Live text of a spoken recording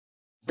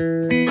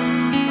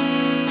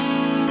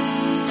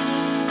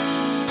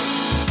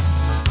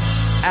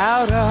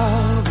Out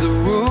of the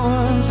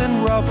ruins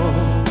and rubble,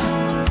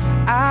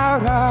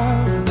 out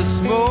of the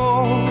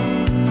smoke,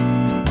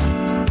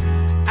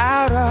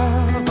 out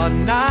of a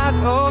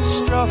night of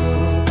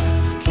struggle,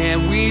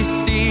 can we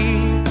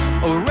see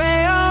a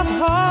ray of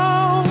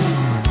hope?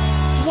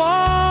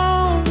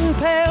 One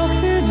pale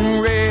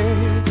thin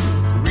red,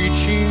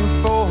 reaching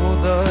for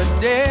the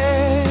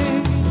day.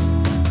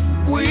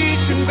 We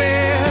can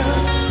bear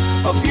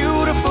a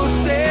beautiful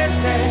city,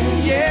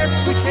 yes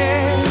we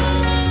can.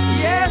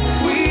 Yes,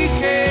 we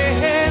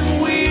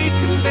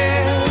can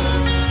bear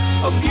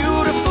a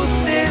beautiful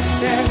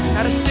city,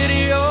 not a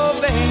city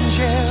of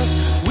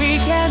angels. We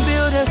can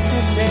build a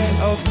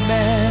city of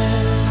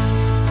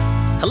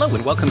men. Hello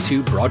and welcome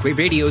to Broadway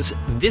Radio's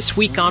This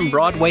Week on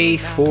Broadway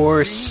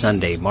for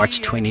Sunday,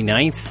 March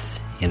 29th,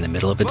 in the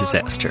middle of a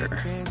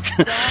disaster.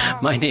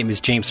 My name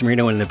is James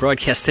Marino, and in the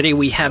broadcast today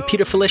we have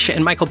Peter Felicia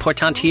and Michael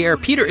Portantiere.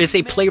 Peter is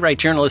a playwright,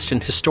 journalist,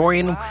 and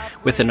historian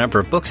with a number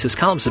of books. His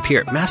columns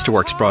appear at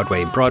Masterworks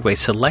Broadway, Broadway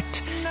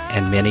Select,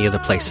 and many other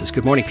places.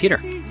 Good morning,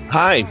 Peter.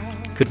 Hi.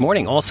 Good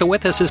morning. Also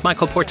with us is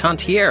Michael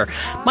Portantiere.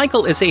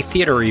 Michael is a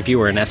theater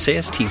reviewer and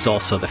essayist. He's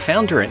also the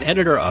founder and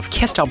editor of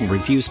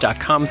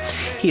castalbumreviews.com.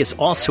 He is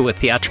also a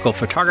theatrical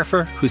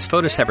photographer whose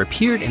photos have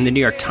appeared in the New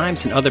York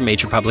Times and other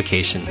major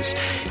publications.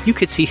 You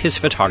could see his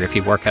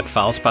photography work at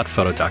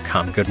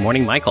filespotphoto.com. Good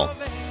morning, Michael.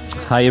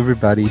 Hi,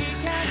 everybody.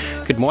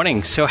 Good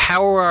morning. So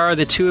how are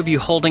the two of you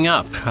holding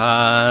up?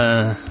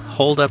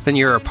 Holed up in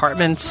your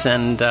apartments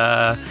and,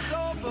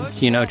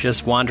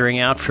 just wandering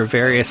out for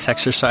various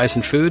exercise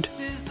and food?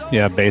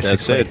 Yeah,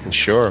 basically. That's it.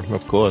 Sure,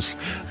 of course.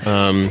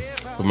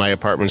 But my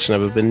apartment's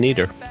never been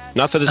neater.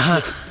 Not that it's,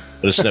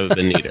 but it's never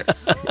been neater.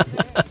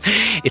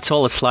 It's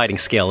all a sliding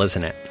scale,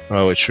 isn't it?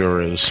 Oh, it sure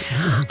is.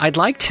 I'd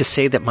like to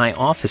say that my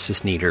office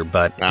is neater,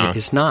 but it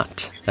is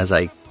not, as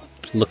I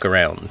look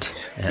around.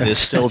 There's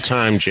still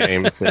time,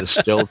 James. There's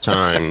still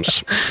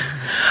times.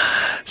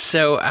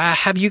 So,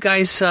 have you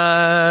guys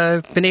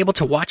been able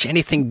to watch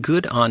anything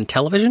good on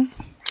television?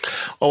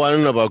 Oh, I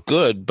don't know about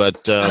good,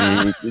 but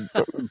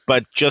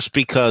just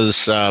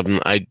because I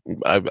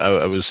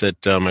was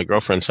at my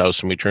girlfriend's house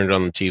and we turned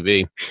on the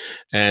TV,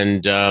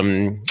 and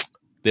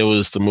there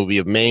was the movie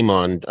of Mame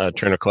on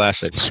Turner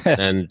Classics,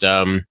 and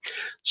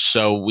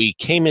so we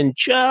came in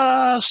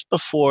just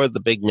before the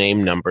big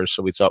Mame number,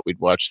 so we thought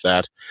we'd watch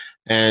that,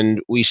 and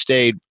we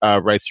stayed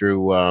right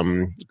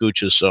through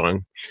Gooch's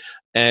song.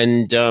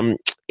 And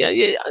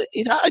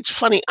it's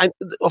funny.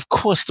 Of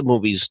course, the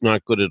movie's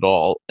not good at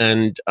all,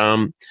 and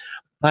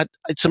but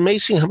it's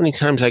amazing how many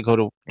times I go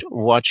to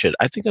watch it.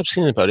 I think I've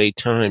seen it about 8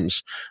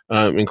 times,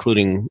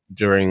 including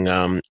during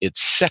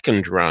its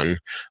second run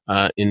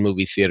in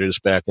movie theaters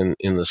back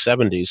in the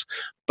 70s.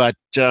 But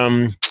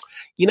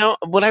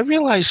what I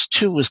realized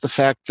too was the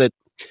fact that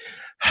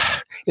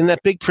in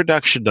that big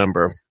production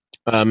number,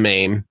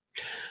 Mame,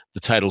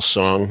 the title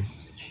song,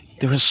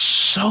 there are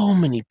so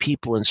many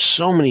people and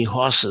so many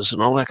horses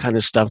and all that kind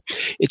of stuff.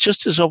 It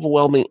just is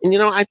overwhelming. And,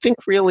 I think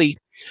really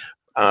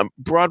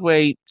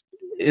Broadway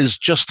is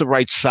just the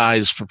right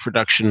size for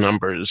production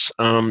numbers.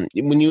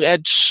 When you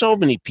add so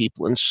many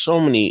people and so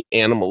many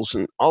animals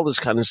and all this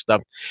kind of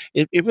stuff,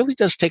 it really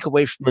does take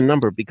away from the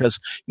number because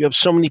you have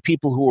so many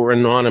people who are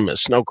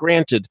anonymous. Now,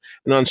 granted,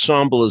 an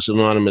ensemble is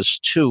anonymous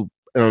too,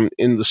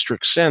 in the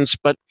strict sense,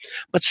 but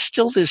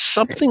still there's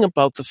something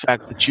about the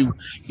fact that you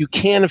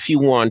can, if you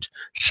want,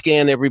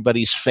 scan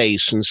everybody's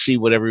face and see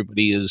what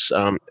everybody is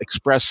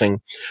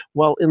expressing.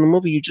 Well, in the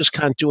movie, you just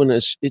can't do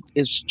it.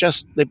 It's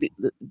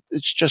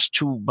just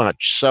too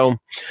much. So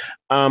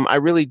I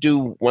really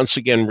do once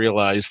again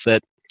realize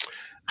that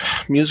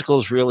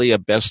musicals really are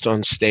best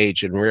on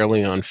stage and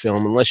rarely on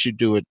film, unless you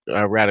do it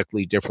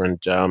radically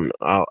different, a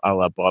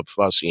la Bob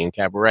Fosse and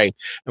Cabaret.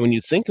 And when you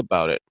think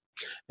about it,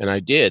 and I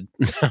did.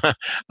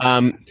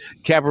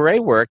 Cabaret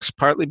works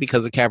partly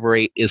because the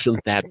cabaret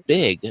isn't that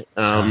big,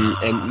 the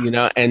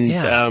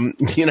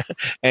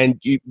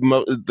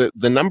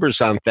numbers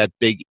aren't that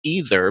big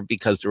either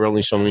because there are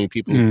only so many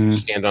people who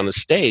stand on a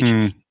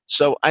stage.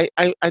 So I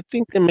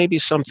think there may be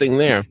something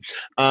there.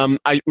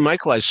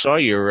 Michael, I saw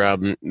your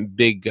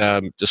big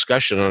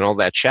discussion on all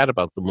that chat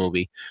about the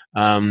movie.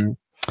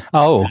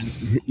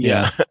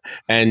 Yeah.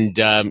 And,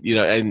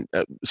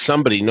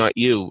 somebody, not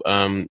you,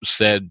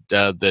 said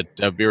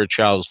that Vera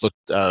Charles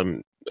looked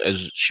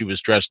as she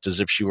was dressed as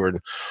if she were an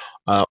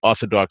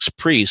Orthodox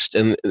priest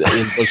and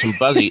was some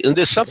buzzy. And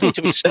there's something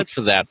to be said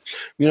for that,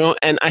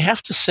 and I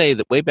have to say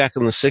that way back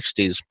in the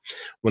 60s,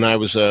 when I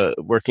was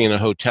working in a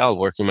hotel,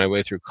 working my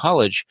way through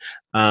college,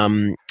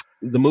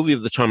 the movie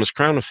of the Thomas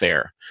Crown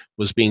Affair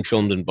was being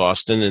filmed in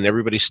Boston, and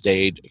everybody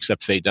stayed,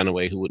 except Faye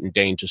Dunaway, who wouldn't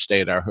deign to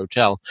stay at our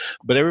hotel.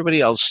 But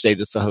everybody else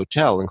stayed at the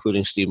hotel,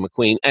 including Steve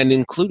McQueen, and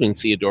including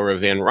Theodora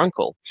Van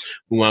Runkle,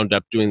 who wound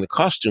up doing the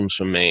costumes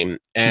for Mame.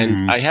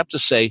 And I have to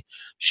say,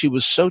 She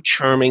was so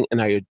charming,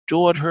 and I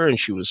adored her, and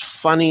she was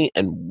funny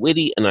and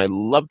witty, and I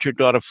loved her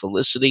daughter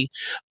Felicity,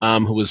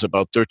 who was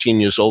about 13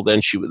 years old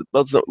then.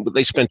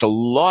 They spent a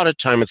lot of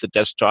time at the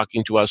desk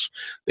talking to us.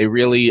 They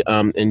really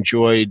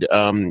enjoyed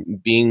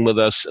being with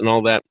us and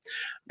all that.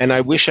 And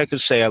I wish I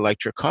could say I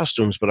liked her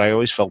costumes, but I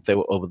always felt they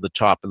were over the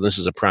top, and this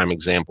is a prime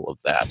example of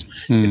that.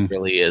 It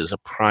really is a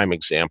prime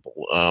example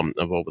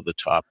of over the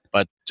top.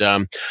 But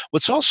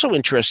what's also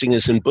interesting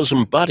is in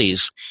Bosom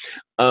Buddies,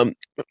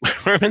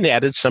 Herman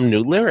added some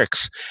new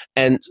lyrics,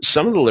 and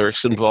some of the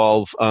lyrics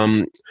involve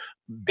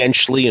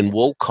Benchley and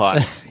Wolcott.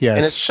 Yes.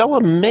 And it's so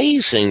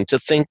amazing to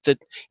think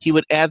that he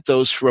would add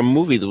those for a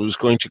movie that was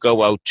going to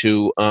go out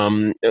to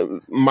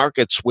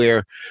markets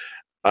where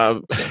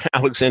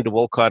Alexander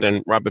Wolcott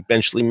and Robert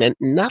Benchley meant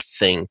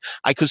nothing.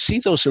 I could see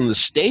those in the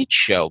stage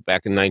show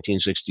back in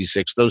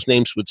 1966. Those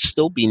names would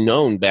still be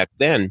known back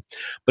then.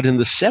 But in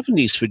the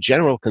 70s, for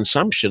general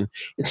consumption,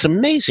 it's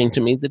amazing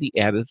to me that he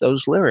added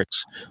those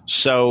lyrics.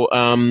 So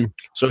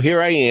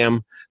here I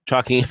am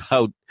talking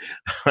about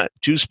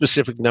two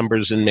specific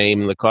numbers in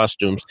Mame and the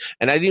costumes,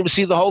 and I didn't even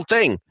see the whole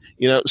thing.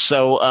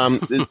 So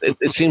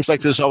it seems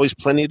like there's always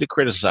plenty to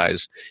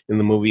criticize in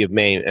the movie of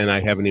Mame, and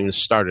I haven't even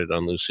started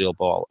on Lucille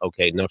Ball.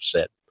 Okay, enough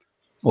said.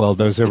 Well,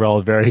 those are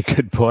all very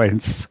good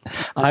points.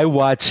 I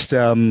watched,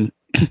 of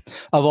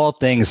all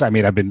things, I've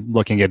been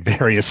looking at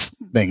various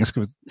things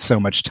with so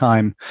much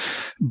time,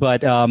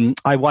 but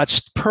I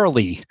watched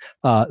Pearly,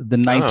 the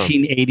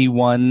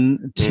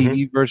 1981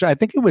 TV version. I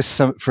think it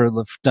was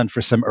done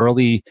for some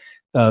early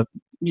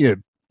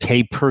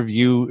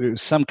pay-per-view,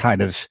 some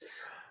kind of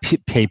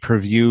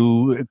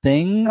pay-per-view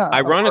thing.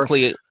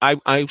 Ironically,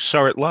 I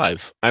saw it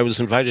live. I was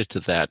invited to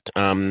that.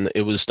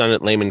 It was done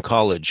at Lehman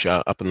College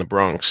up in the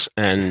Bronx,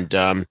 and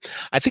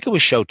I think it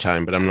was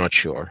Showtime, but I'm not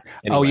sure.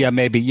 Anyway. Oh yeah,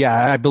 maybe.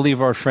 Yeah, I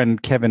believe our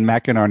friend Kevin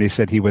McInerney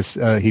said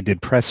he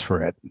did press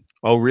for it.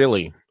 Oh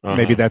really? Uh-huh.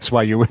 Maybe that's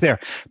why you were there.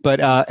 But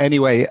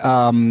anyway,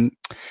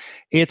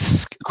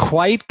 it's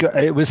quite good.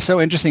 It was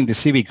so interesting to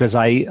see because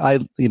I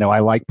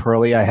like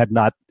Pearly. I had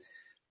not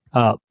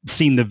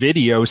seen the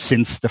video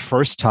since the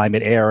first time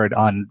it aired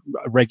on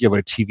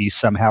regular TV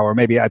somehow, or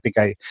maybe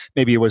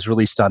it was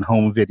released on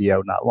home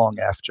video not long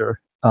after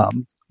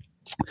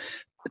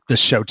the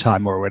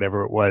Showtime or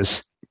whatever it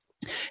was.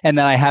 And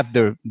then I have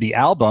the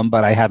album,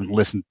 but I haven't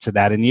listened to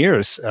that in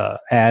years.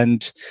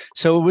 And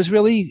so it was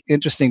really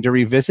interesting to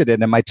revisit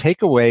it. And my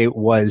takeaway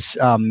was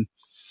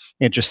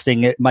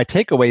interesting. My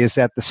takeaway is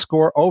that the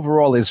score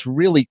overall is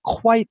really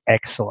quite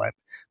excellent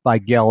by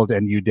Geld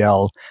and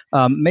Udell.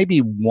 Maybe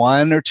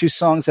one or two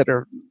songs that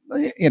are,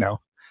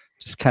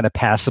 just kind of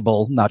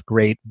passable, not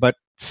great, but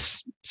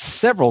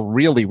several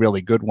really,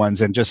 really good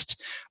ones, and just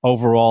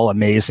overall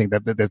amazing.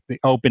 The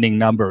opening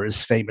number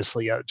is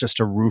famously just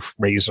a roof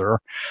raiser.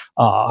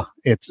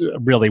 It's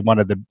really one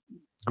of the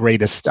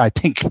greatest, I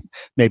think,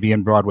 maybe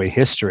in Broadway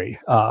history.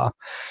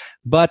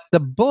 But the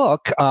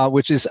book,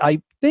 which is,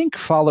 I think,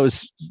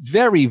 follows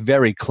very,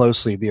 very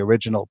closely the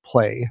original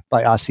play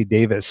by Ossie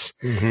Davis.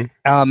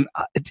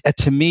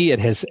 To me, it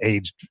has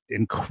aged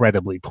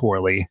incredibly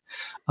poorly,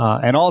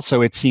 and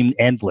also it seemed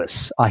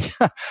endless.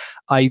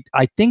 I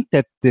think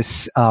that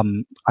this,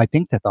 I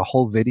think that the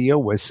whole video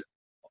was,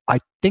 I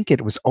think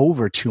it was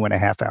over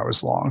 2.5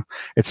 hours long.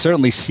 It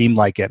certainly seemed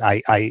like it.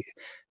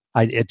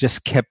 It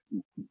just kept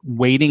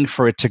waiting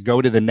for it to go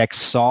to the next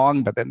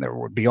song, but then there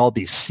would be all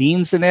these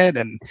scenes in it,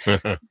 and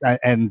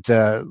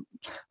a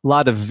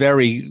lot of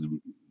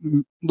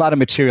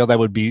material that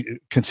would be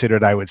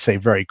considered, I would say,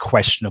 very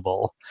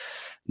questionable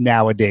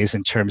nowadays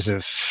in terms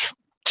of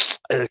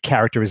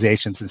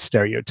characterizations and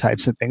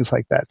stereotypes and things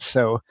like that.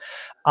 So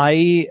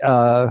I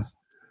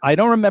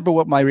don't remember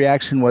what my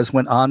reaction was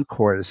when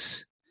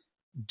Encores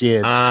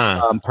did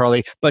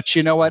Pearly, but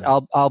you know what?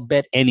 I'll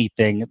bet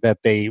anything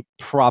that they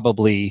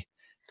probably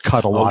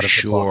cut a lot of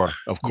the book.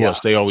 Of course,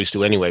 they always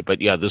do anyway.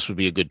 But yeah, this would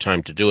be a good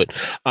time to do it.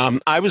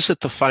 I was at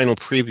the final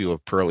preview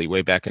of Pearly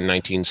way back in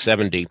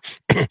 1970,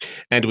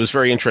 and it was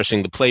very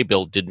interesting. The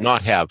playbill did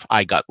not have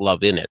 "I Got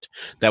Love" in it.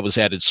 That was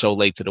added so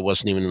late that it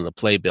wasn't even in the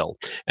playbill.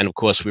 And of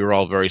course, we were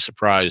all very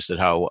surprised at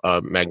how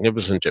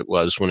magnificent it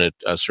was when it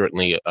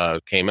certainly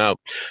came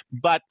out.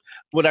 But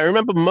what I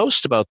remember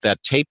most about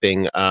that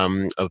taping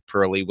of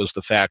Pearly was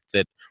the fact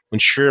that when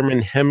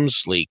Sherman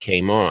Hemsley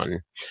came on,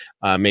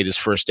 made his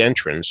first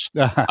entrance,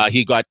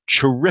 he got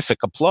terrific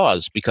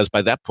applause because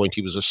by that point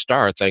he was a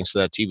star thanks to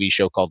that TV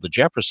show called The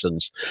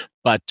Jeffersons.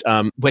 But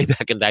way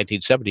back in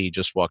 1970, he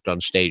just walked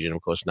on stage and,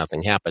 of course,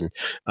 nothing happened.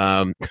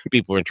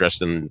 People were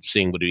interested in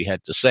seeing what he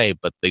had to say,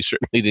 but they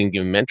certainly didn't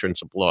give him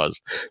entrance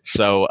applause.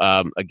 So,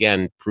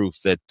 again,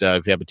 proof that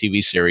if you have a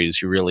TV series,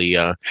 you really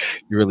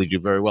do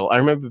very well. I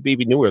remember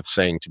Bebe Neuwirth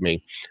saying to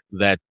me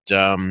that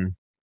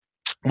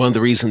one of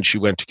the reasons she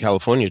went to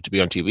California to be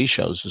on TV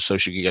shows is so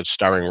she could get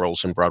starring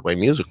roles in Broadway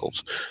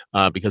musicals,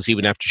 because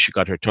even after she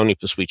got her Tony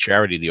for Sweet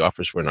Charity, the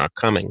offers were not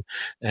coming.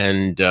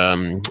 And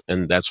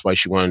that's why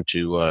she wanted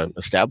to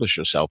establish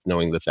herself,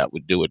 knowing that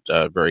would do it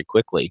very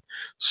quickly.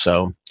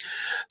 So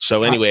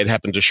anyway, it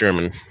happened to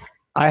Sherman.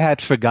 I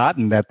had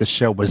forgotten that the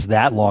show was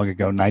that long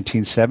ago,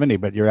 1970.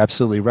 But you're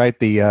absolutely right.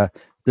 The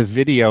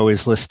video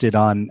is listed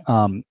on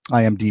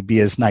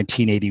IMDb as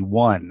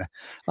 1981.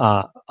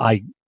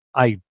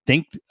 I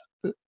think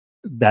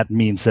that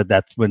means that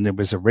that's when it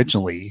was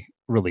originally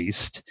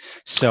released.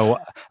 So,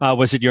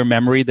 was it your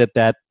memory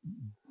that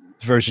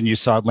version you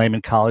saw at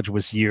Lehman College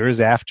was years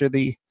after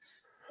the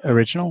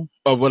original?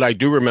 What I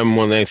do remember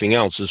more than anything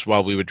else is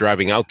while we were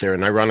driving out there,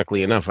 and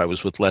ironically enough, I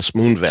was with Les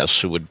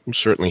Moonves, who would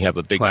certainly have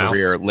a big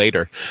career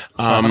later,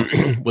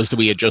 was that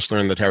we had just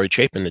learned that Harry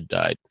Chapin had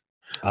died.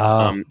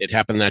 It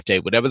happened that day.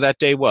 Whatever that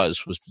day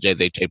was the day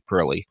they taped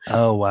Pearly.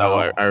 Oh, wow.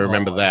 So I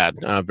remember that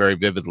very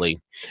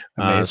vividly.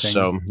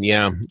 So,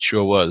 yeah, it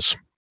sure was.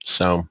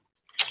 So...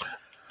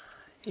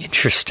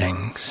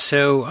 Interesting.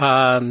 So,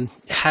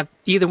 have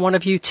either one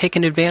of you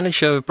taken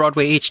advantage of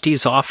Broadway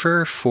HD's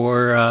offer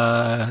for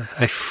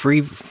a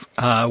free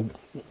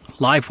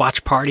live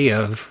watch party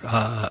of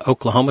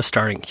Oklahoma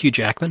starring Hugh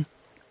Jackman?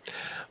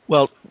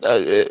 Well,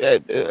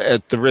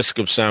 at the risk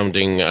of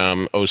sounding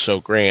so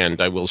grand,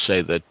 I will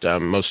say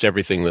that most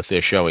everything that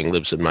they're showing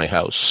lives in my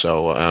house.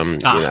 So,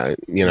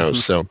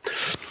 so...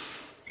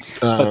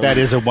 but that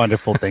is a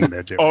wonderful thing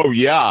they're doing. Oh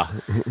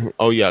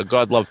yeah.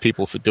 God love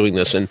people for doing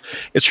this, and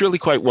it's really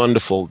quite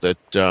wonderful that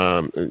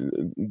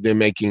they're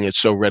making it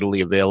so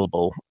readily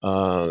available.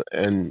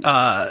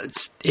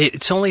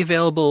 It's only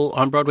available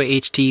on Broadway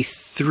HD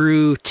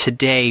through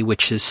today,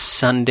 which is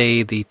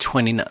Sunday, the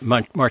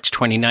March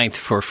 29th,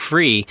 for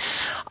free.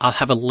 I'll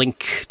have a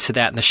link to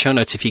that in the show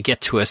notes if you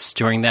get to us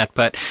during that.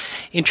 But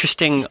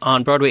interesting,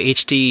 on Broadway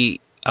HD,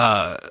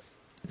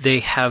 they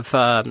have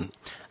a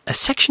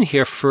section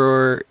here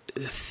for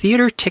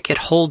theater ticket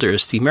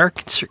holders. The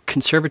American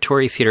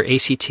Conservatory Theater,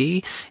 ACT,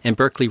 and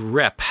Berkeley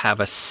Rep have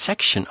a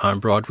section on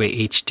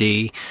Broadway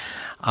HD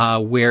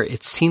where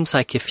it seems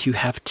like if you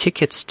have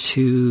tickets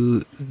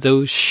to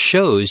those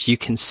shows, you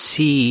can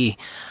see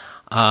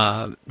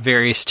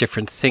various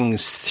different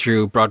things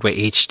through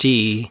Broadway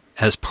HD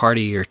as part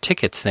of your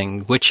tickets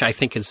thing, which I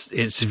think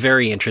is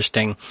very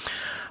interesting.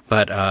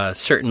 But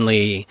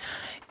certainly,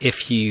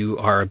 if you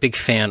are a big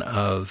fan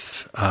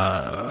of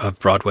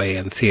Broadway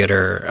and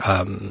theater,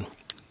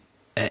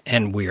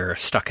 and we're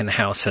stuck in the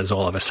house, as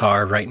all of us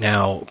are right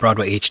now,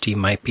 Broadway HD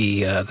might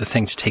be the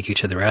thing to take you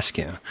to the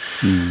rescue.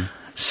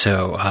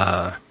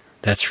 So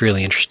that's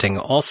really interesting.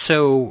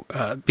 Also,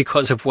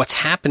 because of what's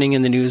happening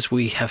in the news,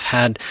 we have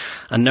had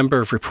a number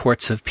of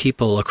reports of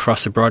people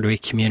across the Broadway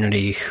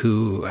community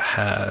who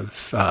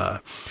have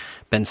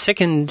been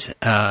sickened.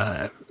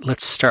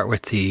 Let's start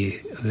with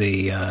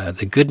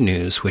the good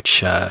news,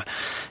 which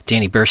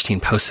Danny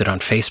Burstein posted on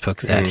Facebook,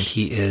 that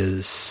he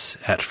is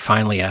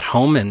finally at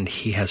home and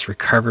he has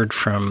recovered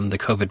from the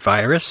COVID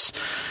virus,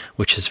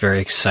 which is very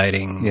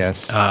exciting.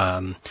 Yes.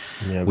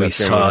 We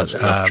saw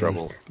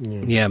trouble.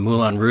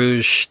 Moulin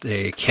Rouge,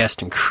 the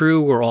cast and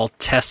crew were all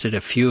tested. A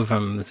few of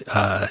them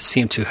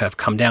seem to have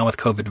come down with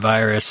COVID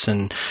virus,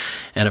 and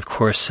of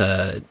course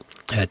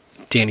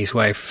Danny's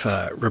wife,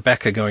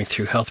 Rebecca, going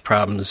through health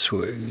problems.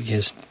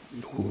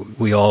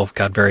 We all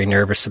got very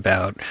nervous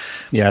about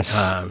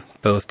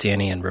both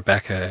Danny and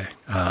Rebecca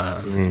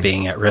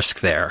being at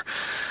risk there.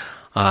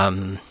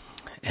 And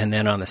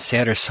then on the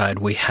sadder side,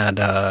 we had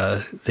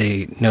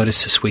the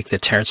notice this week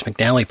that Terrence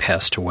McNally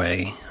passed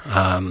away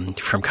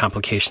from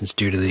complications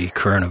due to the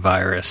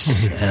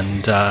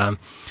coronavirus.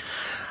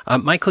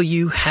 And Michael,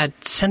 you had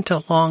sent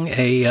along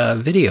a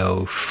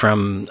video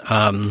from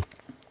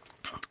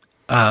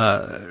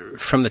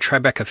the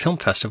Tribeca Film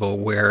Festival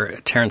where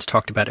Terrence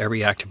talked about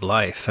every act of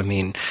life. I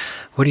mean,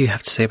 what do you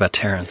have to say about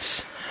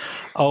Terrence?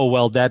 Oh,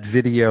 well, that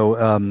video,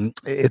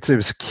 it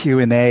was a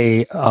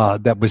Q&A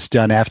that was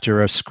done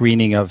after a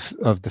screening of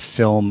the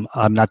film.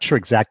 I'm not sure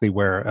exactly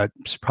where.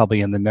 It's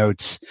probably in the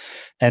notes.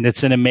 And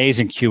it's an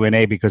amazing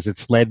Q&A because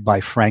it's led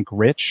by Frank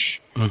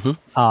Rich.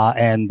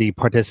 And the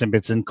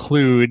participants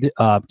include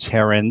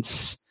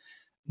Terrence,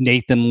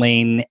 Nathan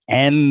Lane,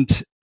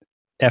 and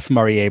F.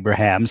 Murray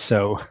Abraham.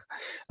 So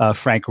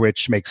Frank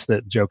Rich makes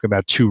the joke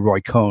about two Roy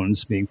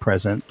Cohns being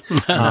present.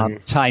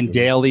 Tyne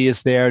Daly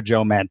is there,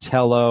 Joe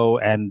Mantello,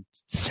 and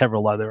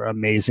several other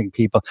amazing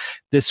people.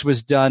 This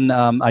was done,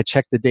 I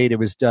checked the date, it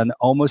was done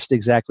almost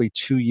exactly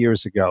 2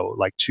 years ago,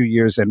 like 2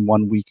 years and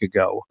 1 week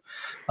ago.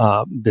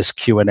 This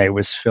Q&A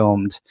was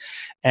filmed.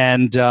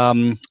 And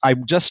I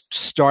just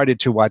started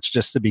to watch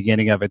just the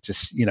beginning of it to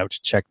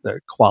check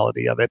the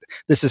quality of it.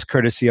 This is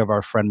courtesy of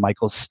our friend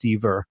Michael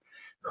Stever,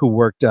 who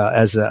worked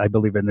as, I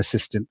believe, an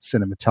assistant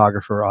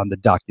cinematographer on the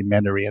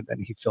documentary, and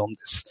then he filmed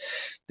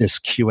this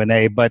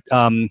Q&A. But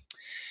I mean,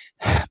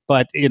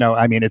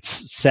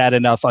 it's sad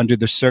enough under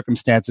the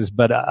circumstances.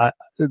 But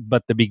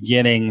the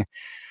beginning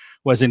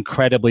was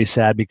incredibly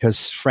sad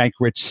because Frank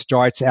Rich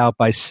starts out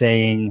by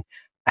saying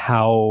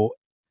how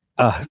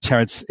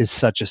Terrence is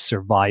such a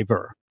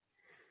survivor,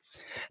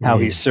 how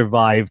he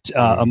survived,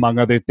 among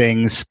other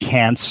things,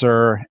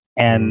 cancer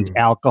and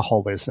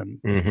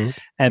alcoholism.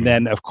 And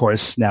then, of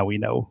course, now we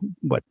know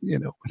what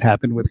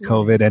happened with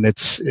COVID, and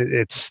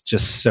it's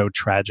just so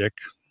tragic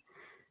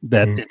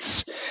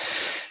that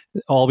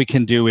all we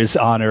can do is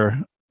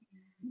honor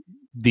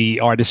the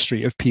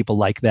artistry of people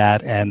like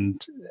that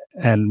and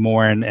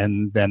mourn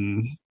and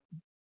then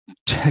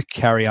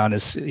carry on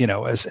as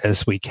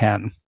we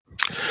can.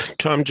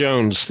 Tom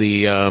Jones,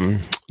 the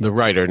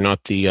writer,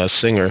 not the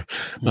singer,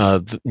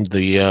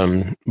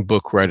 the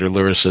book writer,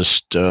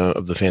 lyricist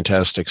of the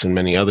Fantastics and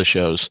many other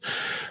shows,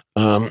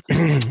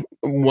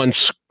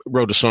 once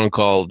wrote a song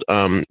called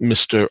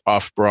Mr.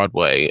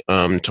 Off-Broadway,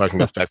 talking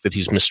about the fact that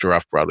he's Mr.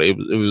 Off-Broadway.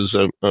 It was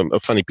a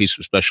funny piece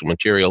of special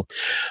material.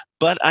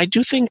 But I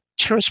do think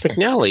Terrence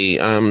McNally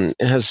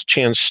has a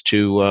chance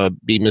to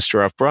be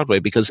Mr. Off-Broadway,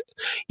 because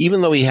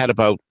even though he had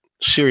about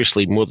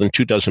seriously more than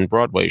 24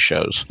 Broadway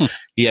shows,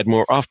 he had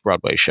more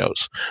off-Broadway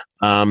shows.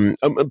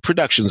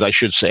 Productions, I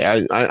should say.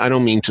 I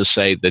don't mean to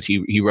say that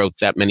he wrote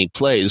that many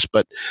plays,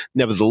 but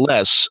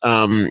nevertheless,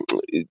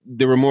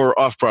 there were more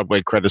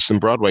off-Broadway credits than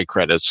Broadway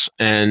credits.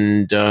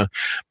 And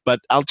but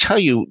I'll tell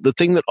you, the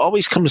thing that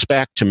always comes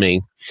back to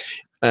me,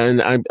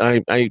 and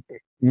I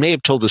may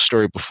have told this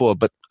story before,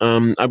 but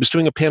I was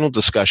doing a panel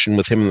discussion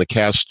with him and the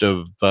cast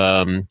of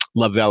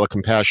Love, Valor,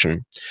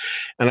 Compassion,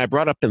 and I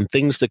brought up In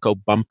Things That Go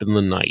Bump in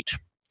the Night.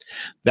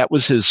 That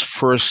was his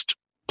first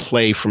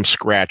play from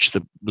scratch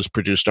that was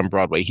produced on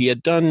Broadway. He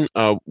had done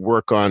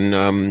work on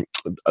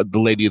The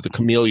Lady of the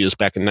Camellias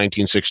back in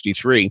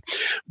 1963,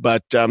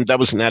 but that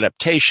was an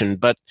adaptation.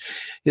 But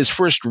his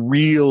first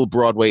real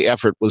Broadway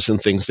effort was In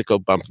Things That Go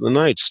Bump in the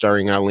Night,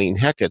 starring Eileen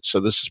Heckett. So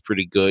this is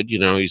pretty good. You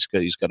know, he's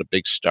got a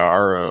big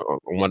star, a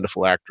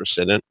wonderful actress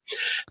in it.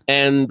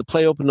 And the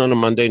play opened on a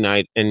Monday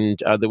night, and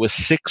there were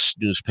 6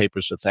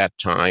 newspapers at that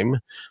time.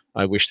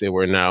 I wish they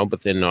were now,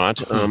 but they're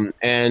not.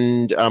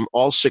 And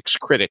all 6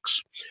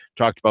 critics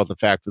talked about the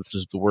fact that this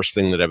is the worst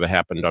thing that ever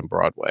happened on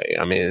Broadway.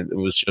 I mean, it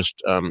was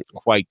just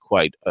quite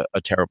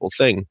a terrible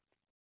thing.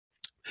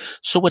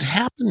 So what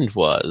happened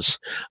was,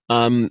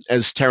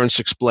 as Terrence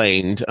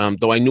explained,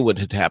 though I knew what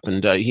had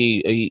happened,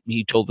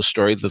 he told the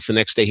story that the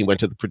next day he went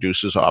to the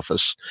producer's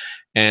office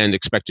and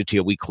expected to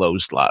hear, "We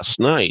closed last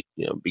night,"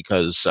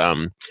 because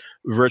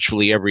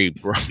virtually every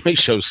Broadway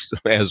show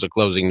has a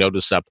closing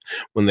notice up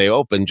when they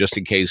open, just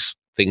in case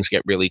things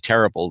get really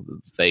terrible.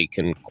 They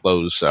can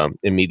close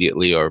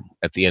immediately or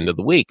at the end of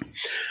the week.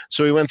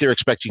 So he went there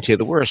expecting to hear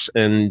the worst,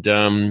 and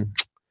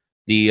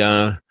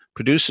the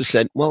producer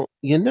said, "Well,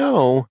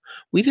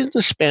 we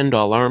didn't spend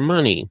all our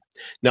money."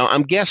 Now,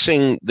 I'm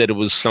guessing that it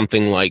was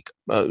something like,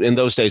 in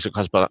those days, it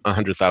cost about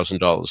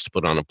 $100,000 to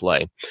put on a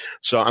play.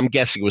 So I'm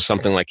guessing it was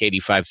something like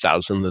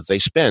 $85,000 that they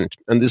spent.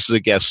 And this is a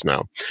guess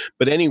now.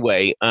 But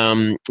anyway,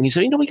 he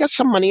said, "We got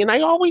some money. And I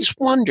always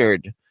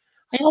wondered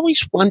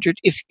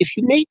if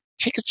you made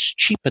tickets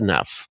cheap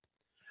enough,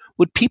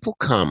 would people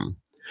come?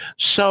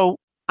 So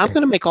I'm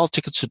going to make all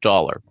tickets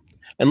 $1,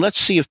 and let's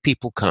see if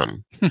people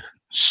come."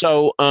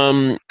 So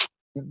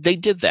they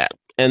did that,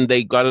 and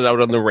they got it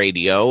out on the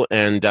radio,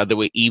 and there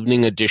were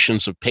evening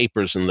editions of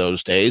papers in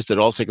those days that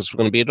all tickets were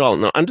going to be $1.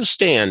 Now,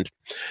 understand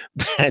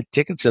that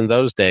tickets in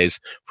those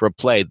days for a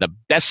play, the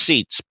best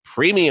seats,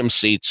 premium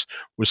seats,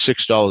 were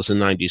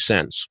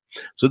 $6.90.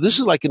 So this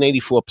is like an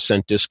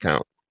 84%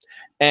 discount.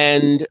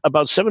 And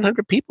about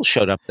 700 people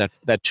showed up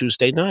that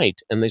Tuesday night,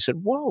 and they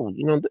said, "Whoa,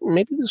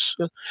 maybe this..."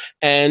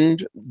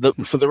 And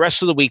for the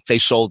rest of the week, they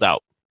sold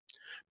out,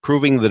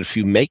 proving that if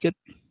you make it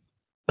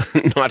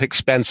not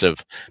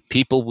expensive,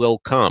 people will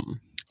come.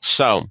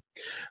 So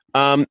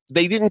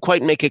they didn't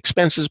quite make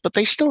expenses, but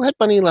they still had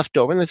money left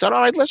over, and they thought,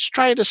 all right, let's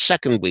try it a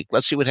second week.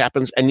 Let's see what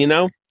happens. And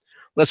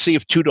let's see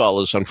if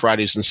 $2 on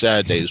Fridays and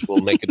Saturdays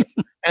will make it.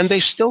 And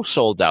they still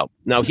sold out.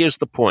 Now, here's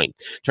the point.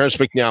 Terrence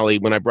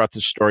McNally, when I brought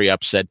this story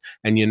up, said,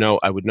 "And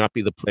I would not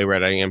be the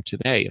playwright I am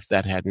today if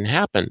that hadn't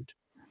happened,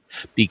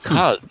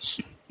 because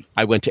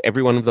I went to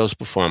every one of those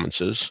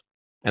performances,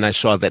 and I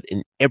saw that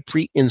in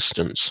every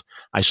instance,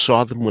 I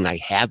saw them when I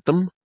had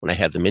them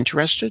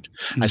interested.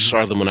 Mm-hmm. I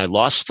saw them when I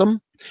lost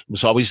them. It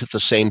was always at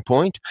the same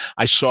point.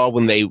 I saw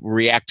when they were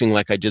reacting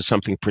like I did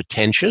something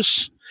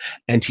pretentious."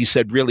 And he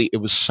said, really, it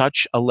was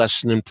such a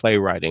lesson in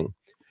playwriting.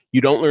 You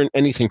don't learn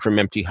anything from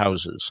empty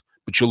houses,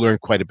 but you learn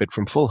quite a bit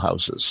from full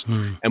houses.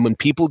 Mm. And when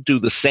people do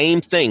the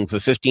same thing for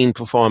 15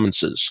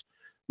 performances,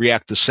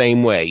 react the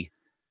same way,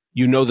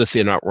 you know that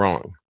they're not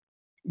wrong.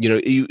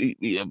 You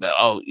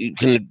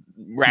can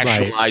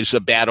rationalize a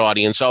bad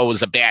audience. Oh, it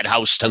was a bad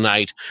house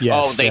tonight.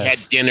 Yes, they had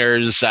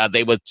dinners.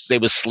 They were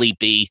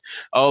sleepy.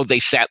 Oh, they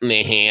sat in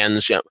their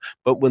hands. Yeah.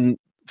 But when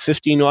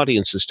 15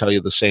 audiences tell you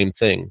the same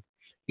thing,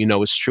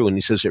 it's true. And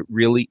he says it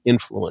really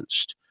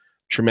influenced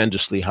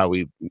tremendously how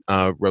he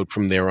wrote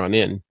from there on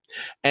in.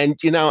 And,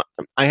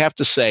 I have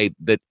to say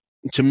that,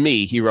 to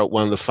me, he wrote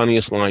one of the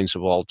funniest lines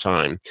of all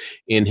time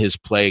in his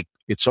play,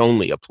 It's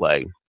Only a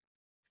Play,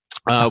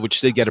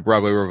 which did get a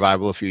Broadway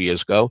revival a few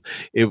years ago.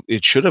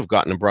 It should have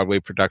gotten a Broadway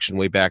production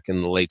way back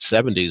in the late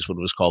 70s when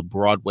it was called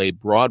Broadway,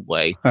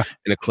 and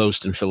it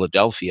closed in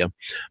Philadelphia.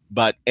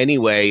 But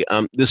anyway,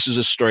 this is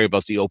a story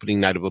about the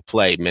opening night of a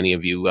play. Many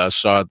of you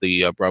saw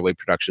the Broadway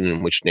production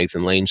in which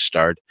Nathan Lane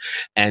starred.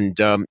 And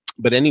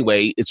But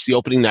anyway, it's the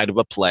opening night of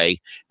a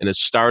play, and it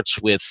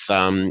starts with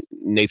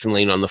Nathan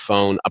Lane on the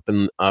phone up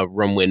in a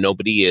room where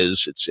nobody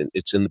is.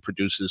 It's in the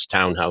producer's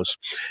townhouse,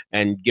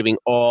 and giving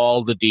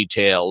all the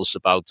details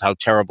about how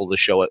terrible the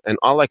show is. And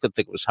all I could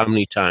think was how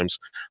many times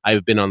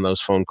I've been on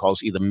those phone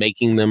calls, either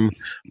making them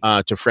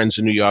to friends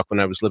in New York when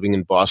I was living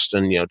in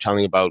Boston,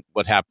 telling about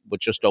what happened, what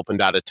just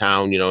opened out of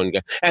town,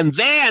 and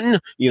then,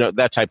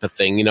 that type of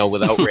thing,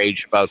 with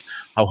outrage about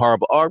how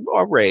horrible,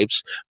 or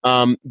raves.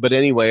 But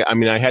anyway, I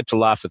mean, I had to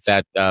laugh at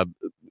that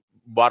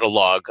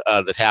monologue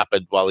that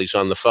happened while he's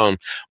on the phone.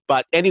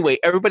 But anyway,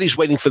 everybody's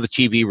waiting for the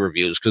TV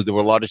reviews because there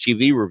were a lot of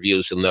TV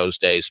reviews in those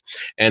days.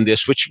 And they're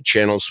switching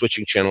channels.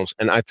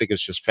 And I think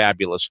it's just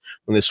fabulous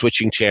when they're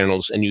switching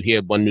channels and you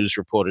hear one news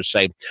reporter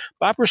say,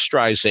 Barbra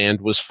Streisand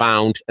was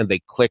found, and they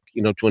click,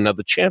 to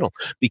another channel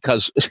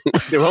because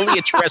they're only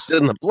interested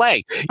in the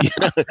play.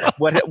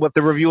 What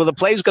the review of the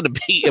play is going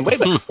to be. And wait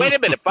a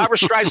minute, Barbra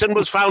Streisand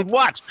was found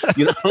what? I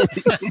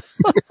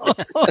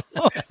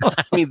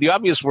mean, the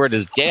obvious word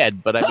is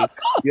dead, but I mean,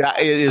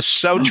 it is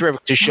so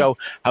terrific to show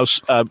how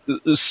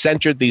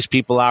centered these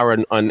people are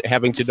on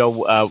having to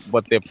know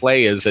what their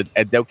play is and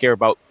don't care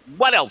about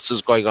what else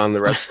is going on in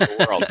the rest of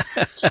the world.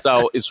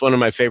 So it's one of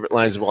my favorite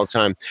lines of all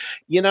time.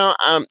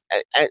 I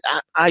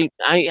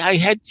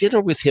had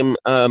dinner with him.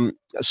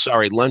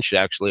 Lunch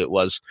actually it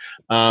was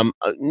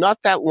not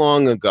that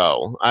long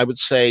ago. I would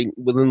say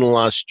within the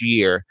last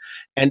year.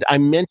 And I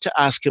meant to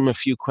ask him a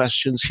few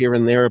questions here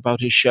and there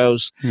about his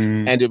shows.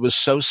 And it was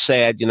so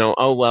sad,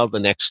 the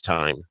next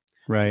time.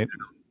 Right.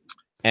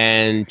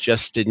 And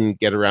just didn't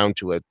get around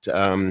to it.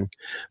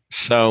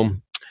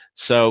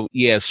 So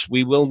yes,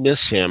 we will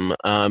miss him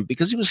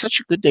because he was such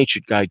a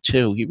good-natured guy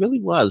too. He really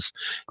was.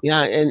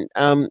 Yeah, and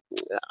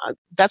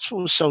that's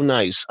what was so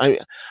nice. I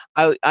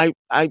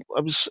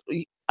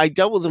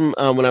dealt with him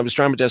when I was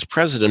Drama Desk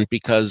president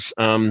because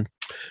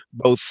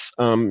both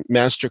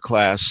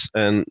Masterclass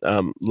and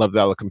Love,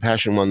 Valor,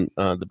 Compassion won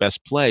the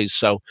best plays.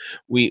 So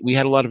we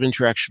had a lot of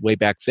interaction way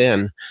back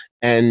then.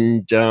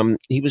 And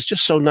he was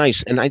just so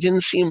nice. And I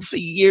didn't see him for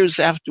years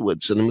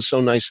afterwards. And it was so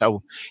nice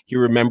how he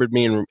remembered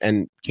me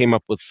and came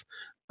up with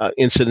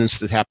incidents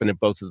that happened at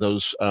both of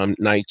those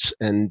nights.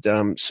 And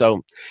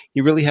so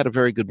he really had a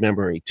very good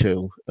memory,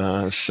 too.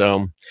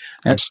 So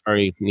I'm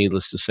sorry,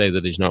 needless to say,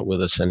 that he's not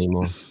with us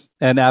anymore.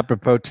 And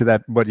apropos to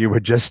that, what you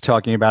were just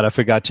talking about, I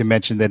forgot to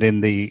mention that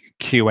in the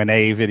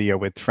Q&A video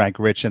with Frank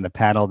Rich and the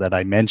panel that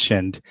I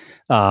mentioned,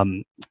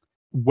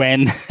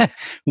 when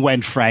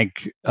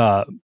Frank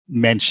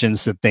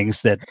mentions the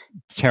things that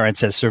Terrence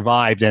has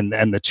survived, and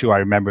the two I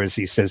remember is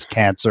he says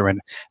cancer and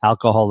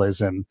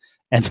alcoholism,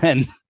 and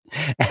then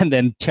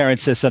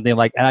Terrence says something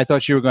like, and I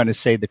thought you were going to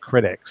say the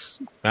critics.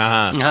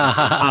 And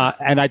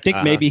I think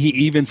maybe he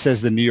even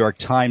says the New York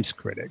Times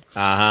critics.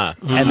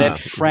 And then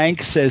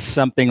Frank says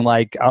something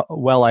like,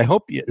 I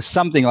hope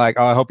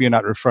you're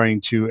not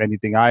referring to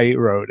anything I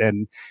wrote.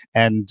 And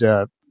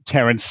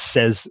Terrence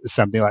says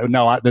something like,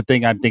 no, the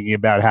thing I'm thinking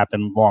about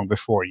happened long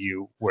before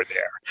you were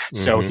there.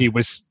 So he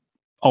was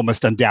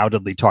almost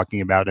undoubtedly talking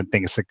about and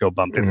things that go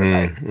bump in the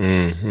night.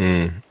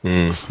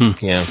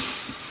 Yeah.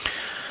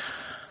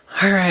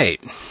 All right,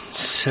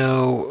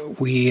 so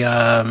we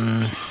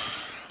we're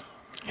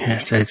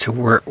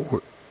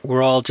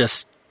all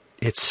just,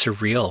 it's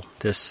surreal.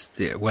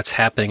 What's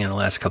happening in the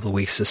last couple of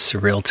weeks is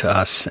surreal to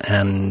us,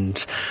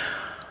 and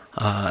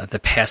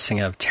the passing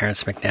of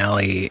Terrence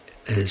McNally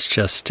is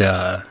just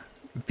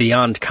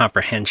beyond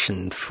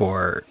comprehension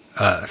for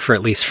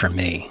at least for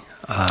me.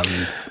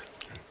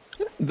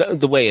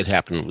 The way it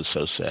happened was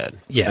so sad.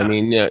 Yeah, I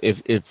mean,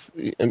 if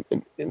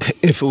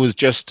it was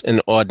just an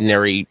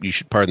ordinary, you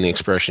should pardon the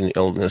expression,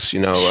 illness,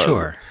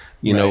 sure,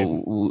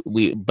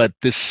 but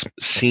this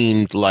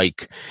seemed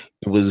like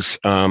it was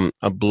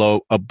a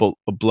blow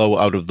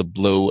out of the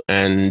blue,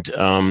 and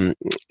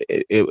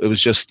it was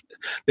just.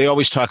 They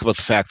always talk about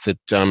the fact that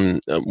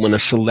when a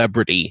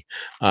celebrity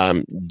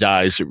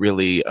dies, it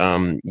really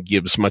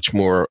gives much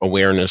more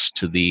awareness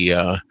to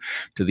the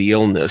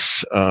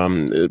illness,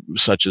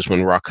 such as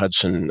when Rock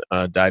Hudson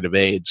died of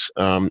AIDS,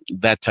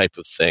 that type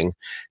of thing.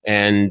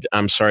 And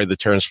I'm sorry that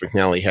Terrence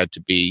McNally had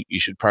to be,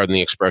 you should pardon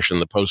the expression,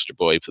 the poster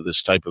boy for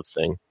this type of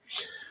thing.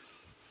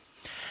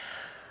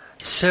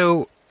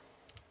 So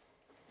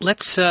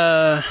let's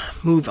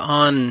move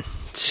on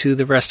to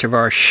the rest of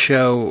our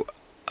show.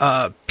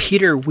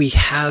 Peter, we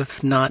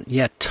have not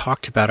yet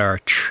talked about our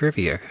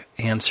trivia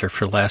answer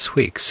for last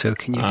week, so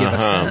can you give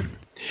us that?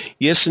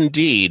 Yes,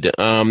 indeed.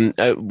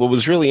 What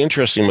was really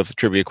interesting with the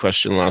trivia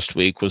question last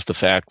week was the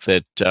fact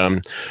that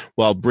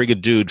while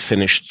Brigadude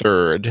finished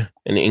third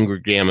and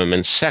Ingrid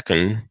Gammerman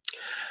second,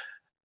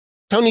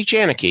 Tony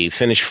Janicki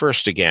finished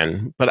first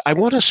again. But I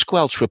want to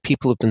squelch what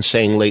people have been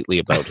saying lately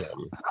about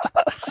him.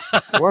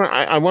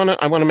 I want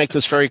to make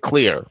this very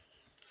clear.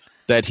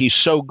 That he's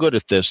so good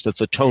at this that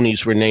the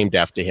Tonys were named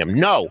after him.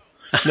 No,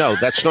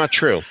 that's not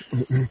true.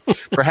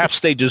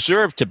 Perhaps they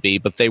deserved to be,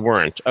 but they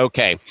weren't.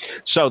 Okay,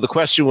 so the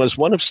question was,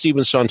 one of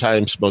Stephen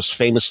Sondheim's most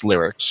famous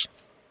lyrics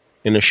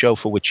in a show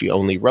for which he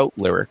only wrote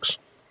lyrics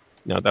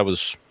Now, that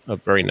was a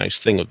very nice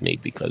thing of me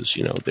because,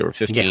 there were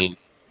 15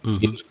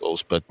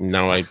 musicals, but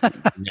now I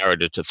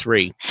narrowed it to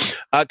 3.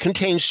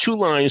 Contains 2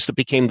 lines that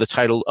became the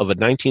title of a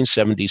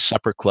 1970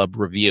 Supper Club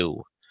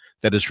revue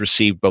that has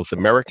received both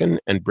American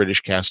and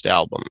British cast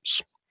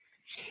albums.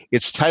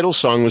 Its title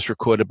song was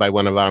recorded by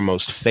one of our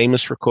most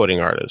famous recording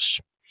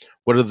artists.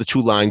 What are the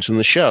 2 lines in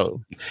the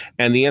show?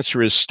 And the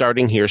answer is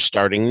Starting Here,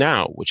 Starting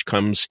Now, which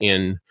comes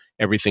in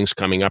Everything's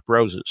Coming Up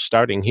Roses.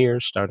 Starting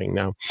Here, Starting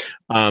Now.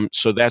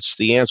 So that's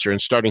the answer.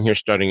 And Starting Here,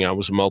 Starting Now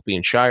was a Maltby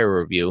and Shire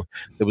review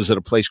that was at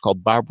a place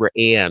called Barbara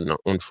Ann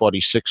on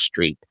 46th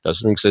Street.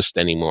 Doesn't exist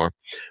anymore.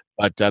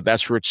 But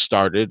that's where it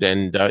started,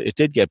 and it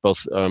did get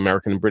both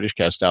American and British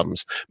cast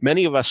albums.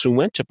 Many of us who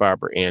went to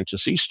Barbara Ann to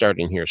see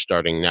Starting Here,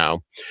 Starting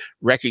Now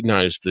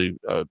recognized the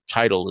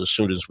title as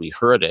soon as we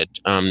heard it,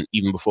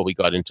 even before we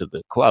got into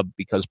the club,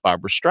 because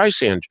Barbara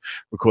Streisand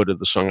recorded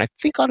the song, I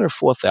think, on her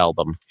 4th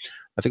album.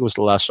 I think it was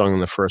the last song on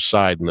the first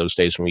side in those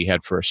days when we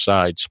had first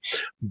sides.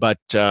 But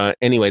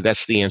anyway,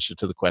 that's the answer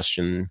to the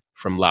question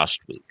from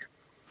last week.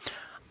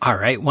 All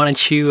right. Why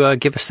don't you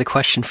give us the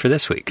question for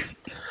this week?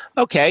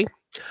 Okay.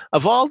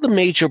 Of all the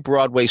major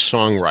Broadway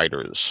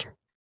songwriters,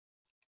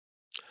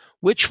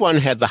 which one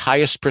had the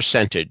highest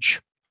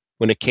percentage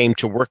when it came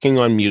to working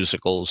on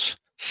musicals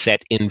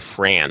set in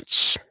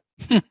France?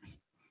 A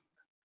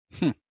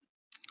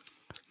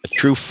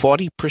true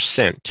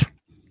 40%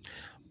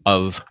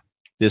 of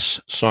this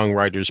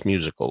songwriter's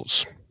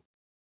musicals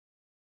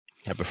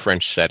have a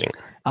French setting.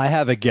 I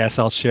have a guess.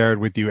 I'll share it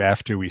with you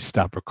after we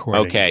stop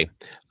recording. Okay.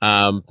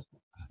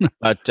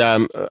 But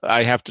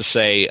I have to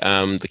say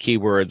the key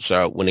words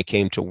when it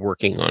came to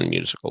working on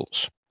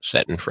musicals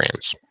set in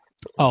France.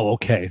 Oh,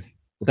 okay.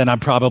 Then I'm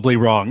probably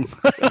wrong.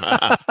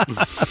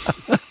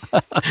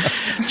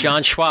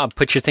 John Schwab,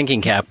 put your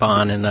thinking cap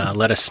on and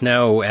let us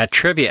know at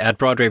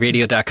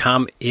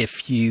trivia@broadwayradio.com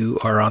if you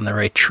are on the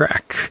right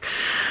track.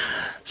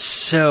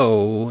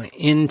 So,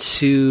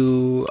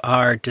 into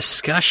our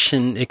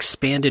discussion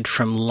expanded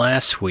from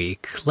last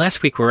week.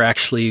 Last week, we're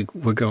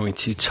going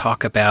to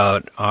talk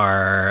about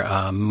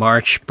our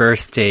March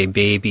birthday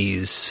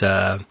babies.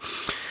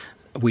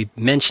 We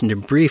mentioned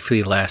it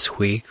briefly last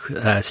week.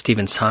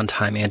 Stephen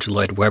Sondheim, Andrew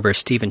Lloyd Webber,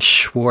 Stephen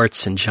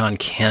Schwartz, and John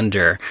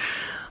Kander.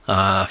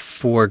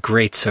 4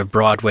 greats of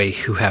Broadway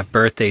who have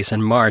birthdays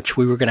in March.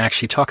 We were going to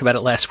actually talk about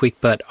it last week,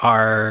 but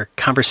our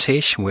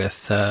conversation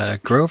with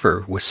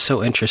Grover was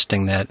so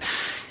interesting that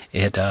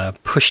it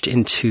pushed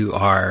into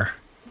our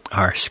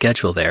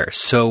schedule there.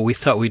 So we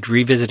thought we'd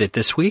revisit it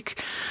this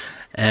week.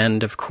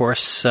 And, of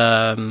course,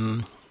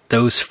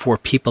 those 4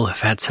 people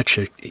have had such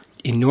an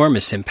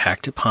enormous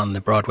impact upon the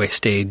Broadway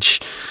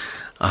stage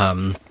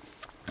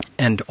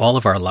and all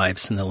of our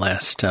lives in the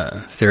last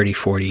 30,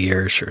 40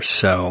 years or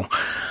so.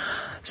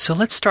 So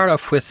let's start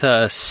off with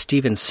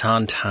Stephen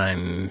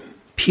Sondheim.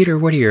 Peter,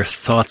 what are your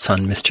thoughts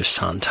on Mr.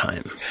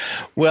 Sondheim?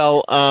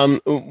 Well,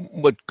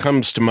 what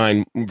comes to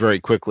mind very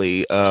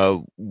quickly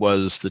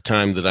was the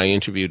time that I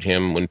interviewed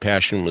him when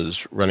Passion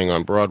was running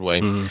on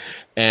Broadway,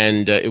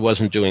 and it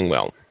wasn't doing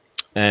well.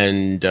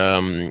 And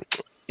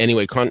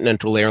anyway,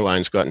 Continental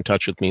Airlines got in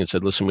touch with me and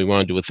said, listen, we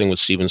want to do a thing with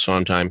Stephen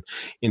Sondheim,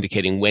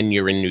 indicating when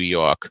you're in New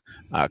York,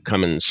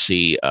 come and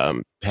see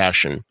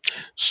Passion.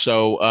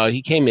 So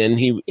he came in.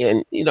 You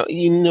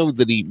know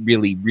that he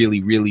really,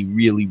 really, really,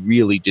 really,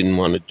 really didn't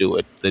want to do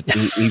it. That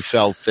he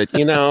felt that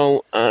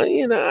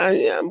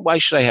why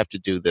should I have to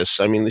do this?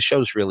 I mean, the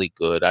show's really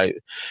good.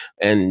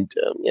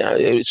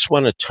 It's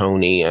won a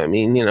Tony.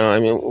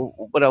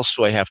 What else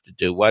do I have to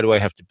do? Why do I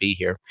have to be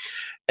here?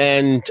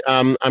 And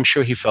I'm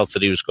sure he felt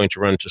that he was going to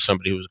run to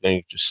somebody who was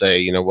going to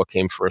say, what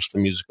came first, the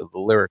music or the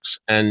lyrics?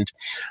 And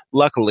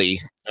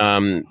luckily,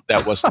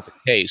 that wasn't the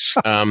case.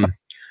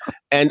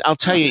 And I'll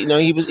tell you,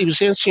 he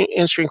was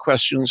answering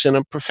questions in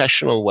a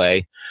professional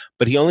way,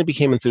 but he only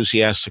became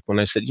enthusiastic when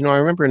I said, I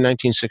remember in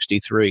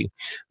 1963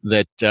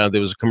 that there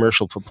was a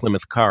commercial for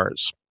Plymouth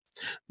Cars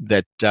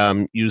that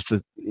used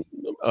the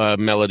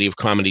melody of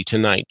Comedy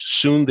Tonight.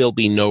 Soon there'll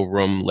be no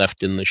room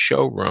left in the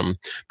showroom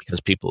because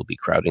people will be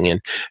crowding in.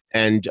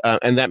 And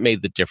that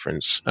made the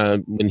difference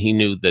when he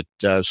knew that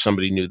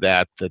somebody knew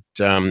that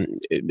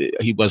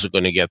he wasn't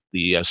going to get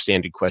the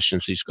standard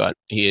questions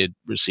he had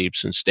received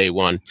since day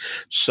one.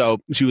 So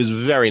he was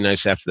very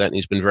nice after that, and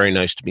he's been very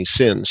nice to me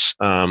since.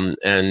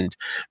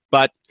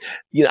 But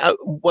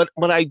what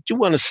I do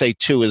want to say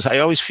too is I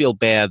always feel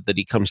bad that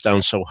he comes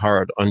down so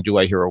hard on Do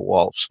I Hear a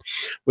Waltz,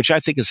 which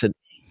I think is an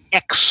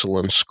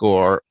excellent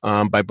score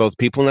by both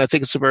people, and I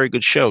think it's a very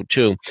good show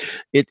too.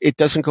 It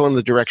doesn't go in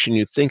the direction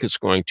you think it's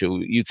going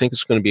to. You think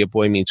it's going to be a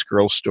boy meets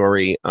girl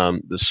story.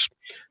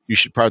 You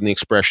should pardon the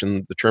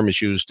expression, the term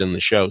is used in the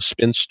show,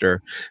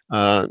 spinster,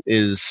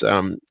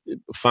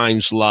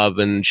 finds love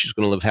and she's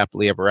going to live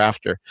happily ever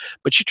after.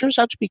 But she turns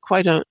out to be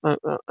quite an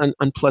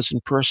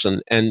unpleasant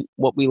person. And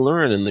what we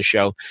learn in the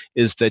show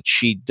is that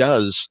she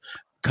does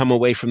come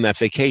away from that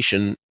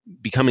vacation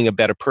becoming a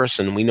better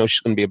person. And we know she's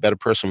going to be a better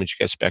person when she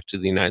gets back to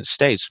the United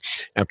States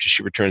after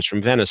she returns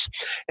from Venice.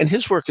 And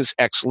his work is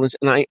excellent.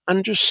 And I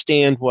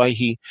understand why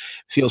he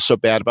feels so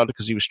bad about it,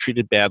 because he was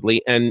treated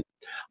badly. And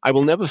I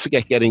will never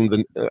forget getting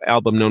the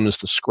album known as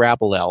the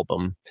Scrabble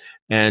album.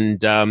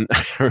 And I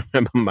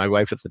remember my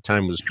wife at the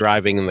time was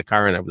driving in the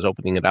car, and I was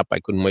opening it up. I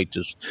couldn't wait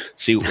to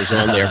see what was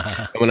on there.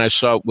 And when I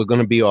saw We're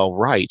Gonna Be All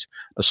Right,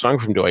 a song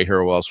from Do I Hear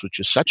a Waltz,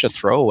 which is such a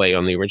throwaway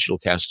on the original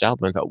cast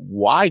album, I thought,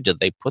 why did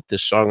they put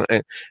this song?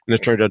 And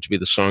it turned out to be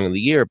the song of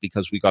the year,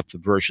 because we got the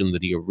version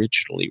that he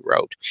originally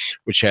wrote,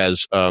 which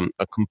has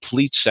a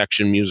complete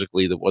section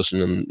musically that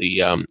wasn't in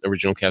the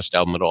original cast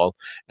album at all,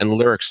 and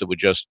lyrics that were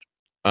just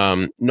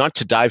not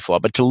to die for,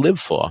 but to live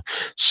for.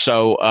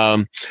 So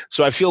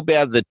I feel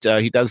bad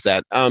that he does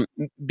that.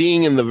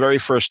 Being in the very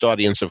first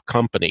audience of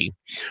Company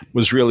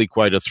was really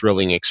quite a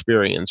thrilling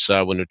experience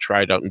when it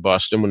tried out in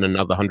Boston, when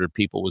another 100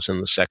 people was in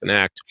the second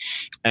act.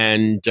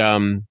 And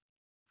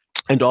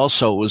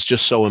also it was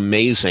just so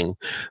amazing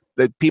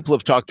that people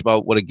have talked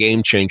about what a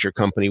game changer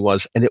Company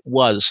was, and it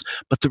was.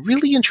 But the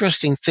really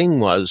interesting thing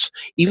was,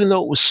 even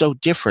though it was so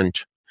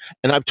different,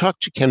 and I've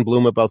talked to Ken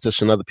Bloom about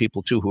this and other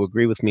people too who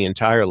agree with me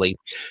entirely,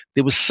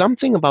 there was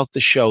something about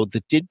the show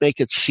that did make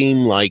it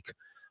seem like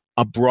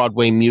a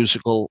Broadway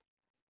musical,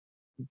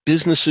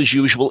 business as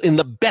usual, in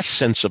the best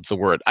sense of the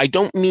word. I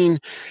don't mean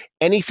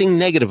anything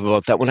negative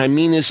about that. What I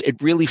mean is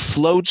it really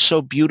flowed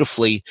so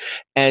beautifully,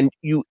 and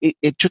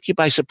it took you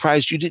by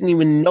surprise. You didn't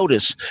even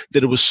notice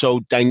that it was so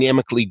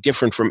dynamically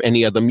different from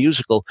any other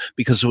musical,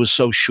 because it was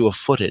so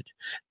sure-footed.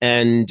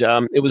 And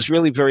it was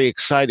really very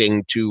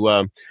exciting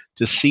to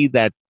see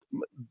that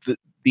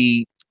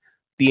the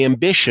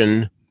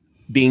ambition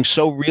being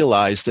so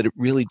realized that it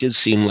really did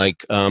seem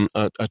like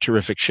a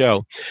terrific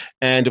show.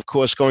 And of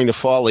course, going to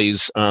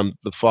Follies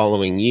the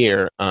following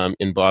year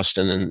in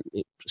Boston and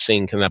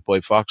seeing Can That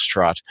Boy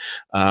Foxtrot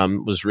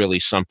was really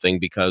something,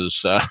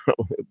 because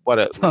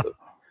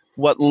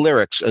what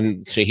lyrics,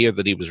 and to hear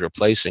that he was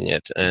replacing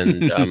it,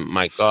 and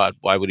my God,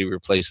 why would he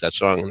replace that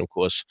song? And of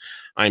course,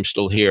 I'm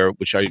Still Here,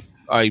 which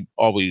I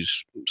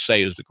always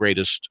say is the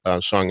greatest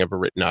song ever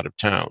written out of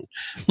town.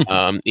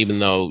 Even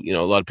though,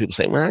 a lot of people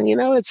say, well,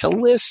 it's a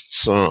Liszt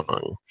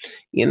song.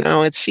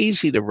 It's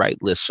easy to write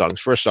Liszt songs.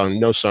 First song,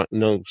 no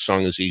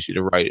song is easy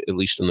to write, at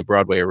least in the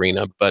Broadway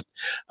arena. But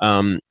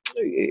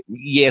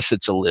yes,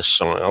 it's a Liszt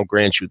song. I'll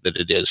grant you that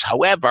it is.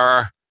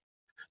 However,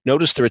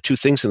 notice there are two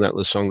things in that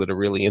Liszt song that are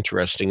really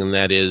interesting, and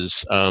that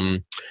is,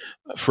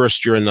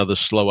 first, you're another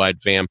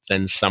slow-eyed vamp,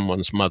 then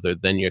someone's mother,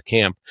 then your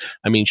camp.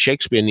 I mean,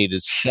 Shakespeare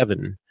needed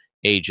 7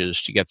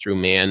 ages to get through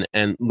Man,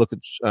 and look at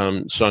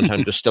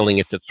Sondheim distilling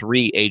it to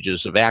 3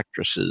 ages of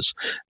actresses,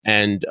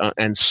 and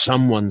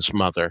someone's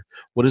mother.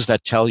 What does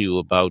that tell you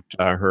about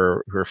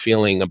her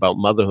feeling about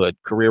motherhood?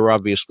 Career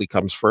obviously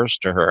comes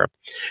first to her.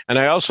 And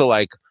I also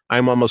like,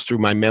 I'm almost through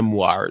my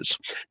memoirs.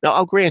 Now,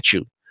 I'll grant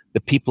you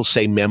that people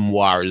say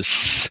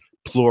memoirs,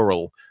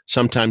 plural,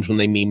 sometimes when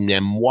they mean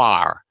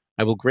memoir.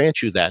 I will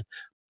grant you that.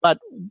 But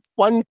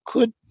one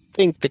could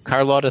think that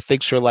Carlotta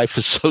thinks her life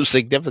is so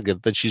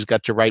significant that she's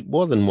got to write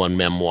more than one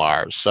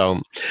memoir.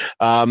 So,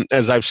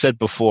 as I've said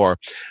before,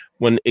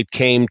 when it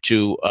came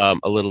to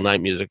A Little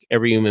Night Music,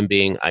 every human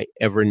being I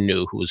ever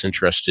knew who was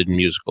interested in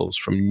musicals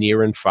from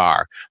near and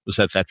far was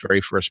at that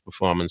very first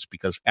performance,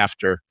 because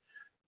after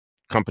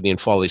Company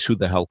and Follies, who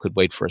the hell could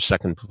wait for a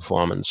second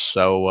performance?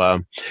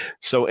 So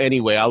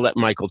anyway, I'll let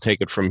Michael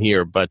take it from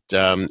here. But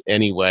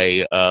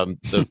anyway,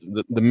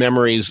 the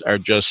memories are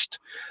just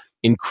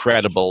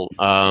incredible.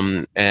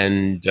 And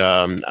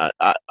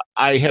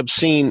I have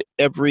seen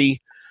every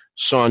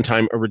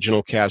Sondheim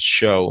original cast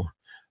show,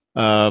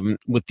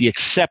 with the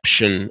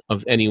exception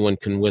of Anyone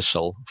Can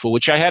Whistle, for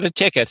which I had a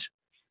ticket,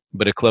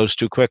 but it closed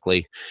too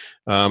quickly.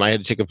 I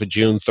had a ticket for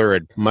June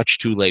 3rd, much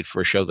too late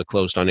for a show that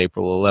closed on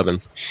April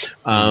 11th.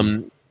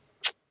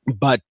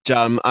 But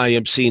I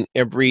have seen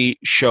every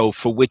show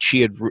for which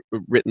he had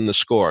written the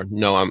score.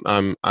 No,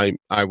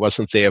 I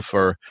wasn't there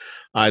for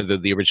either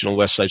the original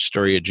West Side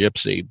Story or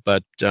Gypsy,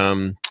 but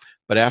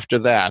after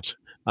that,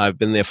 I've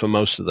been there for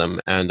most of them,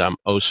 and I'm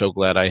oh so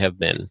glad I have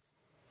been.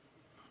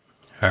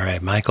 All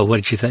right, Michael, what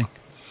did you think?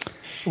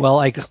 Well,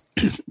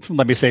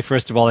 let me say,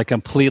 first of all, I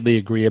completely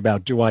agree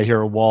about Do I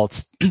Hear a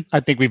Waltz? I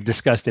think we've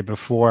discussed it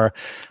before.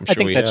 I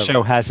think that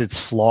show has its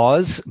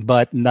flaws,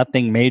 but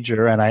nothing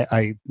major, and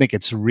I think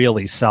it's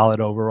really solid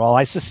overall.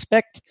 I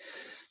suspect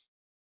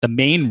the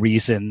main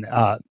reason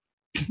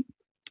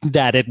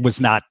that it was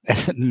not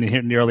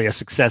nearly as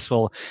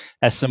successful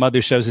as some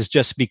other shows is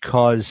just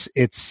because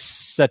it's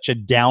such a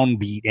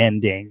downbeat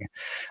ending.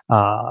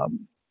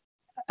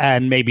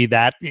 And maybe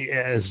that,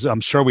 as I'm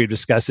sure we've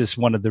discussed, is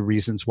one of the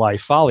reasons why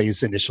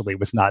Follies initially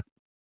was not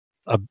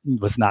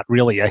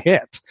really a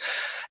hit.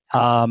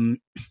 Now,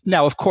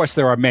 of course,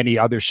 there are many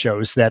other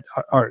shows that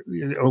are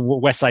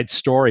West Side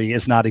Story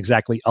is not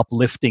exactly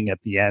uplifting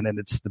at the end, and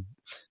it's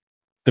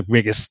the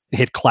biggest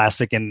hit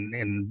classic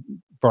in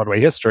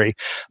Broadway history.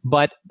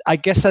 But I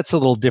guess that's a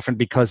little different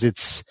because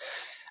it's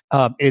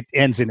it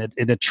ends in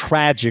a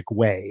tragic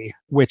way,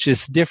 which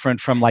is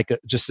different from like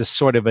just a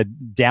sort of a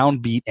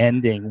downbeat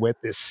ending with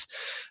this,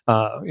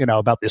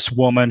 about this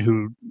woman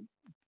who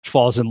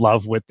falls in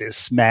love with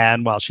this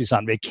man while she's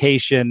on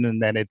vacation,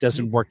 and then it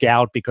doesn't work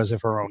out because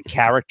of her own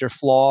character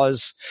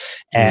flaws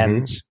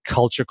and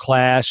culture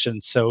clash,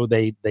 and so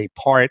they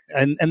part,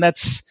 and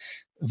that's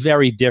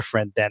very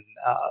different than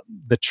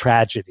the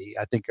tragedy,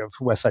 I think, of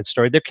West Side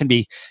Story. There can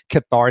be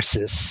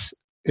catharsis,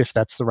 if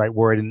that's the right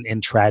word,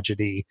 in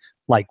tragedy,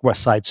 like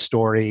West Side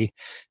Story,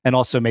 and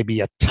also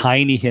maybe a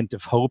tiny hint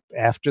of hope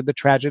after the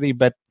tragedy,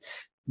 but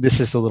this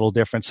is a little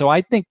different. So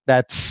I think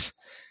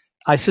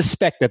I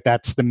suspect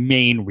that's the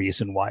main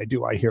reason why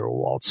Do I Hear a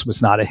Waltz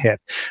was not a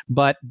hit.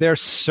 But there's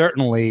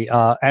certainly,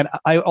 and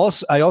I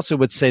also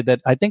would say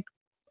that I think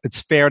it's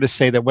fair to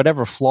say that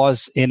whatever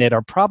flaws in it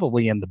are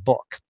probably in the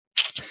book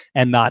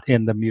and not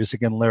in the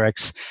music and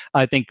lyrics.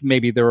 I think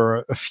maybe there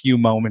are a few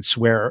moments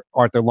where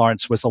Arthur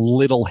Lawrence was a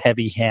little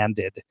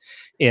heavy-handed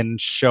in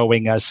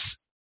showing us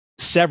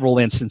several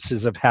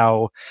instances of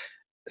how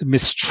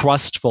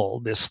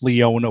mistrustful this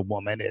Leona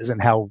woman is,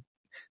 and how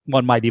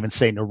one might even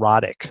say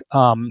neurotic.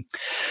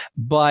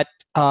 But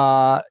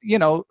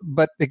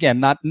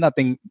again,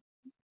 nothing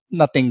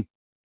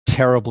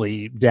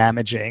terribly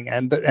damaging.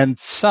 And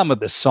several of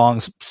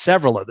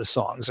the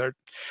songs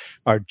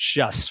are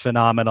just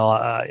phenomenal.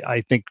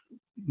 I think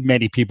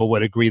many people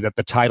would agree that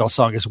the title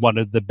song is one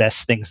of the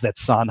best things that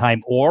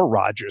Sondheim or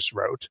Rodgers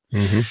wrote.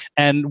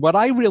 And what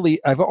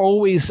I've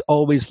always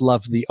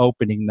loved the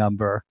opening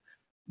number,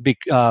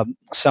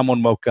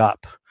 Someone Woke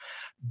Up,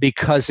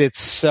 because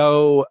it's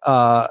so,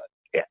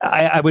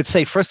 I would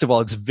say, first of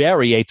all, it's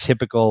very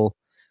atypical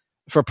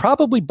for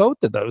probably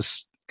both of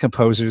those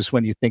composers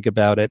when you think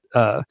about it.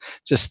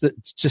 Just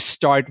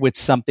start with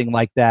something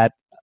like that,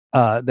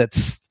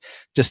 that's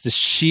just a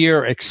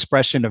sheer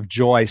expression of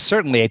joy,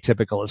 certainly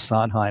atypical of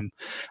Sondheim.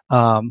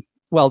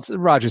 Well,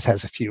 Rodgers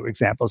has a few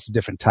examples of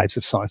different types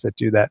of songs that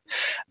do that.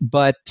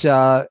 But,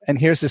 and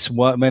here's this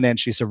woman, and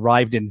she's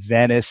arrived in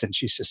Venice, and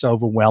she's just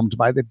overwhelmed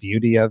by the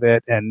beauty of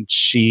it, and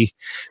she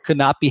could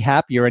not be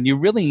happier. And you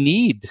really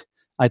need,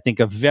 I think,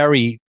 a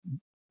very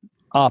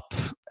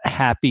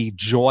happy,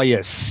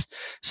 joyous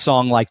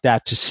song like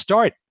that to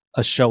start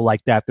a show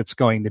like that that's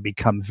going to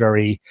become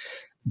very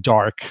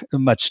dark,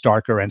 much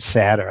darker and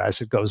sadder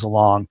as it goes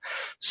along.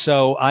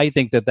 So I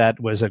think that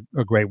was a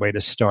great way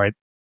to start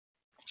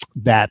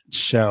that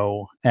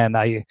show. And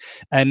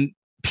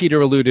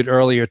Peter alluded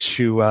earlier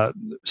to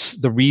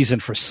the reason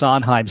for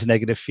Sondheim's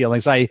negative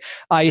feelings. I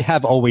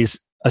have always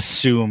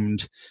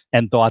assumed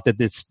and thought that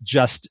it's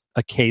just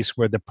a case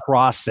where the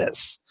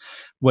process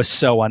was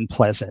so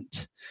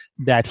unpleasant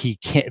that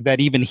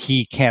even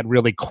he can't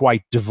really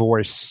quite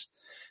divorce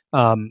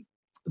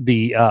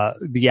the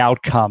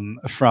outcome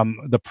from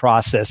the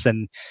process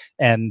and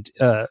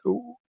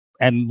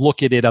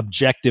look at it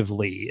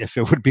objectively, if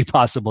it would be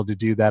possible to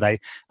do that. I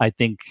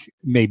think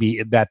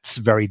maybe that's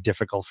very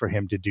difficult for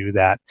him to do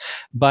that.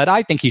 But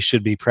I think he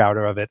should be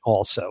prouder of it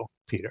also,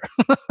 Peter.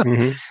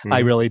 I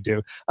really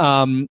do.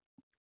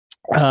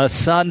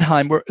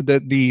 Sondheim,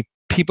 the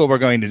people we're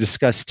going to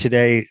discuss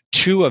today,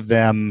 two of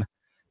them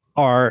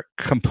are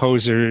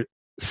composer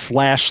 /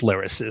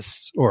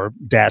 lyricists or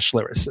dash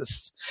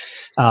lyricists,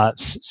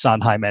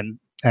 Sondheim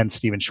and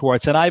Stephen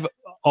Schwartz. And I've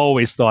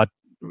always thought,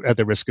 at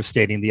the risk of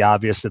stating the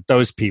obvious, that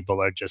those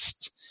people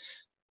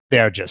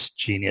they're just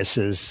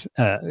geniuses,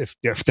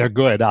 if they're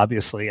good,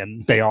 obviously,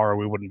 and they are, or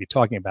we wouldn't be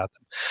talking about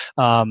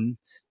them.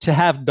 To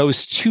have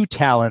those two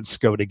talents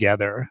go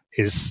together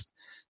is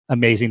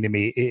amazing to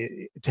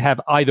me. To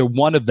have either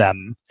one of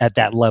them at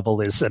that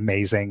level is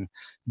amazing,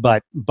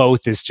 but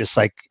both is just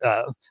like,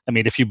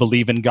 if you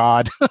believe in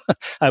God,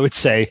 I would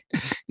say,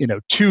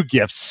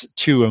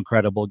 two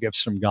incredible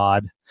gifts from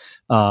God.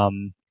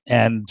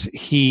 And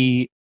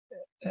he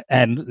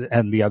and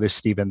the other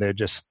Stephen, they're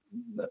just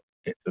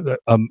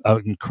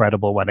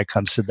incredible when it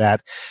comes to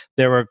that.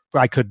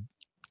 I could,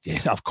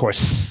 of course,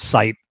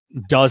 cite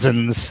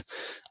dozens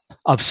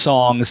of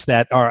songs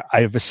that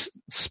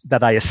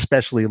I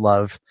especially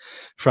love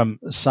from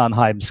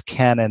Sondheim's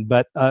canon,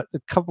 but a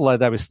couple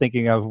that I was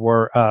thinking of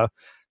were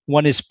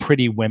one is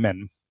 "Pretty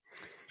Women"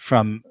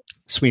 from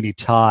Sweeney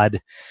Todd,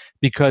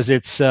 because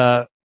it's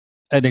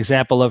an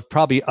example of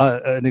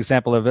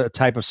a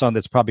type of song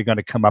that's probably going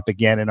to come up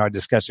again in our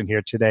discussion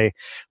here today,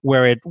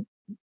 where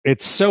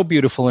it's so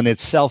beautiful in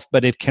itself,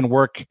 but it can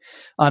work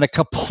on a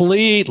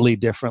completely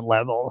different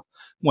level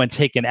when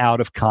taken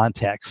out of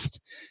context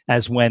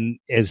as when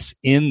is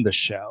in the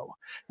show.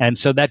 And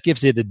so that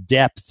gives it a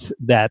depth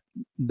that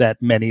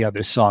many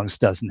other songs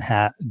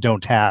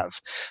don't have.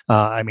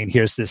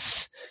 Here's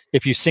this,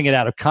 if you sing it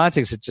out of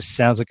context, it just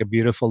sounds like a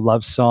beautiful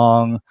love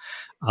song.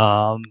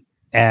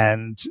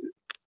 And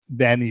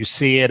then you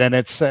see it and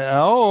it's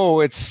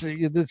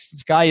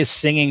this guy is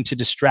singing to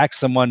distract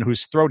someone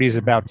whose throat he's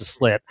about to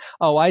slit.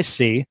 Oh, I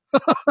see.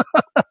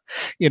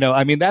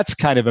 That's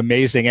kind of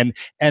amazing.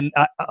 And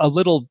a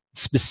little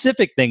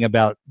specific thing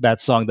about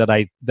that song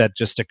that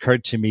just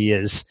occurred to me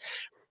is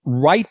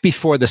right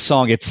before the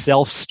song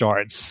itself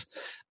starts,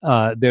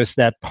 there's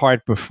that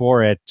part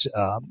before it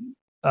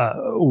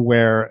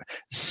where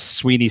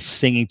Sweeney's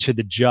singing to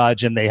the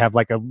judge, and they have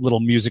like a little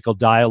musical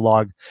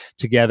dialogue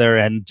together,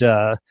 and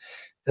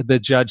the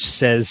judge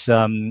says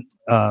that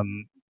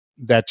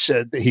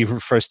he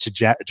refers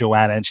to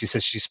Joanna, and she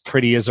says she's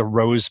pretty as a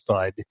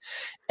rosebud,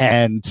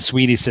 and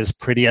Sweeney says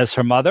pretty as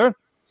her mother.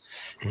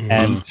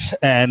 And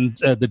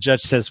the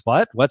judge says,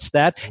 what's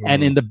that?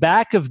 And in the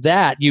back of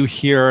that, you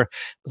hear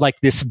like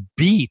this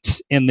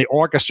beat in the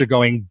orchestra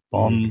going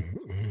bum,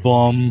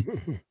 bum,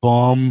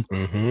 bum,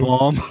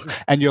 bum.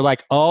 And you're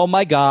like, oh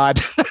my God,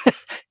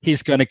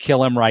 he's going to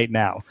kill him right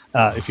now.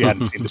 If you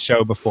hadn't seen the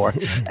show before.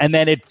 And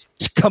then it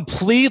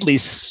completely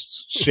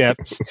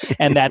shifts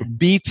and that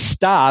beat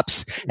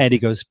stops and he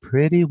goes,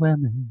 pretty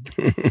women,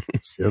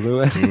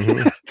 silhouette.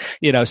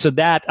 So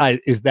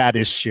that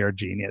is sheer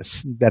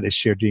genius. That is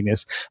sheer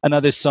genius.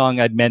 Another song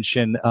I'd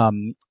mention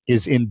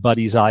is In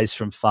Buddy's Eyes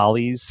from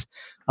Follies,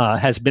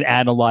 has been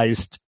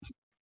analyzed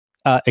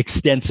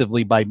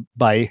extensively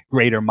by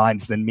greater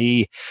minds than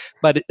me,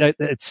 but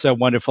it's so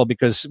wonderful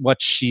because what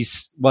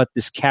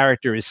this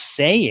character is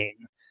saying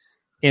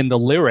in the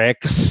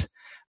lyrics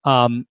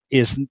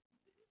is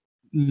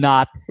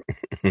not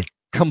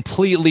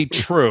completely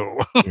true.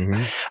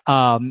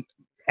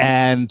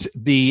 And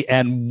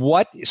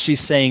what she's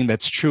saying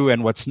that's true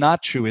and what's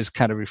not true is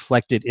kind of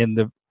reflected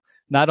in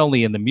not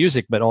only in the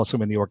music but also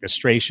in the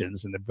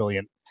orchestrations, in the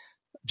brilliant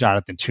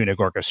Jonathan Tunick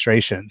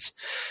orchestrations.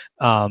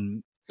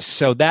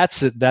 So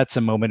that's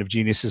a moment of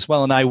genius as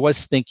well. And I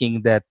was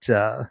thinking that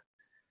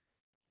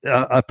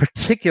a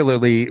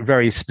particularly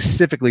very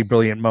specifically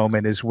brilliant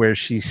moment is where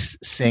she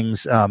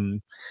sings.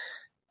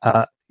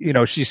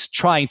 She's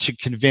trying to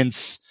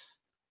convince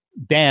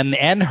Ben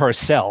and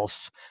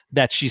herself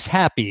that she's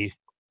happy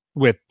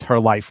with her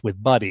life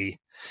with Buddy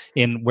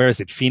in, where is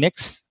it,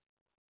 Phoenix?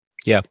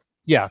 Yeah.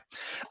 Yeah.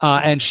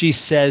 And she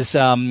says,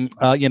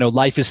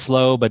 life is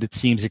slow, but it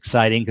seems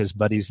exciting because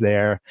Buddy's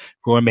there,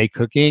 gourmet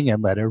cooking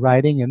and letter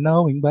writing and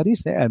knowing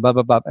Buddy's there and blah,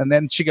 blah, blah. And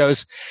then she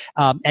goes,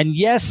 and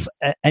yes,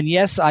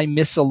 I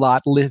miss a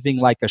lot living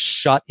like a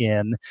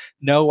shut-in.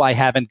 No, I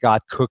haven't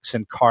got cooks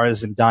and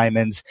cars and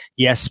diamonds.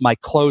 Yes, my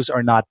clothes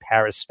are not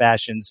Paris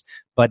fashions,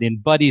 but in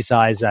Buddy's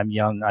eyes, I'm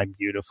young, I'm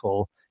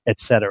beautiful,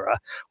 etc.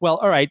 Well,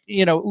 all right,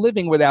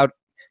 living without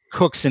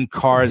cooks and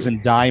cars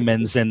and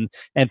diamonds and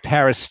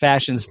Paris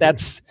fashions,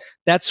 that's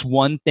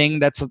one thing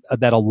that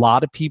a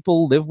lot of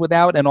people live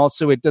without. And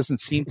also it doesn't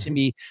seem to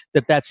me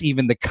that that's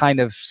even the kind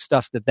of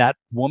stuff that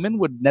woman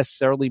would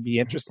necessarily be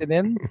interested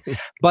in.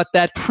 But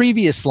that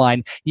previous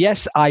line,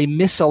 yes, I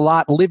miss a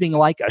lot living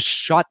like a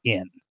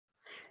shut-in.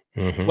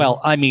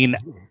 Well, I mean,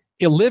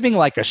 living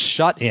like a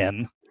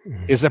shut-in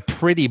is a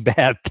pretty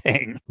bad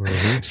thing.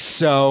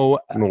 So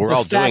we're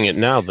all doing it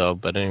now, though.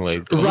 But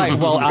anyway, right.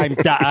 Well,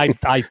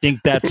 I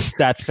think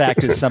that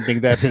fact is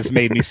something that has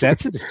made me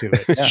sensitive to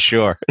it. Yeah.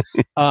 Sure,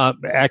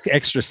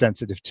 extra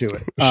sensitive to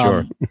it.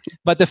 Sure.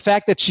 But the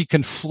fact that she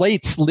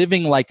conflates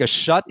living like a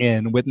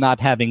shut-in with not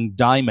having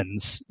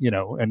diamonds,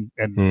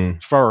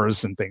 and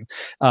furs and things,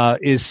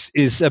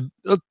 is a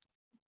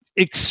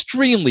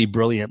extremely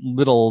brilliant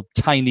little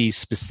tiny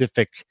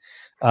specific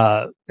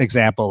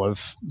example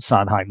of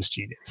Sondheim's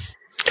genius.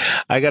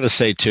 I got to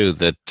say, too,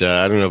 that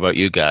I don't know about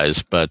you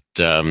guys, but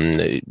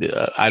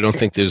I don't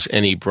think there's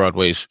any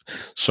Broadway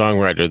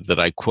songwriter that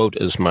I quote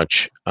as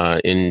much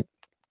in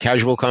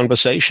casual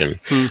conversation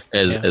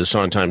as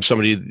Sondheim.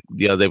 Somebody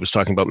the other day was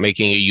talking about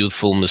making a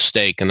youthful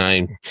mistake, and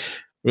I,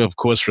 of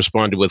course,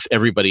 responded with,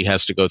 everybody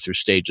has to go through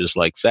stages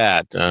like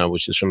that,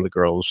 which is from the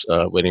girls,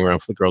 waiting around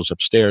for the girls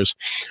upstairs.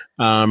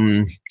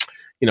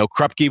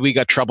 Krupke, we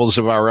got troubles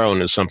of our own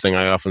is something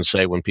I often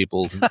say when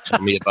people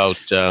tell me about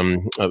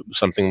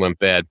something went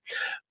bad.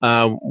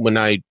 When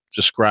I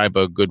describe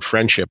a good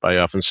friendship, I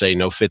often say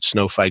no fits,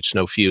 no fights,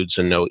 no feuds,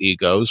 and no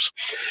egos.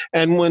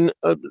 And when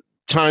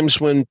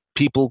times when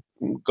people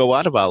go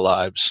out of our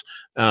lives,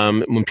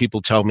 when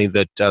people tell me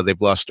that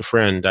they've lost a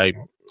friend,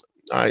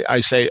 I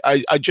say,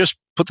 I just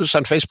put this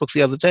on Facebook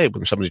the other day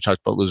when somebody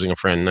talked about losing a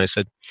friend, and I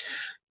said,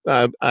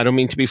 I don't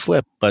mean to be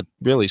flip, but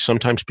really,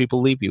 sometimes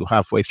people leave you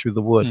halfway through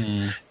the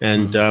wood,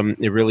 and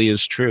it really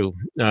is true.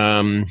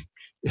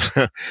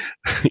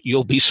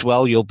 You'll be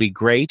swell, you'll be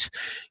great.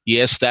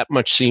 Yes, that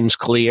much seems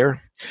clear.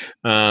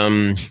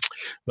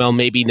 Well,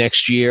 maybe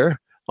next year.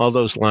 All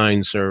those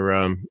lines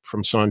are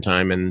from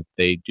Sondheim, and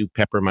they do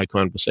pepper my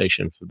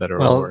conversation for better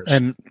or worse.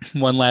 And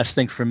one last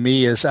thing for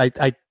me is I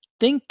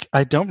think,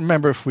 I don't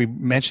remember if we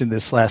mentioned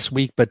this last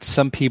week, but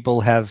some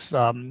people have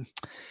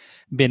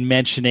been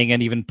mentioning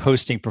and even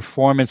posting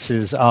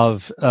performances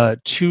of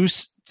two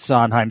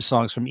Sondheim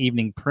songs from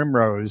Evening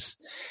Primrose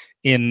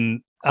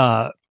in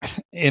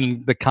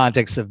the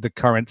context of the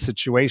current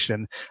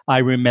situation. I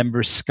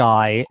Remember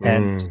Sky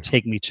and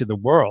Take Me to the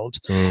World.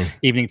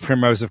 Evening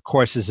Primrose, of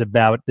course, is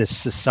about this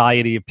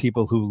society of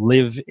people who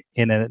live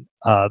in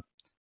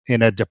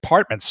a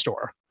department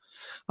store,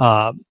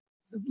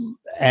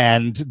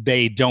 and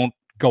they don't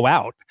go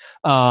out.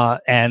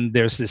 And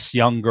there's this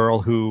young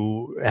girl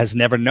who has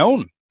never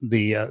known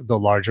the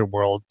larger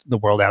world, the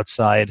world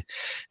outside,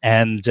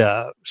 and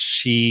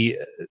she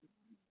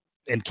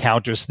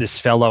encounters this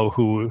fellow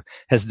who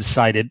has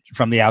decided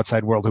from the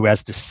outside world who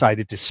has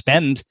decided to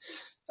spend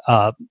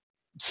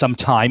some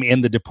time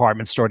in the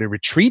department store to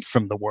retreat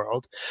from the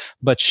world,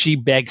 but she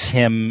begs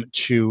him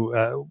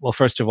to. Well,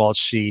 first of all,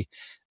 she.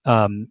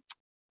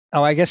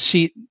 I guess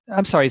she.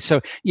 I'm sorry.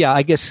 So yeah,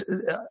 I guess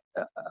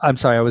I'm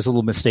sorry. I was a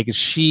little mistaken.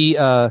 She.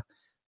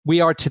 We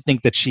are to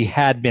think that she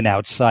had been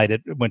outside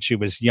it when she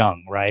was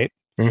young, right?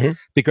 Mm-hmm.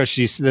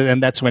 Because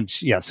and that's when,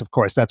 yes, of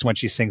course, that's when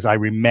she sings "I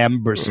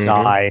Remember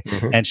Sky,"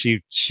 and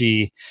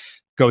she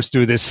goes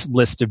through this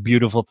list of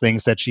beautiful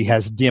things that she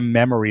has dim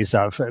memories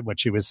of when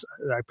she was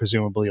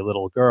presumably a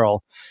little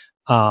girl,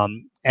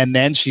 and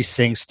then she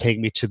sings "Take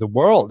Me to the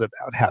World"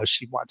 about how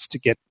she wants to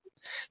get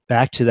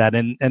back to that,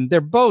 and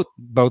they're both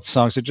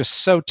songs are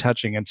just so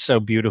touching and so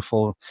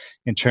beautiful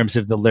in terms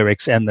of the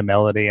lyrics and the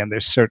melody, and they're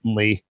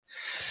certainly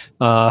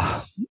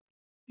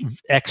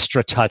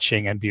extra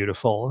touching and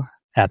beautiful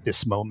at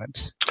this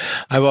moment.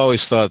 I've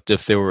always thought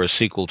if there were a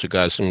sequel to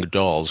Guys and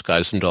Dolls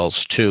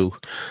 2,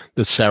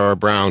 that Sarah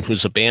Brown,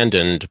 who's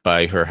abandoned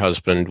by her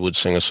husband, would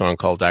sing a song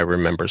called "I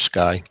Remember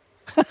Sky."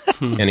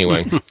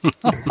 Anyway.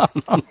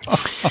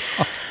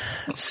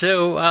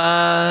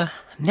 So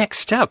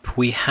next up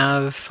we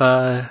have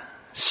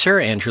Sir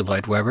Andrew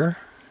Lloyd Webber.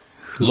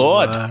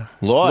 Lord,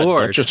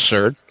 not just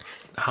Sir.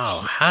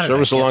 Oh, how did Sir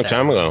was a long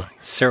time ago.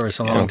 Sir was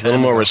a long time ago. A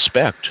little more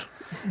respect.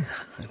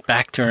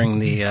 Back during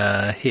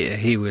the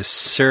he was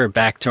Sir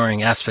back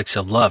during Aspects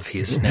of Love.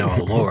 He's now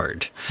a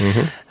Lord.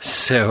 Mm-hmm.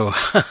 So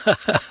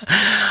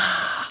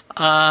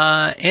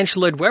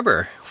Andrew Lloyd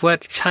Webber,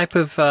 what type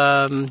of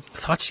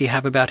thoughts do you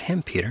have about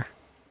him, Peter?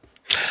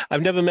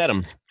 I've never met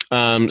him.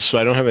 So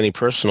I don't have any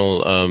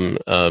personal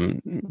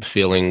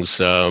feelings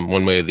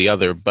one way or the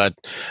other, but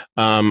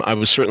I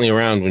was certainly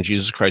around when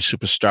Jesus Christ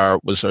Superstar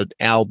was an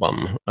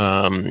album,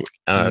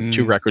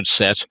 2-record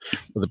set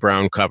with a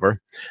brown cover.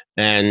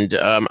 And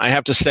I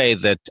have to say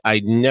that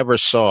I never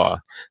saw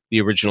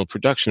the original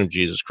production of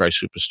Jesus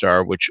Christ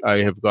Superstar, which I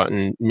have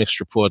gotten mixed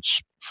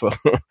reports for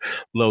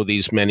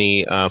these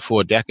many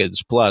 4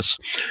 decades plus.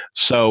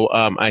 So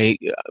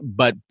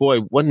but boy,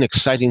 what an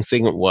exciting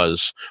thing it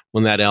was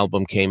when that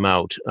album came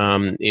out.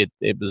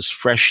 It was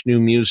fresh new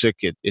music.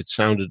 It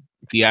sounded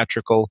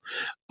theatrical.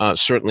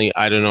 Certainly,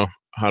 I don't know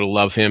how to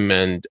love him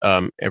and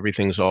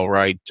Everything's All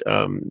Right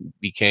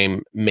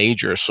became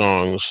major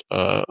songs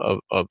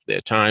of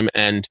their time,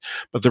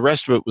 but the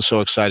rest of it was so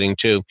exciting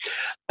too.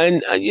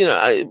 And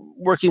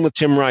working with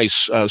Tim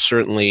Rice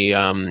certainly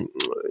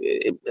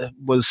it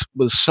was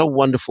so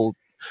wonderful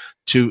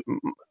to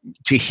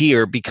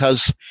hear,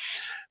 because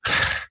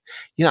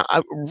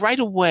right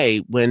away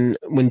when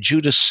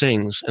Judas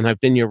sings, and I've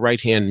been your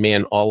right-hand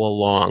man all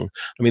along,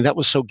 I mean, that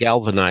was so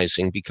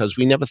galvanizing, because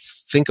we never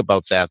think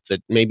about that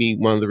maybe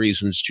one of the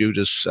reasons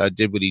Judas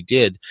did what he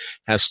did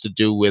has to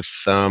do with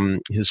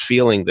his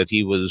feeling that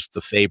he was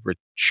the favorite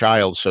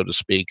child, so to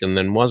speak, and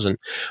then wasn't.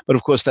 But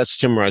of course, that's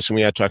Tim Rice, and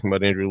we are talking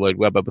about Andrew Lloyd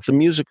Webber. But the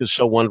music is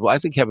so wonderful. I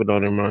think "Heaven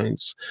on Their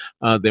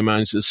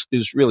Minds"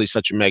 is really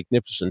such a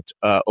magnificent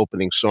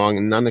opening song,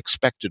 and an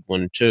unexpected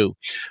one too.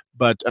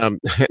 But and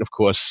of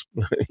course,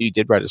 he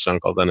did write a song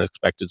called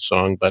 "Unexpected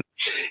Song." But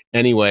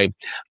anyway,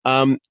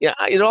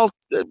 it all.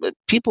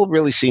 People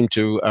really seem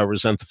to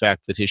resent the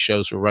fact that his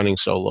shows were running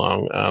so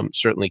long.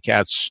 Certainly,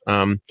 Cats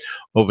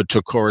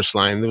overtook Chorus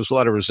Line. There was a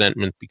lot of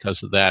resentment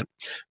because of that,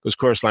 because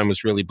Chorus Line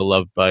was really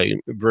beloved by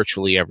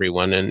virtually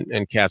everyone,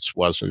 and Cats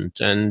wasn't.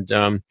 And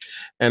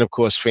of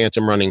course,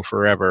 Phantom running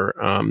forever.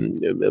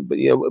 But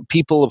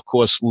people, of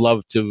course,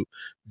 love to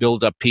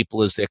build up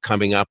people as they're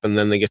coming up, and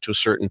then they get to a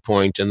certain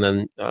point, and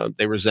then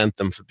they resent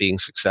them for being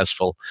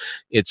successful.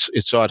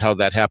 It's odd how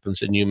that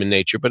happens in human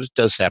nature, but it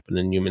does happen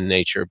in human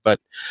nature. But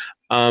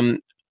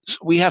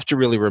we have to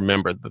really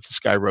remember that this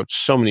guy wrote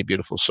so many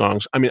beautiful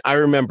songs. I mean, I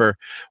remember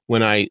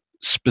when I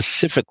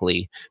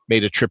specifically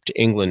made a trip to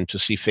England to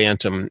see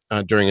Phantom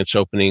during its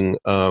opening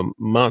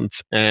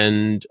month,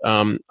 and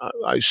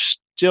I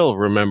still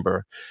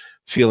remember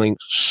feeling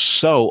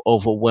so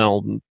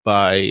overwhelmed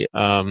by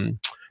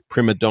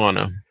Prima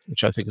Donna,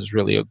 which I think is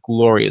really a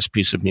glorious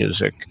piece of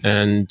music.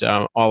 And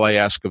All I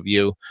Ask of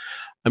You,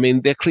 I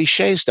mean, they're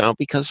cliches now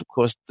because, of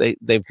course,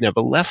 they've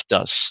never left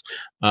us.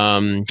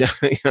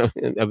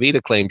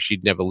 Evita claimed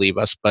she'd never leave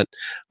us, but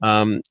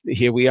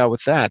here we are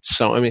with that.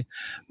 So, I mean,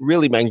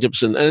 really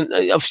magnificent. And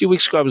a few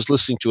weeks ago, I was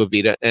listening to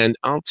Evita, and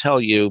I'll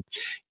tell you,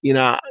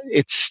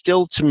 it's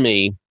still, to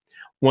me,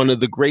 one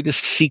of the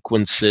greatest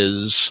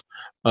sequences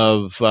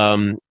of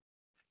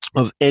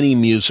any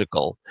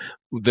musical,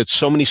 that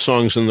so many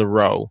songs in the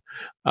row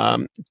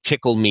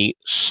tickle me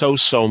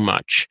so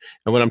much.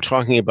 And what I'm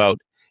talking about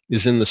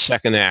is in the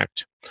second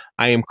act.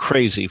 I Am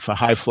Crazy for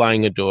High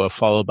Flying Adore,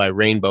 followed by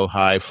Rainbow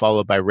High,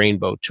 followed by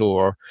Rainbow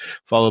Tour,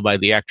 followed by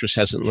The Actress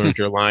Hasn't Learned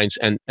Her Lines,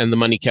 and the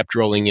money kept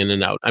rolling in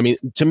and out. I mean,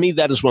 to me,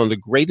 that is one of the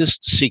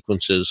greatest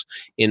sequences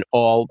in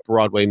all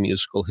Broadway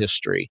musical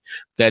history.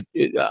 That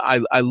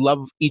I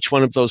love each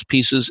one of those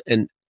pieces,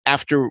 and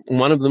after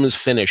one of them is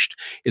finished,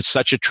 it's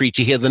such a treat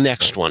to hear the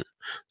next one.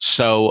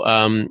 So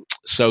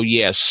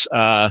yes,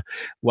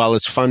 while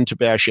it's fun to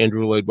bash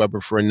Andrew Lloyd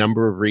Webber for a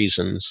number of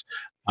reasons,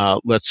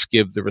 let's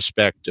give the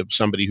respect of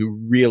somebody who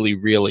really,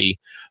 really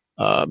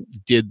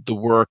did the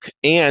work,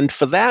 and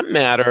for that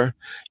matter,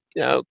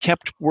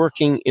 kept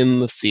working in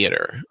the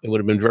theater. It would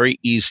have been very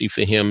easy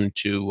for him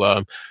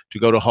to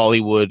go to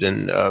Hollywood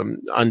and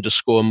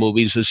underscore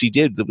movies as he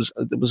did. There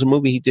was a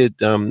movie he did,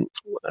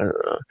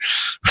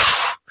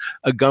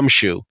 A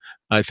Gumshoe,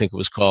 I think it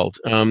was called.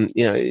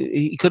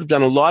 He could have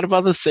done a lot of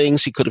other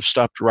things. He could have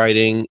stopped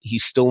writing. He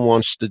still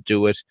wants to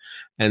do it,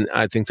 and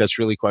I think that's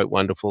really quite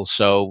wonderful.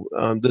 So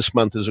this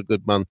month is a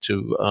good month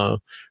to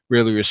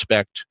really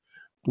respect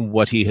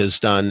what he has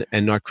done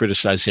and not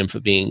criticize him for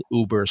being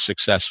uber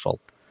successful.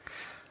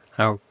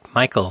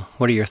 Michael,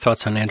 what are your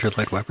thoughts on Andrew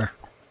Lloyd Webber?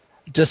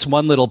 Just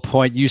one little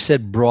point. You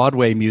said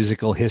Broadway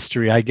musical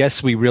history. I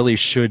guess we really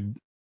should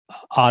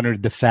honor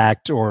the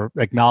fact, or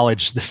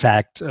acknowledge the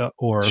fact,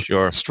 or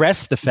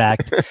stress the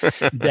fact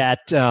that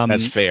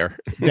that's fair.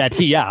 That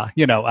he,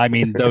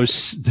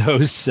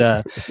 those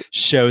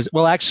shows.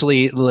 Well,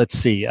 actually, let's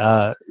see.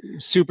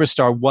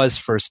 Superstar was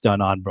first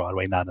done on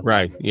Broadway, not in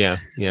right. Yeah.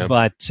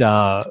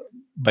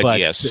 But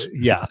yes,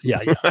 yeah.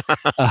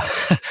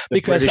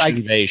 Because British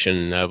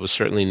Invasion was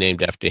certainly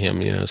named after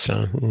him.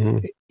 So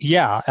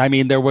yeah, I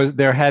mean,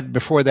 there had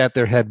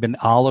been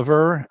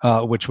Oliver,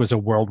 which was a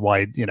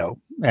worldwide,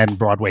 and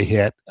Broadway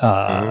hit.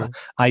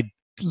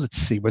 Let's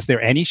see, was there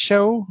any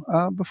show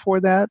before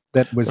that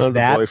was The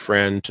that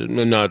Boyfriend?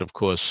 Not, of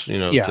course,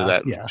 to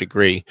that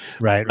degree,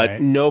 right? But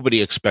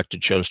nobody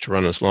expected shows to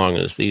run as long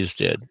as these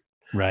did.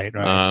 Right.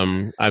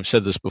 I've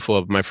said this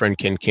before. My friend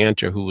Ken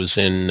Kander, who was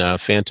in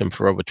Phantom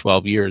for over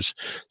 12 years,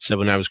 said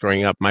when I was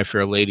growing up, My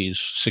Fair Lady's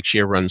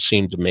 6-year run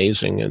seemed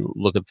amazing. And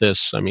look at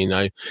this. I mean,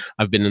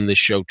 I've been in this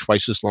show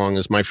twice as long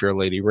as My Fair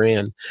Lady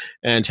ran.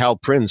 And Hal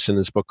Prince, in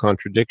his book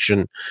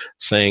Contradiction,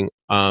 saying,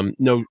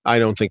 no, I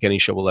don't think any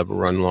show will ever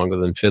run longer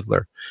than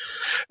Fiddler.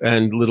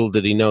 And little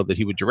did he know that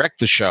he would direct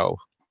the show.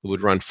 It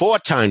would run 4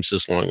 times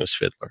as long as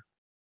Fiddler.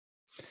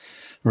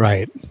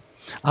 Right.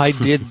 I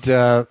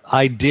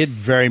did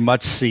very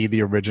much see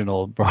the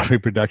original Broadway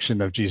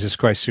production of Jesus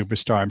Christ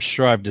Superstar. I'm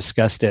sure I've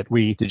discussed it.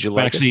 Did you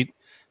like it?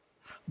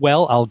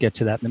 Well, I'll get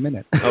to that in a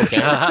minute.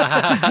 Okay.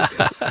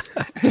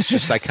 It's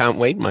just I can't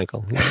wait,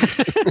 Michael.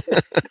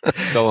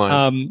 Go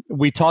on.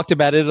 We talked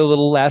about it a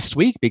little last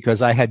week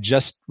because I had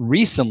just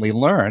recently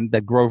learned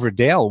that Grover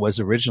Dale was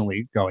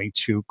originally going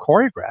to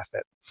choreograph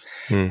it.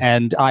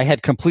 And I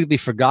had completely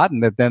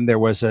forgotten that then there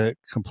was a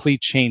complete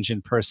change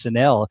in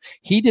personnel.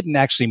 He didn't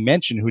actually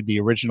mention who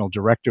the original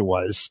director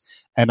was,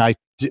 and I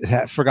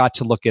forgot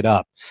to look it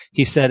up.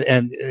 He said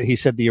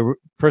the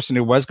person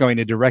who was going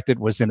to direct it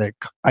was in a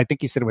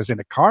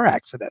car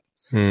accident.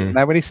 Isn't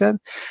that what he said?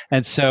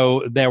 And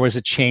so there was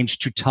a change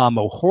to Tom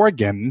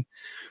O'Horgan,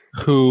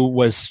 who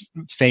was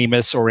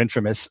famous or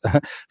infamous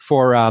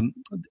for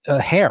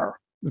Hair.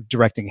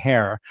 Directing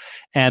Hair.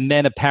 And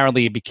then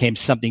apparently it became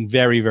something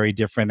very, very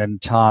different.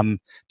 And Tom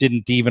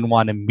didn't even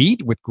want to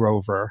meet with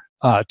Grover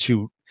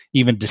to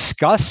even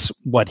discuss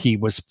what he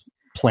was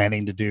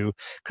planning to do,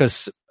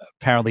 because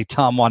apparently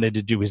Tom wanted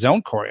to do his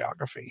own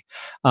choreography.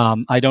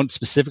 I don't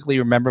specifically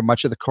remember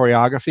much of the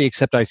choreography,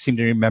 except I seem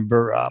to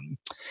remember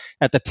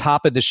at the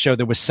top of the show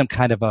there was some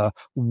kind of a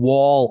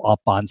wall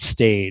up on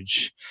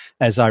stage,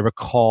 as I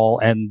recall,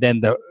 and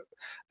then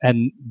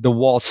the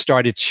wall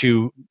started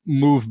to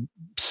move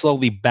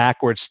slowly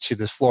backwards to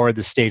the floor of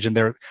the stage, and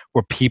there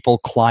were people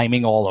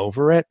climbing all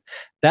over it.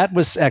 That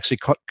was actually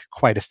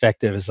quite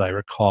effective, as I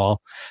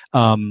recall.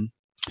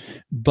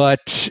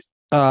 But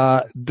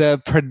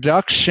the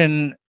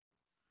production,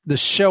 the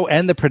show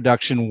and the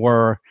production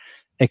were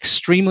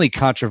extremely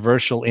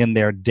controversial in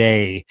their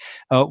day.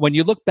 When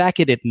you look back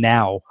at it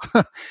now,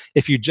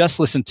 if you just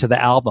listen to the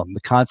album,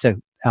 the concept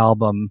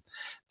album,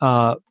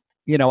 I've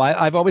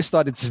always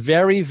thought it's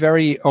very,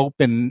 very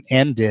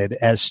open-ended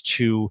as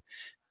to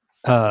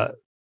the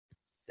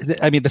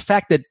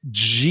fact that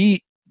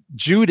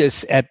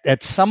Judas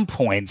at some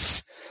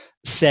points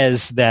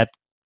says that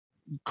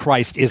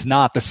Christ is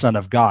not the Son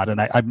of God,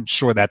 and I'm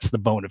sure that's the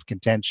bone of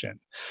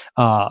contention.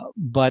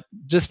 But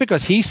just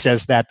because he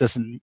says that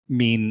doesn't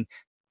mean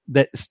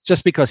that.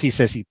 Just because he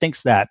says he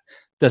thinks that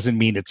doesn't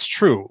mean it's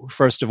true,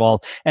 first of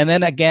all. And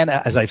then again,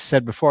 as I've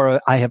said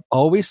before, I have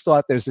always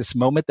thought there's this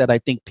moment that I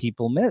think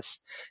people miss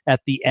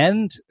at the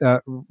end,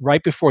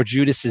 right before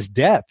Judas's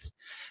death.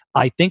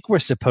 I think we're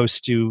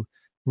supposed to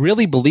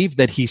really believe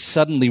that he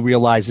suddenly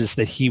realizes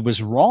that he was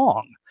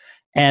wrong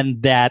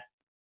and that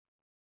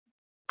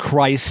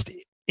Christ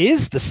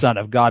is the Son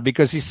of God,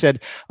 because he said,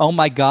 "Oh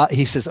my God,"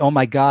 he says, "Oh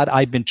my God,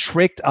 I've been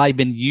tricked, I've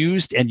been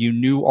used, and you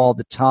knew all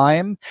the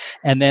time."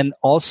 And then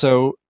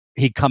also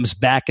he comes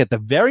back at the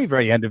very,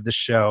 very end of the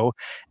show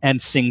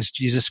and sings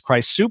Jesus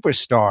Christ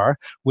Superstar,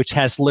 which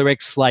has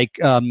lyrics like,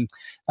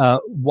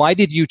 why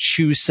did you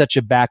choose such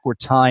a backward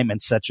time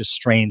and such a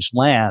strange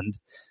land?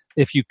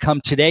 if you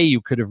come today,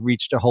 you could have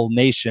reached a whole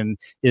nation.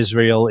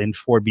 Israel in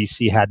 4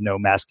 BC had no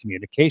mass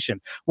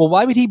communication. Well,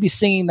 why would he be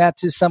singing that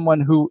to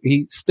someone who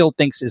he still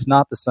thinks is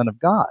not the Son of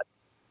God?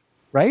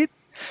 Right?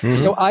 Mm-hmm.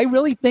 So I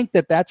really think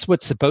that that's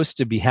what's supposed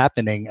to be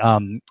happening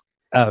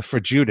for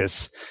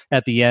Judas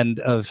at the end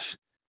of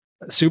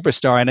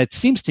Superstar. And it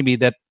seems to me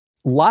that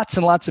lots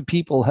and lots of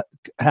people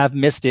have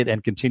missed it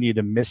and continue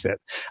to miss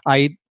it.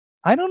 I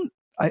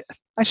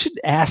should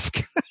ask,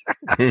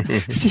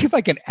 see if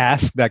I can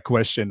ask that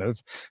question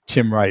of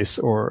Tim Rice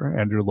or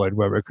Andrew Lloyd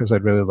Webber, because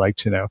I'd really like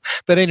to know.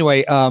 But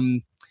anyway,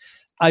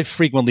 I've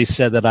frequently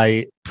said that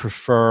I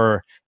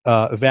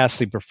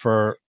vastly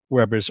prefer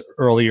Webber's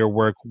earlier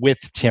work with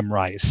Tim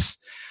Rice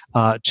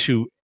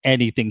to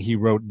anything he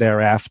wrote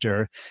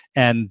thereafter.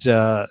 And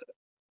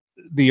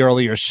the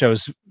earlier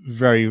shows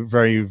very,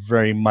 very,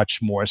 very much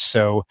more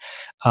so.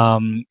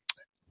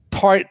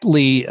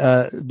 Partly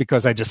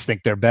because I just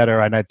think they're better,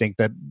 and I think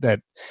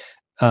that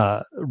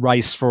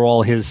Rice, for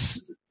all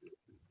his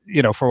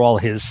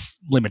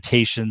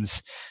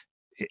limitations,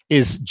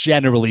 is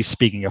generally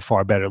speaking a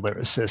far better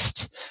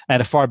lyricist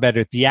and a far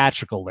better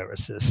theatrical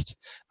lyricist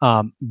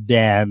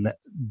than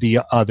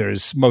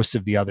most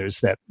of the others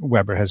that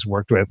Webber has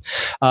worked with.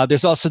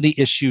 There's also the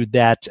issue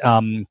that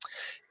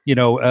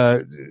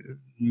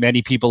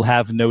many people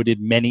have noted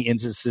many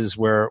instances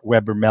where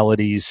Webber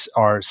melodies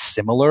are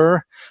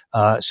similar,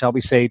 shall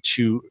we say,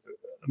 to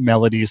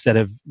melodies that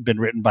have been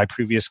written by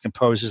previous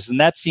composers. And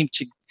that seemed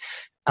to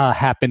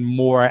happen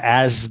more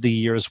as the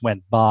years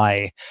went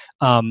by.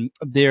 I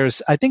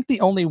think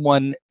the only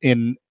one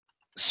in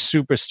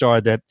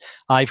Superstar that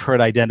I've heard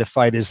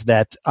identified is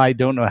that I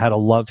Don't Know How to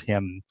Love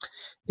Him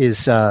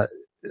is a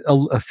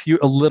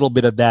little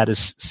bit of that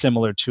is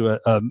similar to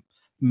a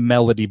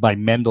melody by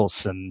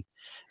Mendelssohn.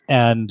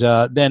 And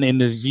then in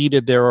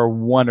Evita, there are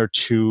one or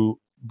two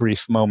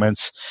brief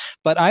moments,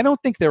 but I don't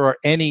think there are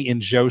any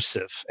in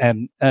Joseph.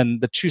 And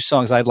the two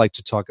songs I'd like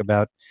to talk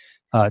about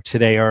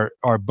today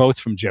are both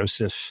from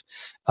Joseph.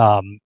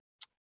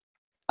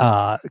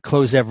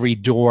 Close Every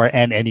Door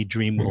and Any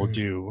Dream Will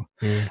Do.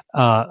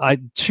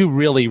 Two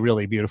really,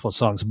 really beautiful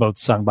songs, both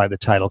sung by the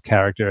title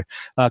character.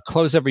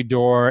 Close Every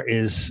Door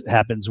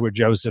happens where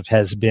Joseph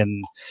has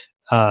been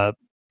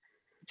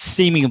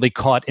seemingly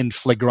caught in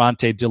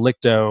flagrante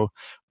delicto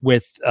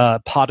with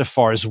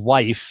Potiphar's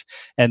wife,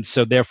 and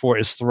so therefore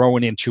is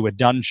thrown into a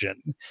dungeon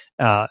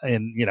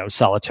in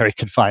solitary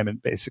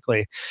confinement,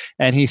 basically.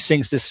 And he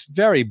sings this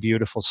very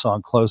beautiful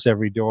song, "Close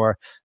Every Door."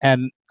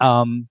 And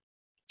I'm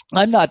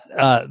not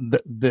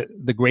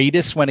the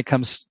greatest when it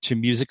comes to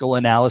musical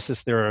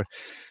analysis. There are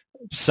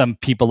some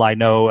people I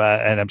know,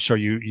 and I'm sure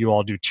you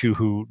all do too,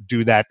 who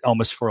do that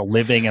almost for a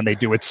living, and they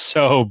do it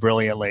so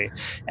brilliantly.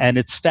 And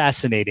it's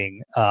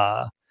fascinating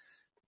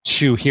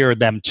to hear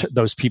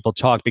those people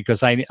talk,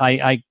 because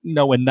I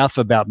know enough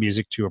about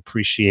music to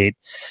appreciate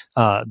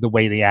the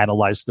way they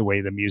analyze the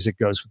way the music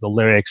goes with the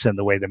lyrics and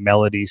the way the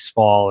melodies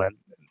fall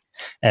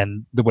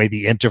and the way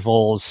the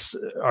intervals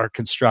are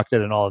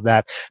constructed and all of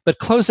that. But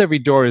Close Every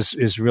Door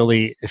is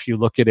really, if you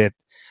look at it,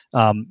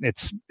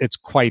 it's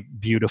quite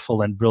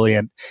beautiful and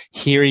brilliant.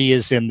 Here he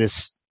is in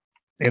this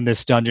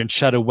dungeon,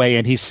 shut away,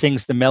 and he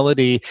sings the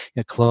melody,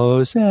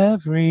 "Close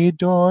every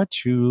door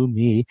to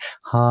me,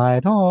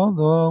 hide all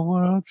the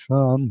world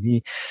from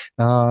me,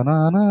 na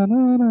na na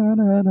na na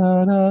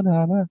na na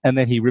na na," and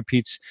then he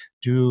repeats,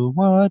 "Do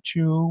what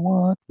you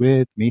want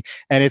with me,"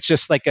 and it's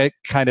just like a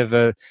kind of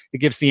it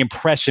gives the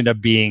impression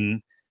of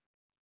being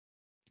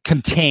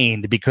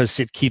contained because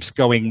it keeps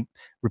going,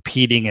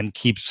 repeating, and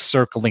keeps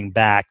circling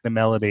back the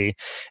melody,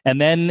 and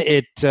then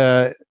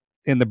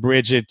in the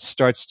bridge, it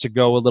starts to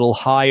go a little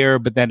higher,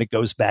 but then it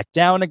goes back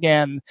down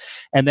again.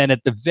 And then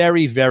at the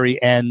very,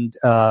 very end,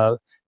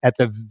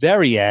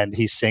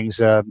 he sings,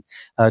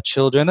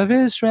 "Children of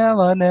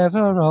Israel are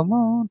never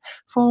alone,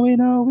 for we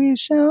know we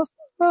shall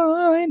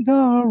find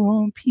our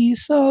own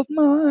peace of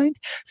mind,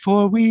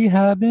 for we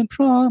have been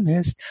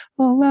promised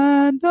a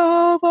land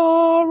of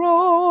our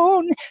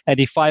own." And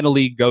he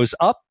finally goes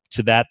up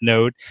to that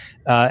note,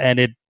 and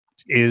it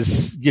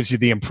gives you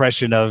the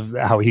impression of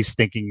how he's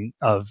thinking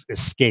of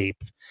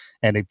escape,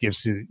 and it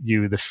gives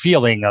you the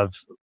feeling of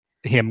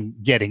him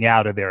getting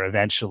out of there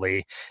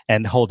eventually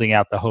and holding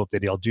out the hope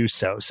that he'll do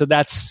so. So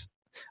that's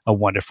a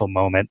wonderful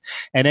moment.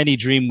 And Any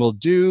Dream Will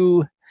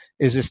Do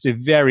is just a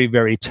very,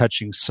 very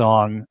touching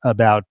song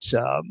about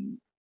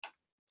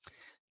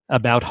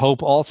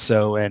hope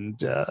also,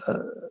 and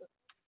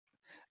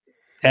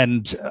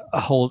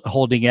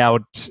holding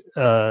out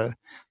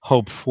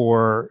hope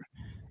for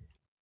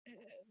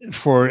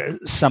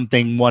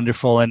something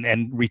wonderful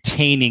and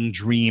retaining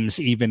dreams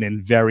even in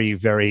very,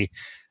 very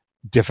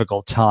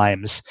difficult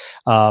times.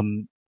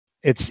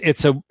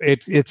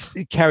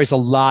 It carries a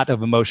lot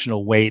of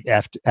emotional weight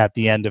at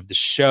the end of the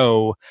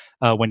show,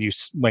 when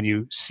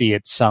you see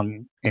it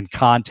sung in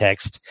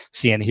context,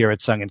 see and hear it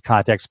sung in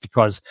context,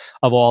 because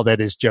of all that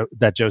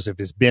that Joseph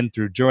has been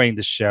through during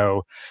the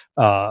show,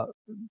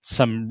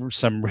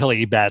 some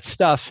really bad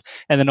stuff,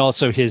 and then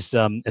also his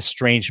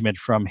estrangement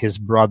from his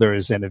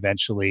brothers and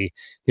eventually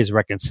his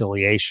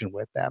reconciliation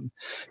with them.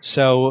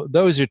 So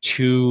those are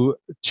two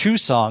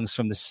songs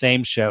from the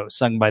same show,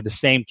 sung by the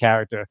same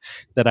character,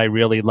 that I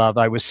really love.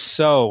 I was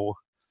so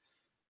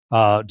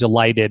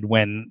delighted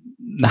when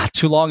not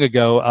too long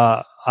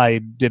ago I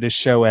did a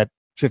show at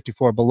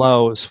 54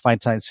 Below,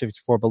 Feinstein's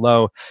 54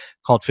 Below,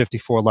 called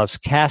 54 Loves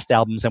Cast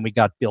Albums, and we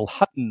got Bill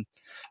Hutton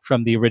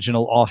from the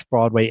original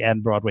off-Broadway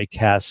and Broadway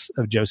casts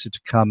of Joseph to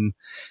come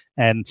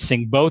and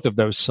sing both of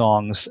those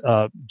songs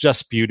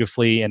just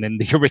beautifully and in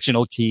the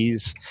original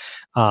keys.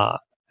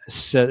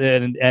 So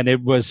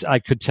it was, I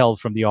could tell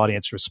from the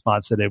audience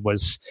response that it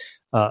was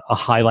a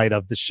highlight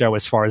of the show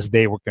as far as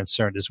they were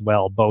concerned as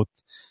well.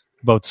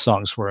 Both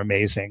songs were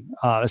amazing,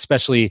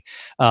 especially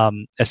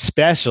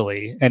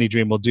Any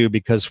Dream Will Do,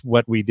 because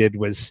what we did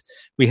was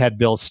we had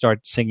Bill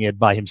start singing it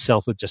by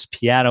himself with just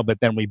piano,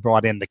 but then we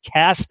brought in the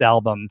cast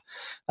album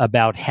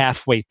about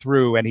halfway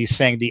through, and he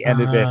sang the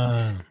end of it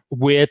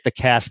with the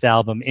cast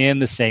album in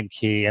the same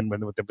key and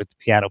with the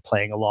piano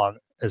playing along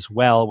as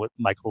well, with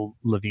Michael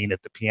Levine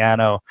at the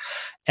piano.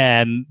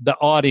 And the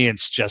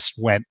audience just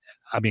went,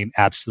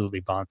 absolutely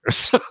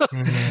bonkers.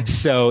 Mm-hmm.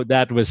 So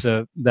that was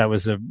a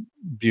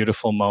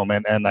beautiful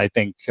moment, and I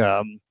think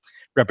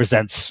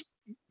represents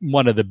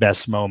one of the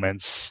best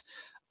moments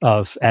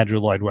of Andrew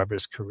Lloyd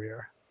Webber's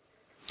career.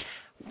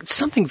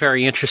 Something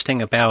very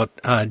interesting about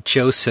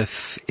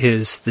Joseph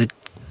is the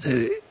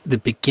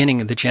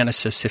beginning of the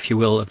genesis, if you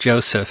will, of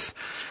Joseph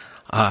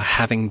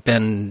having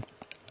been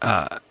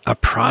a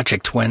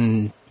project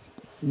when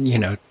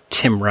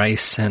Tim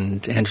Rice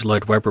and Andrew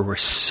Lloyd Webber were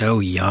so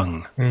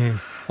young. Mm.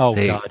 Oh,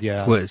 God,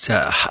 yeah. Was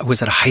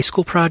it a high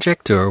school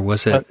project, or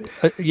was it?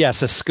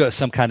 Yes,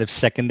 some kind of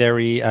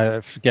secondary,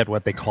 I forget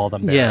what they call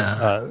them there.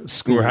 Yeah.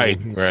 School.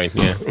 Right,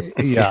 yeah.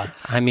 Yeah.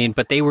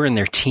 But they were in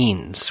their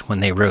teens when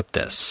they wrote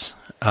this.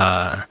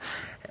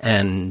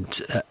 And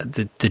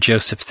the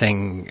Joseph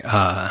thing,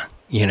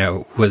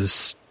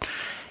 was...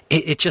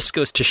 It just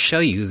goes to show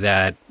you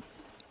that,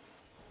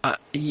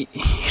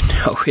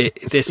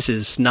 this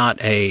is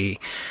not a...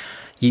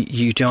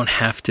 You don't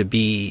have to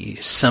be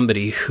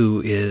somebody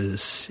who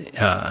is,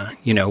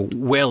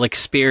 well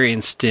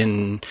experienced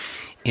in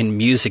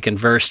music and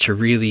verse to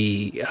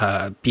really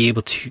be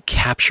able to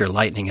capture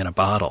lightning in a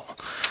bottle.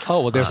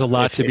 Oh, well, there's a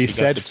lot to be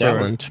said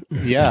for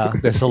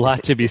there's a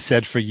lot to be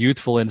said for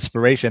youthful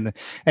inspiration,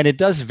 and it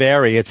does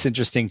vary. It's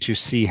interesting to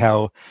see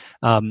how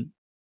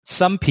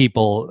some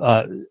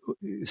people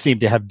seem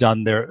to have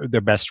done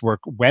their best work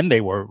when they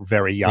were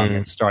very young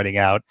and starting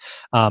out.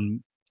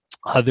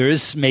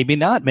 Others maybe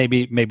not.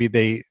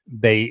 Maybe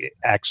they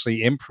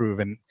actually improve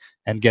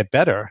and get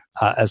better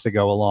as they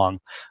go along.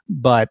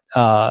 But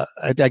I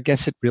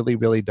guess it really,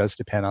 really does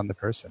depend on the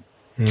person.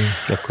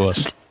 Of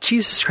course.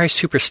 Jesus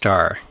Christ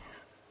Superstar,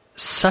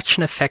 such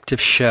an effective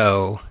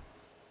show,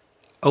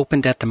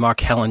 opened at the Mark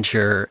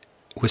Hellinger,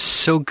 was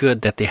so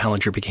good that the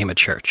Hellinger became a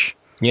church.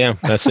 Yeah,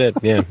 that's it.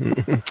 Yeah,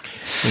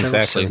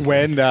 exactly.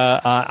 When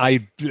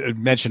I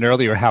mentioned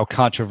earlier how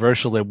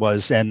controversial it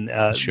was, and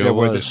there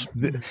were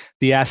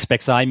the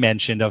aspects I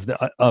mentioned of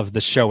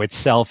the show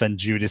itself, and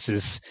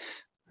Judas's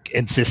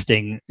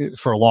insisting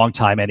for a long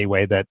time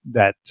anyway that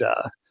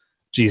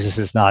Jesus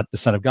is not the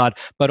Son of God.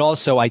 But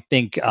also, I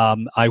think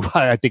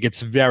I think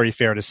it's very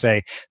fair to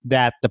say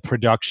that the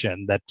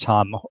production that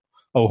Tom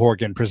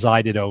O'Horgan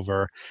presided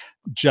over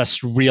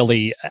just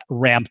really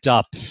ramped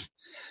up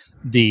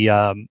the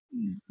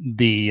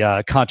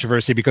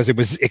controversy, because it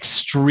was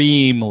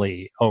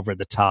extremely over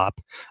the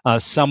top.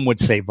 Some would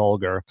say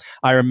vulgar.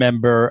 I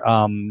remember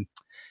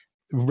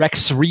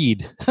Rex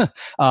Reed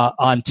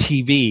on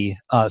TV,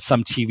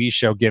 some TV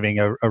show, giving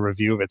a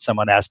review of it.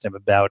 Someone asked him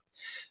about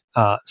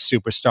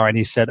Superstar, and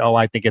he said,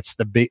 I think it's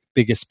the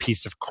biggest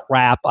piece of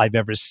crap I've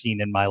ever seen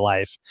in my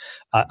life.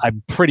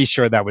 I'm pretty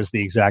sure that was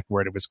the exact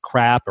word. It was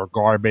crap or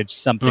garbage,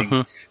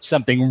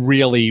 something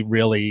really,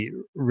 really,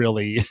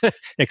 really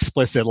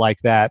explicit like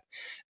that.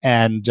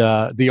 And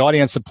the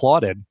audience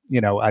applauded.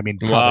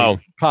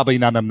 Probably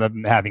none of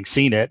them having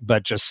seen it,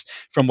 but just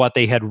from what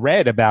they had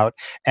read about.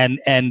 And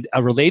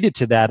related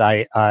to that,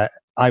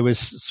 I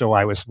was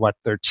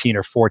 13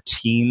 or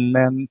 14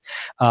 then.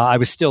 I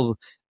was still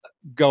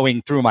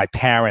going through my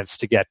parents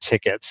to get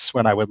tickets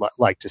when I would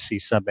like to see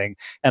something.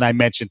 And I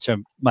mentioned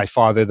to my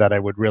father that I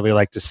would really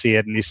like to see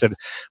it. And he said,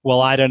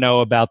 well, I don't know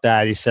about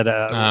that. He said,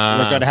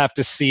 we're going to have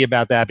to see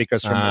about that,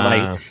 because from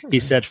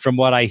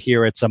what I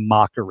hear, it's a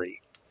mockery.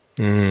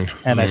 And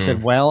I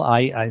said, well,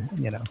 I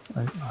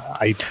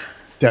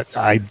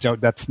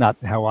don't, that's not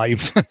how I,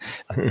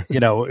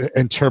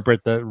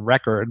 interpret the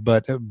record,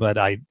 but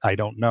I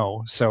don't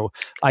know. So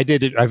I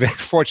did it.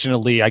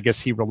 Fortunately, I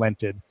guess he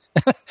relented.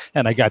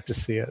 And I got to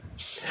see it.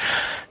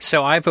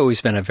 So I've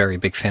always been a very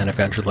big fan of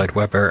Andrew Lloyd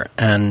Webber,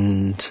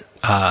 and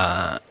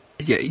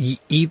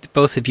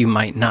both of you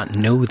might not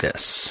know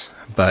this,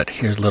 but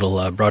here's a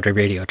little Broadway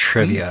radio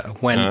trivia.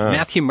 When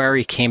Matthew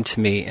Murray came to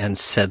me and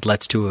said,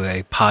 let's do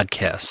a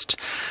podcast,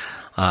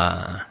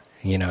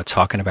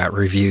 talking about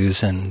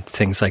reviews and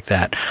things like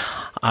that,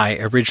 I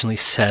originally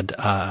said,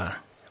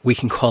 we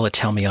can call it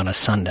Tell Me on a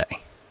Sunday.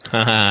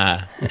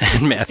 And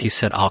Matthew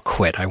said, I'll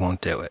quit. I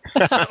won't do it.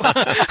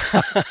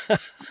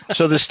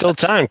 So there's still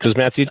time because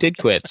Matthew did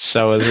quit.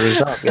 So as a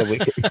result,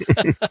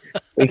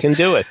 we can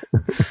do it.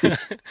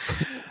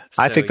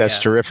 I think that's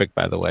terrific,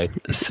 by the way.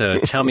 So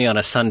Tell Me on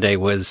a Sunday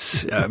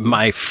was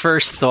my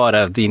first thought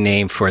of the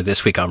name for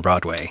This Week on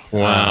Broadway.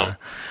 Wow.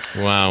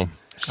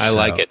 I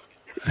like it.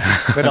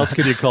 What else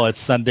could you call it?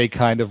 Sunday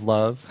Kind of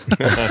Love?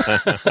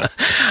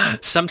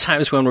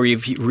 Sometimes when we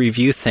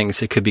review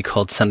things, it could be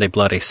called Sunday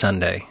Bloody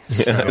Sunday.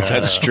 So,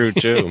 that's true,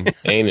 too.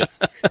 Ain't it?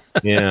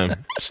 Yeah.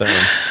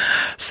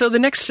 So the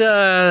next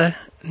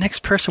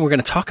person we're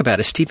going to talk about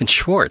is Stephen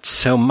Schwartz.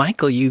 So,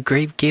 Michael, you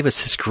gave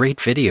us this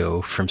great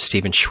video from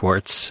Stephen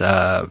Schwartz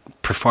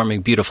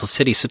performing Beautiful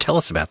City. So tell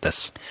us about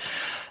this.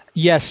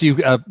 Yes, you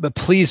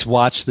please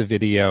watch the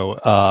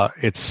video.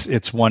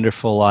 It's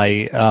wonderful.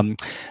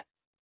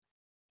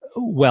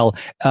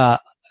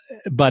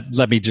 But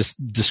let me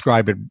just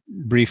describe it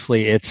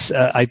briefly. It's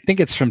I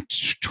think it's from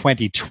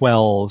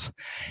 2012,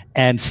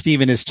 and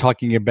Stephen is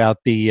talking about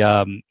the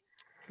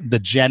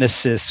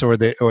genesis or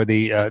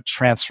the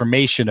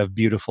transformation of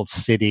Beautiful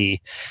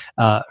City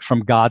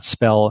from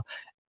Godspell.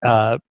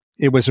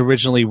 It was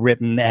originally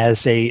written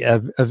as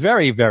a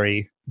very,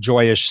 very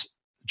joyous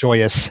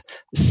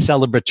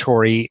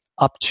celebratory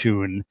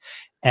uptune,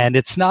 and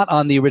it's not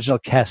on the original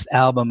cast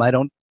album. I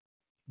don't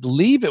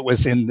believe it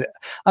was in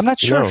I'm not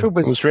sure if it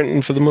was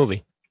written for the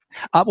movie.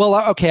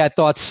 Okay, I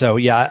thought so.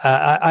 Yeah,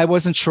 I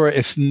wasn't sure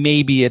if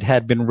maybe it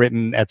had been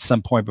written at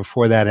some point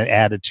before that and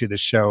added to the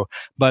show,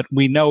 but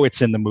we know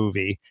it's in the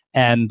movie.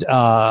 And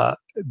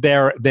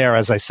there,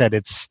 as I said,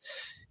 it's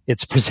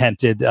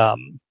presented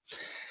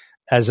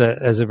as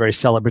a very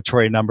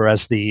celebratory number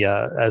as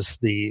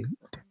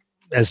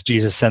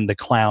Jesus and the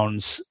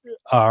clowns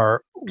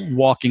are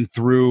walking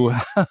through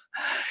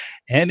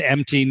an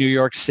empty New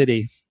York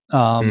City.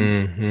 That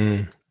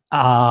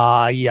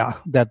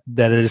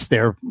is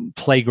their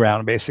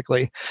playground,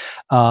 basically.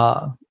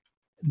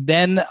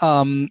 Then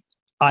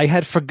I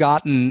had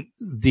forgotten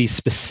the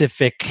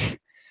specifics,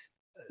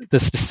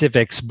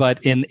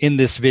 but in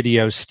this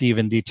video,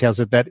 Stephen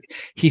details it that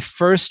he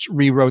first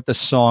rewrote the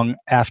song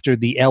after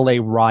the LA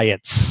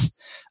riots.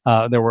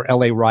 There were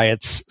LA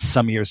riots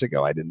some years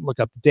ago. I didn't look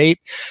up the date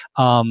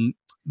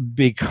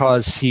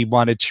because he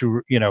wanted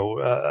to,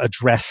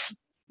 address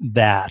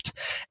that.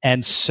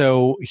 And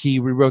so he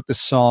rewrote the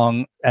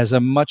song as a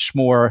much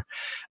more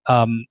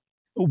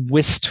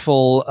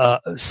wistful,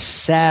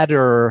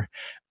 sadder,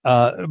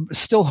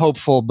 still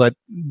hopeful, but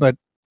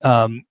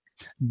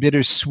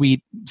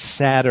bittersweet,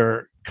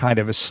 sadder kind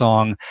of a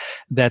song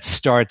that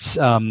starts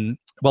the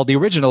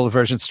original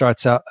version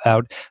starts out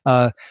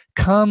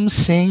come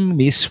sing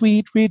me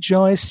sweet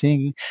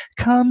rejoicing,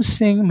 come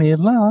sing me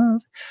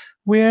love,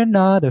 we're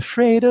not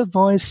afraid of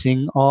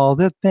voicing all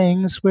the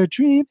things we're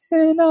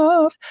dreaming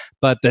of.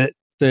 But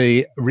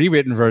the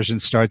rewritten version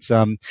starts,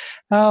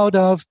 out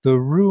of the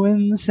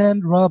ruins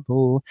and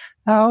rubble,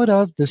 out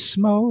of the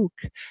smoke,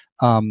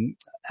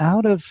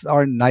 out of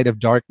our night of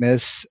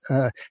darkness,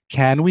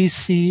 can we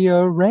see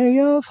a ray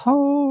of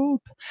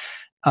hope?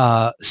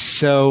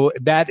 So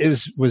that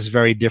was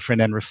very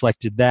different and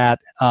reflected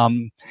that.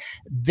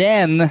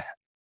 Then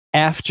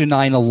after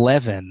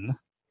 9/11,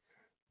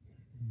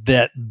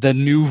 that the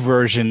new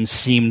version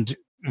seemed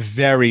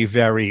very,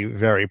 very,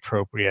 very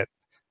appropriate.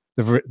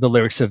 The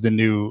lyrics of the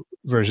new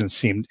version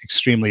seemed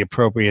extremely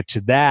appropriate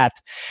to that.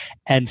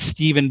 And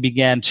Stephen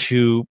began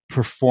to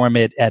perform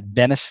it at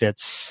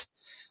benefits,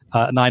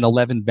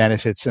 9/11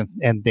 benefits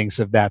and things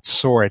of that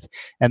sort.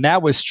 And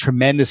that was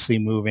tremendously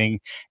moving.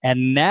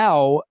 And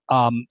now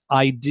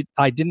I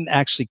didn't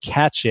actually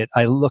catch it.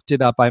 I looked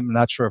it up. I'm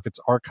not sure if it's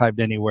archived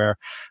anywhere,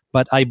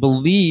 but I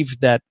believe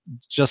that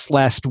just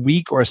last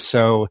week or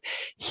so,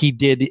 he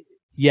did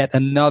yet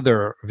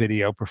another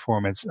video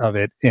performance of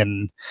it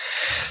in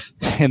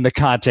the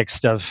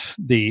context of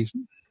the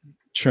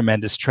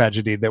tremendous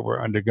tragedy that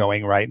we're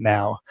undergoing right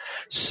now.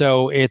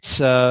 So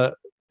it's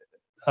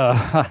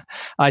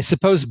I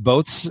suppose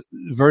both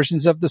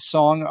versions of the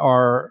song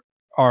are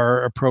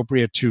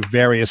appropriate to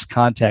various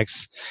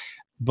contexts,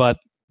 but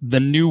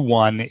the new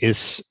one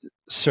is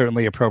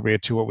certainly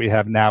appropriate to what we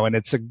have now, and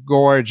it's a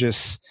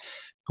gorgeous,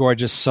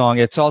 gorgeous song.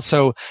 It's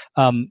also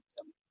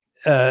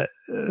a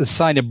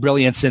sign of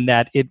brilliance in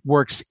that it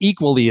works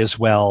equally as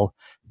well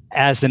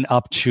as an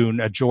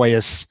uptune, a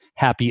joyous,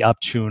 happy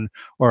uptune,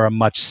 or a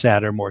much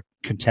sadder, more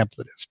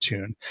contemplative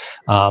tune,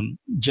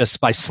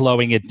 just by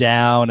slowing it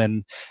down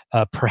and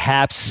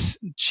perhaps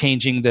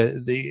changing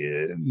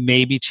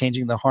maybe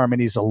changing the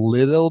harmonies a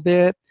little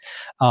bit,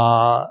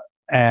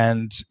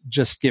 and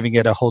just giving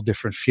it a whole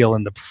different feel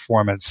in the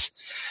performance.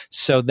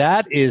 So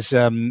that is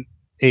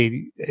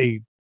a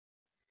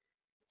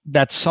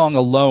that song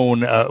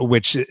alone,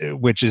 which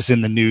is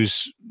in the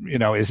news,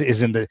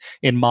 is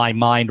in my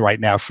mind right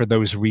now for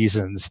those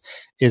reasons,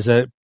 is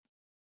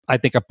I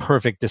think a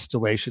perfect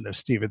distillation of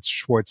Stephen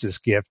Schwartz's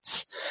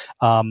gifts.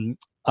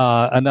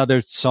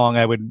 Another song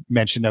I would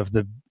mention of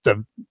the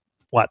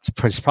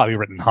he's probably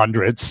written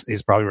hundreds.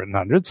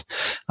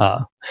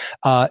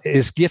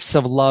 Is "Gifts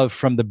of Love"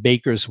 from The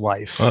Baker's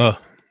Wife. Oh,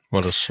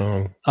 what a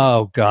song!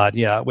 Oh God,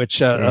 yeah.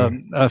 Which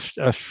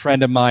a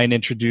friend of mine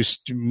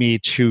introduced me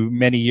to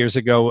many years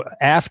ago,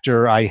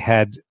 after I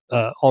had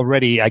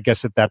already, I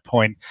guess at that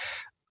point,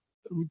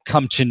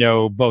 come to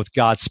know both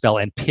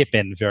Godspell and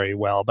Pippin very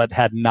well, but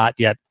had not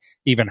yet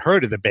even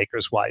heard of The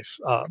Baker's Wife.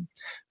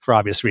 For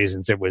obvious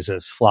reasons, it was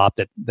a flop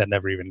that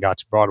never even got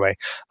to Broadway.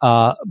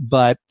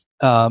 But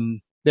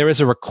there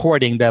is a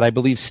recording that I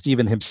believe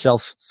Stephen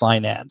himself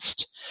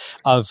financed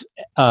of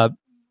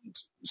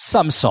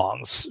some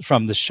songs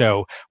from the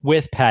show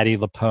with Patti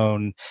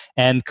LuPone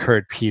and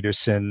Kurt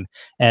Peterson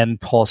and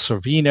Paul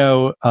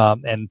Sorvino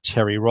and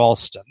Terry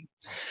Ralston.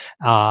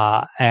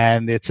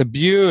 And it's a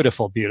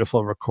beautiful,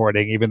 beautiful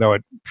recording, even though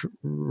it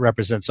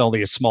represents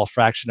only a small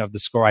fraction of the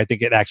score. I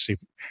think it actually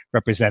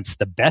represents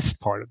the best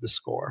part of the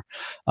score.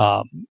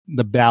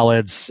 The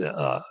ballads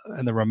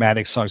and the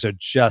romantic songs are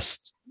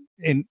just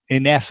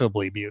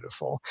ineffably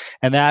beautiful.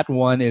 And that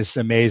one is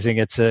amazing.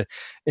 It's a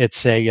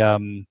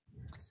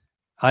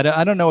I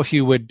don't know if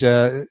you would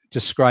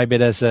describe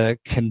it as a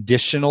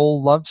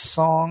conditional love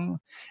song.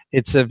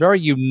 It's a very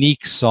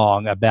unique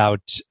song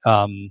about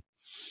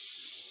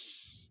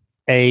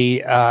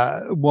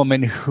a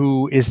woman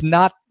who is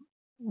not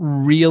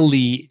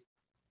really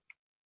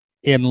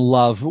in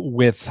love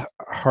with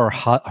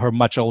her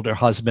much older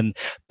husband,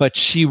 but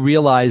she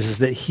realizes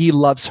that he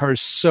loves her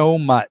so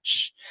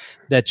much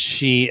that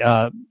she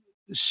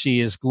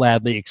is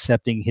gladly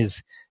accepting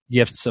his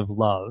gifts of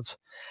love.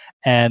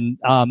 And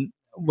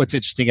what's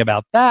interesting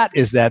about that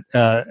is that,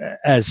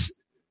 as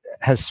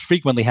has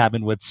frequently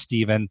happened with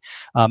Stephen,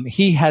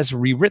 he has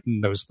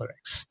rewritten those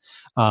lyrics.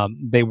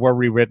 They were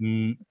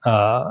rewritten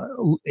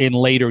in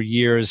later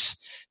years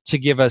to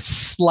give a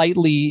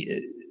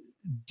slightly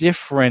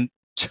different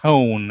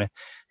tone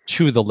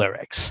to the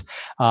lyrics.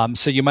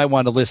 So you might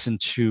want to listen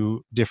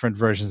to different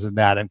versions of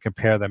that and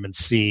compare them and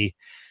see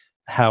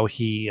how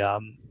he,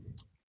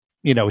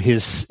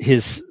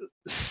 his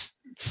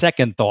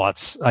second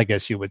thoughts, I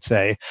guess you would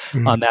say,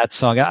 on that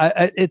song.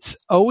 It's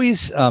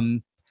always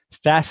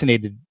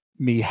fascinated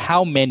me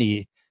how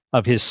many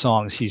of his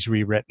songs he's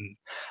rewritten.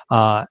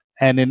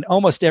 And in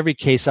almost every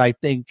case, I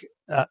think,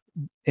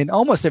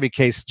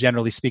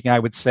 generally speaking, I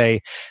would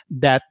say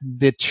that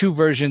the two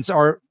versions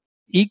are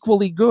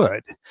equally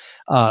good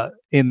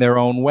in their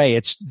own way.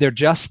 They're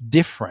just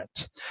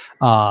different.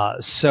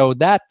 So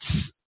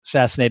that's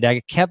fascinating.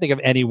 I can't think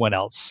of anyone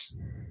else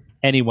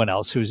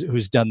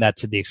who's done that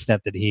to the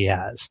extent that he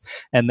has,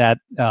 and that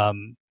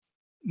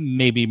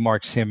maybe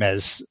marks him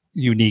as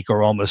unique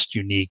or almost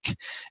unique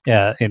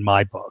in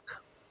my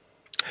book.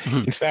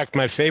 In fact,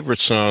 my favorite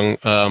song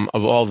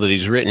of all that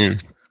he's written,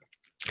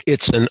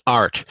 It's an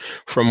Art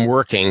from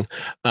Working,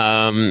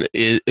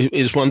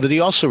 is one that he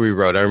also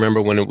rewrote. I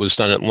remember when it was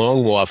done at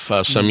Long Wharf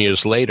some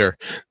years later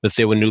that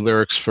there were new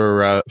lyrics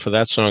for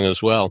that song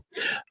as well.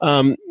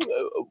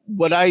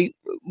 What I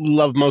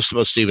love most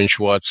about Stephen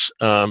Schwartz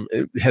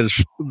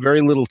has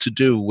very little to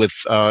do with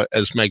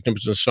as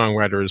magnificent a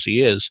songwriter as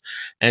he is,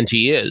 and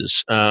he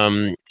is.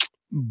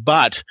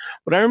 But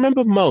what I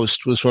remember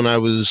most was when I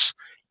was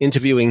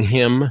interviewing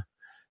him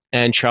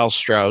and Charles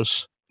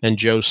Strauss and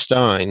Joe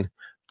Stein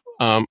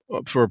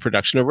for a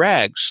production of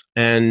Rags.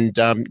 And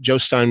Joe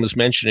Stein was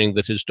mentioning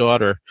that his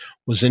daughter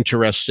was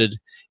interested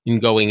in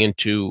going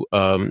into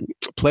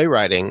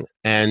playwriting.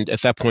 And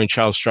at that point,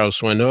 Charles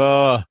Strauss went,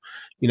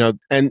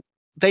 and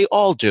they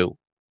all do.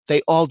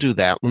 They all do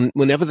that.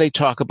 Whenever they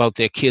talk about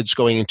their kids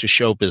going into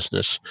show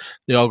business,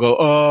 they all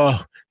go,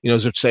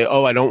 as if to say,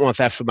 I don't want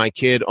that for my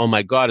kid. Oh,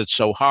 my God, it's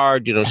so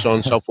hard, so on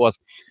and so forth.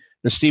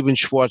 And Stephen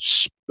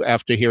Schwartz,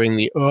 after hearing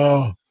the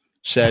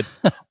said,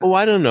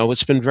 I don't know.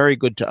 It's been very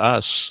good to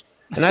us.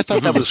 And I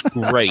thought that was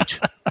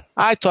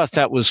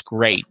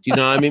great.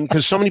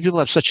 Because so many people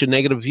have such a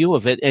negative view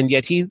of it. And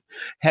yet he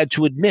had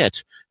to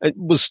admit,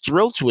 was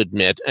thrilled to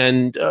admit,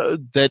 and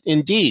that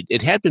indeed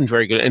it had been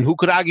very good. And who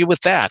could argue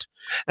with that?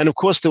 And of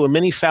course, there were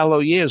many fallow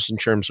years in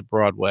terms of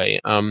Broadway,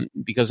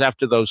 because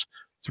after those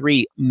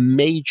three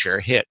major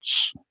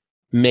hits,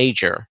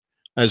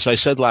 as I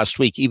said last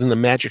week, even the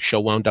Magic Show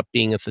wound up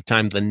being at the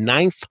time the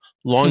 9th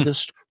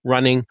longest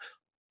running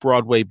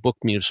Broadway book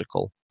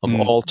musical of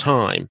all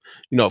time.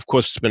 Of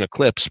course, it's been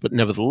eclipsed, but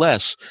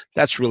nevertheless,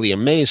 that's really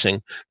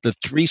amazing. The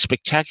three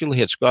spectacular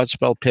hits,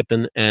 Godspell,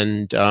 Pippin,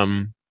 and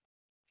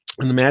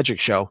the Magic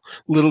Show.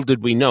 Little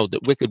did we know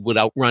that Wicked would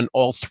outrun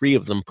all three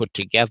of them put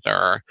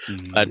together.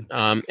 But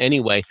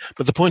anyway,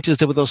 but the point is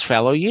there were those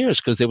fallow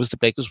years because there was The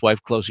Baker's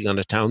Wife closing on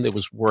a town. There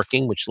was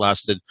Working, which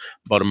lasted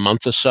about a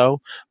month or so.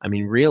 I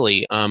mean,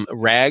 really,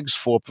 Rags,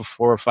 four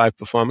or five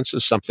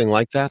performances, something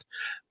like that.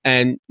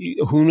 And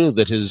who knew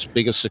that his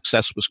biggest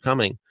success was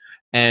coming?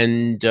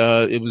 and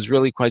it was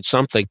really quite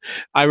something.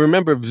 I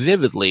remember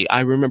vividly.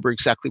 I remember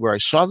exactly where I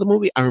saw the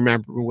movie. I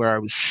remember where I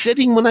was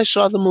sitting when I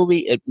saw the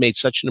movie. It made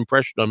such an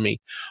impression on me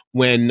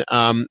when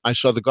I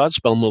saw the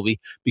Godspell movie,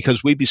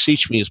 because "We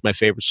Beseech Me" is my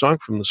favorite song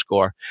from the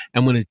score.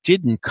 And when it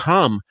didn't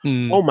come,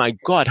 oh my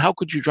God, how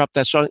could you drop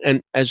that song?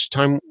 And as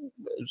the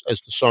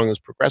song is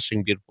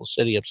progressing, "Beautiful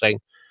City," I'm saying,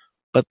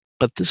 but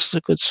this is a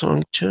good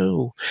song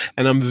too.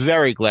 And I'm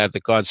very glad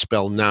that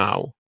Godspell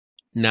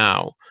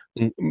now,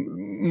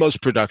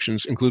 most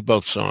productions include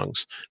both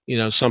songs,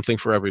 something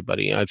for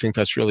everybody. I think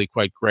that's really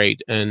quite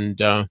great and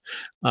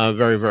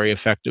very, very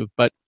effective.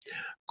 But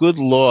good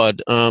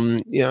Lord,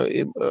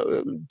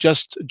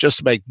 just a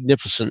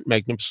magnificent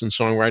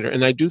songwriter.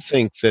 And I do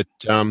think that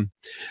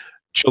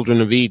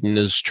Children of Eden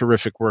is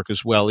terrific work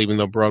as well, even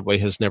though Broadway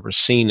has never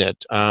seen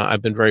it.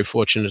 I've been very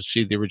fortunate to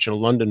see the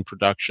original London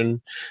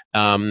production,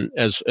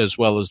 as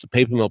well as the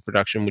Paper Mill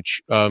production,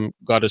 which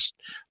got us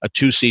a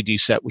 2 CD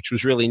set, which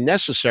was really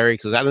necessary,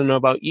 because I don't know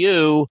about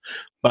you,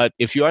 but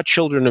if your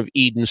Children of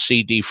Eden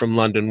CD from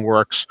London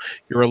works,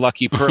 you're a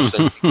lucky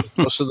person.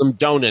 Most of them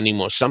don't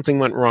anymore. Something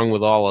went wrong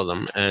with all of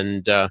them,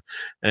 and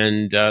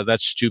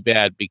that's too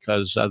bad,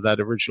 because that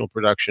original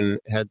production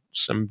had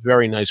some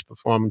very nice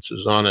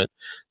performances on it.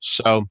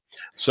 So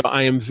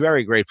I am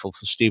very grateful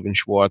for Stephen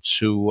Schwartz,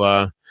 who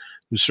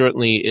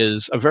certainly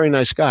is a very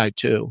nice guy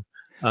too.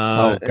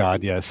 Oh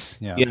God, yes,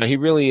 yeah, he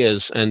really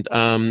is, and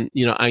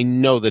I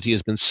know that he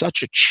has been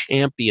such a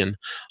champion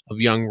of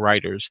young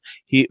writers.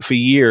 For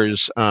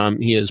years,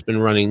 he has been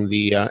running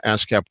the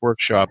ASCAP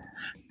workshop,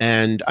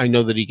 and I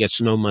know that he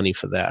gets no money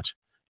for that.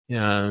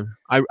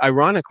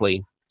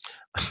 Ironically,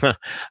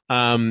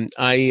 I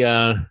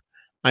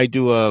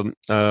do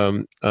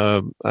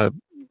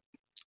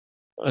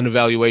an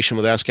evaluation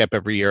with ASCAP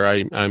every year.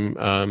 I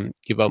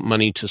give out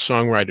money to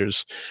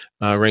songwriters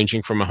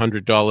ranging from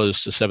 $100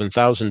 to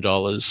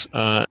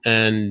 $7,000,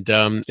 and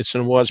it's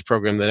an awards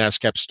program that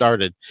ASCAP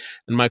started,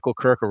 and Michael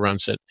Kirker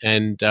runs it.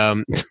 And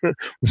when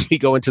we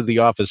go into the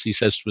office, he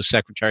says to his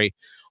secretary,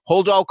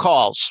 "Hold all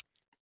calls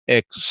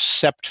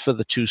except for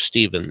the 2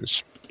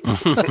 Stevens."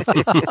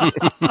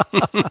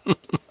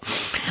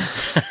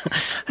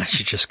 I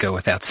should just go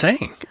without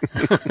saying.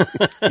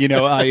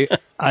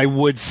 I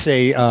would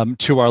say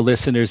to our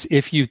listeners,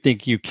 if you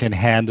think you can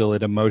handle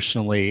it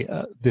emotionally,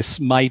 this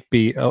might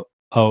be a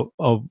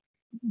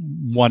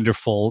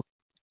wonderful,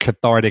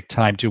 cathartic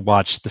time to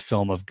watch the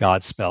film of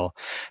Godspell,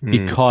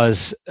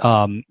 because,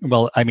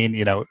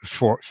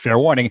 for fair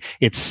warning,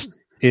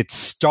 it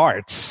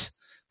starts,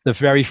 the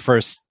very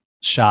first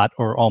shot,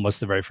 or almost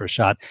the very first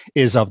shot,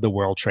 is of the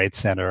World Trade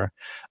Center.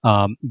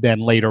 Then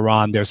later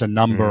on, there's a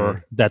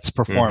number that's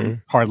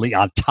performed hardly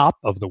on top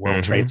of the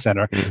World Trade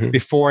Center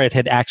before it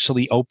had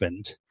actually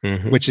opened,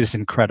 which is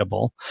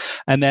incredible.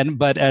 And then,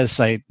 but as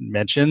I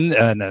mentioned,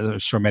 and I'm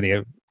sure many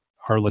of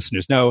our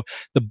listeners know,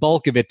 the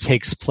bulk of it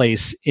takes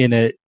place in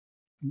a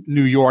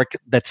New York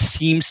that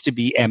seems to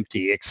be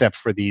empty, except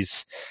for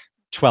these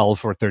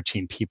 12 or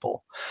 13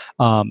 people.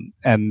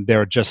 And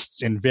they're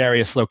just in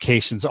various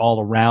locations all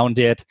around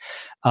it.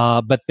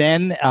 But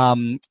then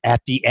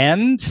at the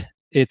end,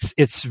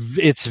 it's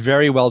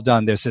very well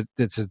done. It's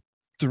a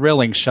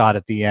thrilling shot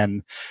at the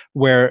end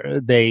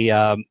where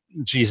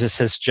Jesus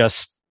has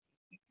just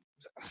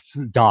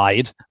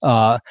died,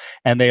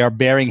 and they are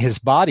bearing his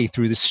body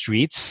through the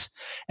streets,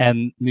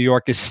 and New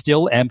York is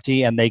still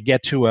empty, and they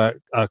get to a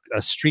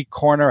street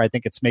corner. I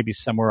think it's maybe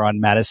somewhere on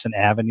Madison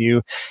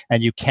Avenue,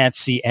 and you can't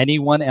see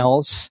anyone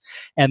else,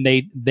 and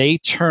they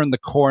turn the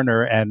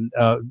corner and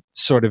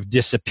sort of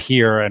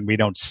disappear, and we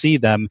don't see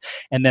them,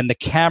 and then the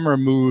camera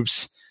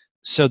moves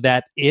so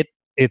that it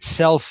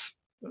itself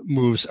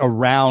moves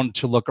around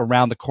to look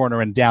around the corner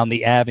and down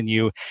the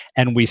avenue,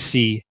 and we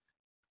see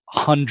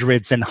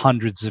hundreds and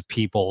hundreds of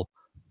people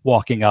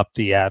walking up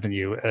the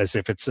avenue as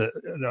if it's a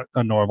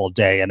normal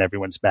day and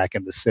everyone's back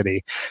in the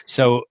city.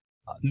 So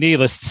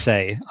needless to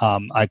say,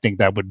 I think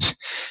that would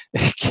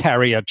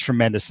carry a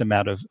tremendous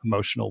amount of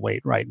emotional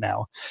weight right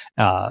now.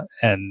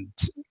 And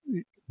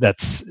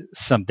that's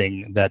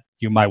something that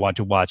you might want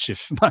to watch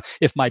if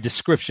my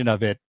description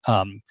of it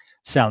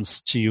sounds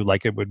to you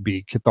like it would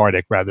be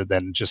cathartic rather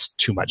than just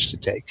too much to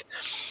take.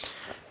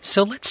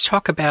 So let's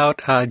talk about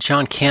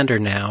John Kander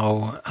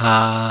now.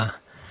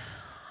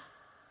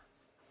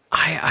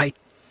 I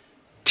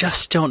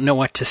just don't know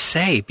what to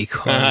say,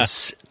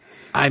 because,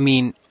 I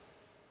mean,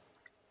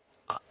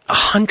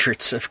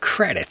 hundreds of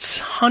credits,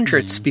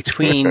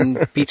 between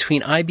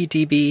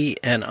IMDb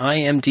and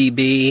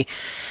IMDb,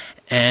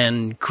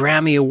 and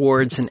Grammy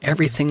Awards and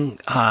everything,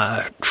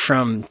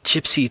 from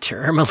Gypsy to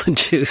Irma la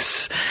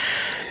Douce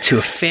to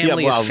A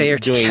Family Affair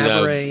to doing,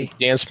 Cabaret.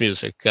 Dance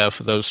music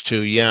for those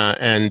two, yeah.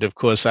 And of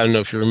course, I don't know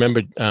if you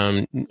remember,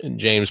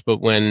 James,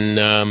 but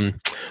when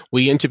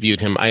we interviewed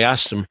him, I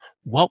asked him,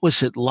 what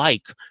was it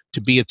like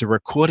to be at the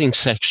recording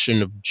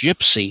section of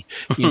Gypsy,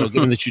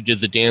 given that you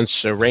did the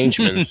dance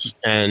arrangements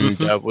and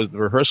was the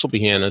rehearsal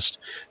pianist.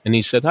 And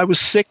he said, I was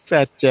sick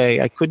that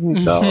day. I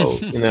couldn't go,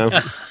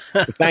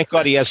 But thank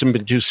God he hasn't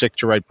been too sick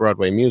to write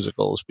Broadway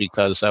musicals,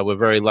 because we're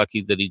very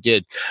lucky that he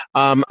did.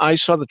 I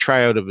saw the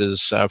tryout of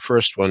his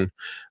first one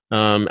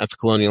at the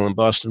Colonial in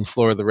Boston,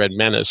 Floor of the Red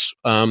Menace,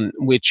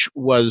 which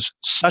was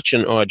such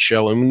an odd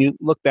show. And when you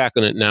look back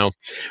on it now,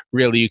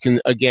 really, you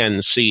can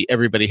again see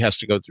everybody has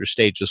to go through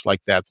stages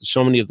like that.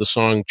 So many of the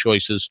song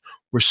choices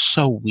were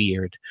so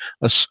weird.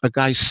 A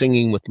guy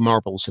singing with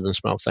marbles in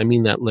his mouth. I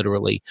mean that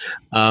literally.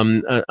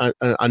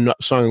 A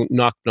song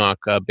Knock Knock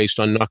based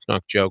on Knock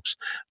Knock jokes.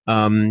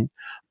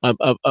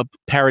 A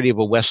parody of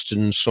a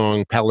Western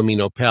song,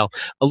 Palomino Pal.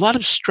 A lot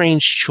of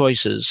strange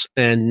choices,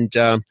 and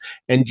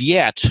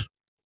yet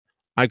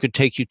I could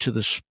take you to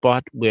the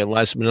spot where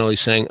Liza Minnelli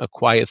sang A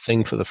Quiet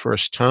Thing for the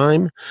first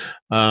time.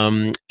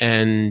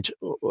 And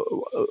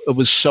it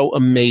was so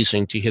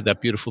amazing to hear that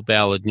beautiful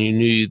ballad. And you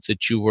knew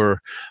that you were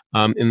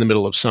in the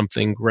middle of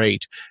something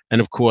great. And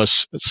of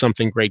course,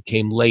 something great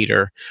came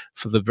later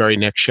for the very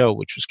next show,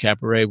 which was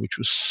Cabaret, which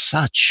was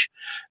such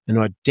an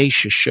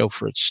audacious show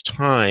for its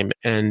time.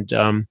 And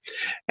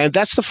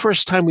that's the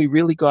first time we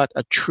really got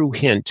a true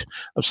hint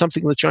of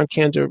something that John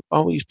Kander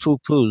always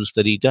poo-poos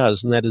that he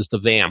does, and that is the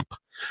vamp.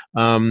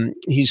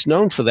 He's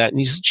known for that. And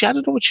he said, I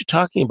don't know what you're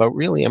talking about,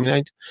 really. I mean,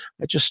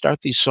 I just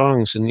start these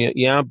songs and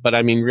yeah, but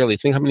I mean, really,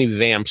 think how many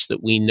vamps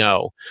that we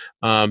know,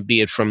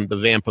 be it from the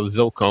vamp of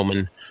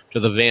Vilcomen to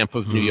the vamp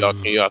of New York,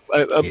 New York.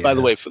 By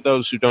the way, for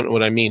those who don't know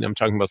what I mean, I'm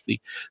talking about the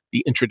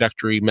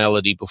introductory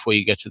melody before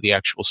you get to the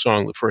actual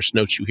song, the first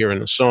notes you hear in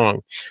the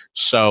song.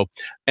 So,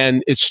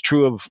 and it's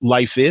true of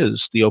Life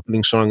Is, the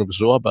opening song of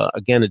Zorba,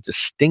 again, a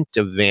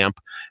distinctive vamp.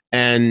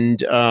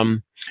 And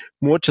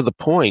more to the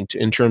point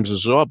in terms of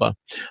Zorba,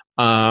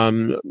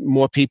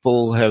 more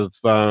people have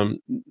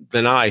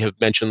than I have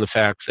mentioned the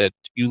fact that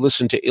you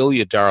listen to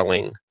Ilya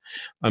Darling,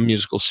 a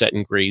musical set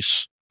in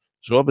Greece.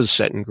 Zorba's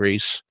set in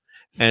Greece,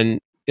 and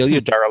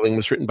Ilya Darling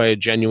was written by a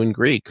genuine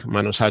Greek,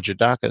 Manos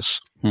Hadjidakis,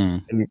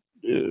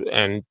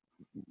 and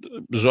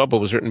Zorba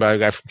was written by a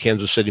guy from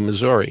Kansas City,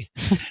 Missouri.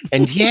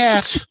 And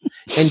yet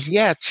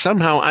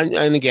somehow,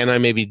 and again, I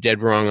may be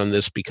dead wrong on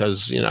this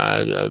because,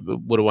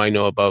 what do I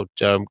know about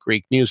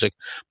Greek music?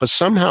 But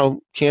somehow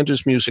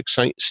Kander's music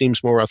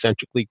seems more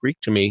authentically Greek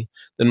to me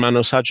than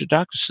Manos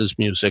Hadjidakis'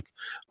 music.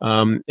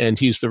 And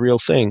he's the real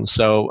thing.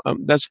 So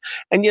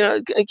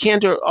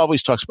Kander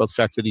always talks about the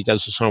fact that he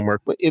does his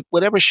homework. But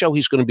whatever show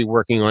he's going to be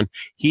working on,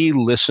 he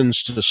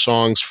listens to the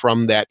songs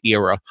from that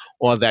era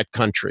or that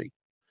country.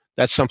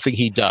 That's something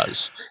he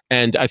does.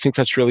 And I think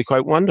that's really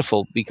quite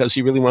wonderful because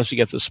he really wants to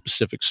get the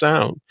specific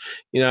sound,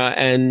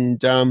 and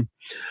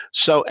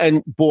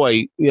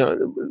boy,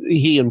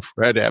 he and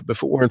Fred Ebb,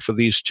 if it weren't for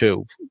these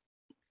two,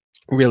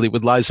 really,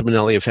 would Liza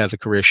Minnelli have had the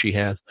career she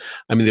has?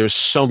 I mean, there's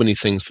so many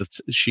things that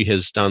she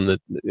has done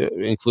that,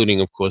 including,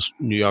 of course,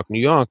 New York,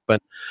 New York,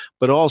 but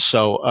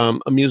also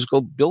a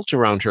musical built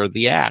around her,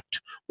 The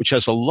Act, which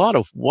has a lot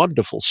of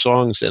wonderful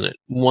songs in it,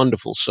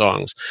 wonderful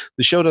songs.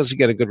 The show doesn't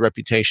get a good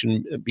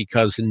reputation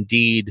because,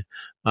 indeed,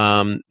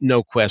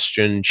 no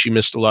question, she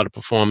missed a lot of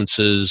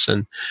performances.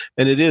 And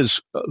it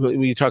is, when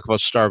you talk about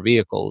star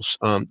vehicles,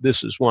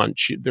 this is one.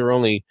 There are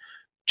only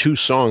 2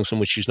 songs in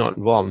which she's not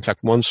involved. In fact,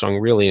 one song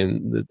really,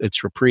 and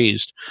it's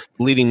reprised.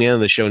 The leading man of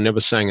the show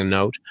never sang a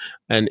note,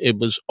 and it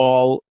was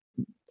all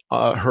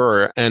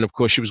her. And of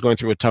course, she was going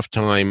through a tough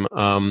time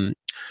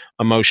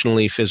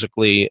emotionally,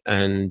 physically,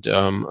 and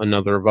a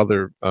number of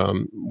other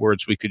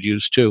words we could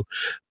use too.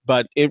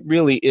 But it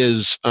really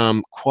is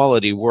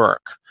quality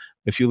work.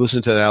 If you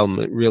listen to the album,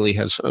 it really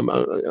has.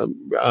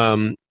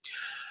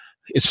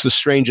 It's the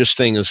strangest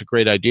thing. It's a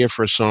great idea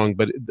for a song,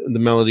 but the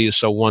melody is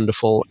so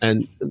wonderful,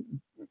 and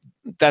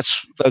that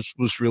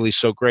was really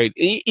so great.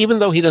 Even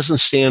though he doesn't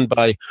stand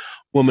by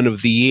Woman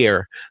of the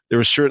Year, there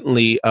are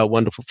certainly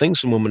wonderful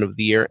things in Woman of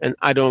the Year. And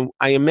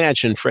I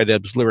imagine Fred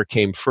Ebb's lyric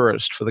came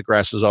first, for the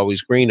grass is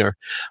always greener.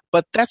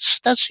 But that's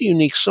a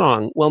unique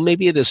song. Well,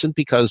 maybe it isn't,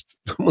 because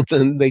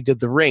when they did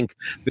The Rink,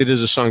 they did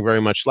a song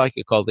very much like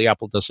it called The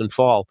Apple Doesn't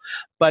Fall.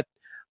 But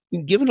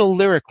given a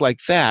lyric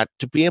like that,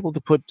 to be able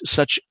to put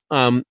such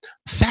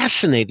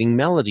fascinating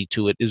melody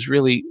to it is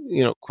really,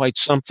 quite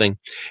something.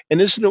 And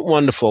isn't it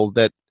wonderful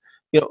that,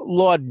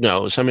 Lloyd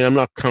knows. I mean, I'm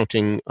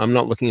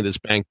not looking at his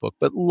bank book,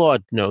 but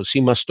Lloyd knows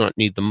he must not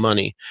need the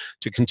money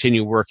to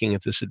continue working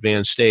at this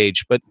advanced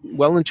stage. But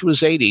well into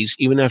his 80s,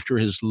 even after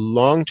his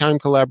longtime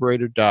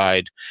collaborator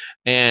died,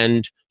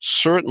 and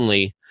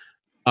certainly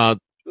the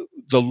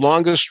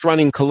longest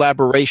running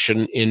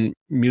collaboration in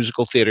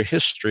musical theater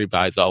history,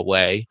 by the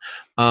way,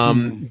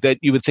 that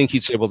you would think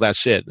he'd say, well,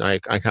 that's it. I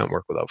can't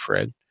work without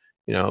Fred,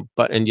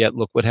 and yet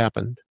look what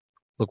happened.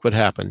 Look what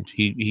happened.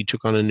 He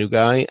took on a new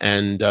guy,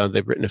 and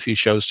they've written a few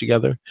shows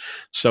together.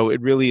 So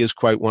it really is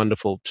quite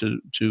wonderful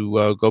to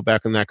go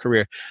back in that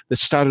career that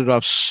started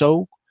off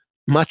so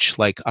much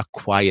like A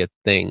Quiet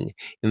Thing,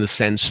 in the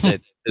sense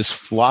that this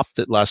flop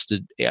that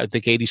lasted, I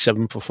think,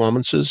 87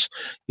 performances.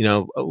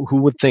 Who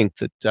would think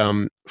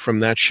that from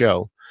that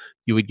show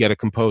you would get a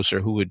composer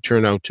who would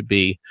turn out to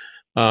be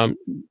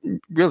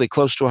really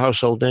close to a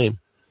household name.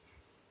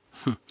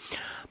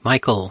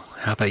 Michael,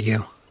 how about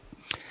you?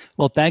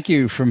 Well, thank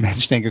you for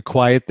mentioning A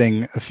Quiet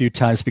Thing a few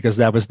times, because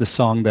that was the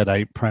song that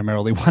I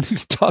primarily wanted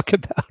to talk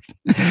about.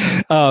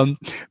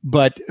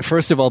 But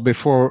first of all,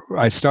 before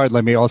I start,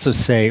 let me also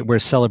say we're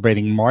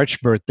celebrating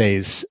March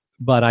birthdays,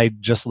 but I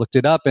just looked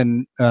it up,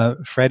 and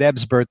Fred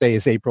Ebb's birthday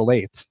is April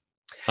 8th.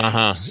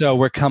 Uh-huh. So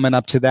we're coming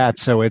up to that.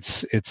 So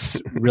it's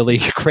really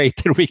great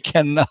that we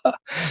can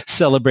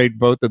celebrate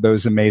both of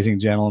those amazing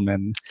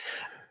gentlemen.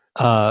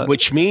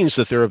 Which means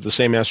that they're of the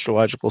same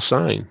astrological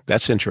sign.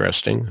 That's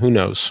interesting. Who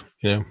knows?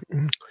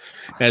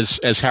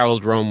 As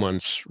Harold Rome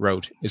once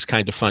wrote, it's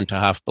kind of fun to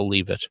half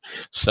believe it.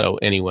 So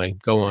anyway,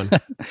 go on.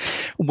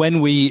 When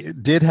we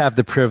did have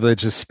the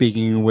privilege of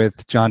speaking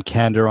with John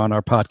Kander on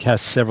our podcast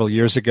several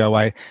years ago,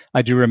 I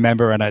do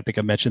remember, and I think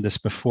I mentioned this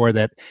before,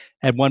 that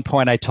at one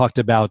point I talked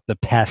about the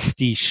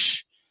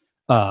pastiche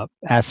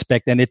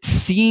aspect, and it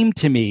seemed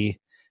to me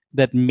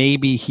that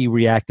maybe he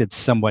reacted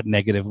somewhat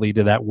negatively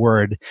to that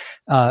word,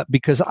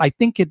 because I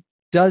think it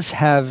does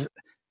have,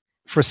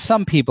 for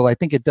some people, I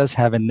think it does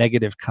have a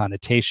negative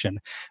connotation.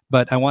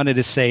 But I wanted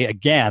to say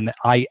again,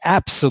 I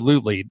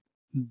absolutely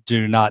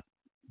did not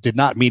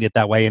mean it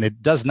that way, and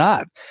it does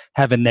not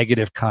have a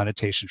negative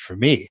connotation for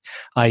me.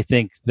 I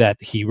think that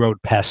he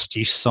wrote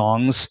pastiche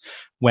songs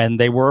when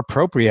they were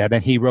appropriate,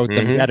 and he wrote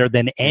them better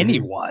than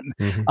anyone.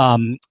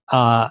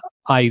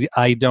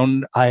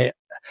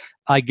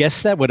 I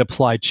guess that would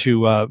apply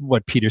to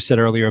what Peter said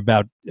earlier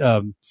about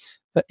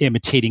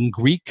imitating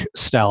Greek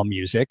style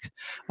music.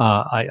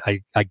 I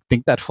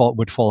think that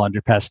would fall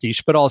under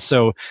pastiche, but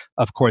also,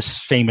 of course,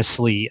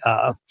 famously,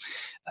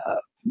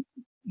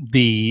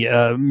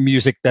 the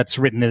music that's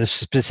written in a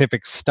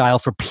specific style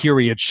for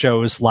period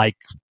shows, like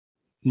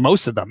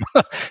most of them,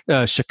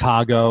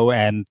 Chicago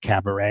and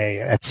Cabaret,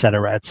 et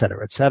cetera, et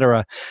cetera, et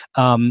cetera.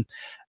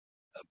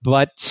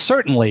 But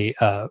certainly,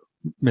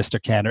 Mr.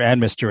 Kander and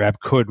Mr.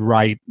 Ebb could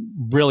write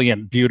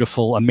brilliant,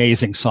 beautiful,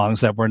 amazing songs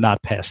that were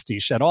not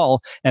pastiche at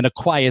all. And A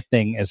Quiet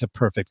Thing is a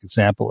perfect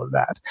example of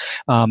that.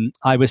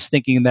 I was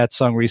thinking that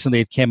song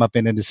recently. It came up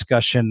in a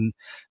discussion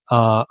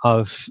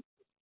of,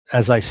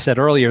 as I said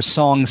earlier,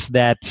 songs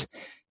that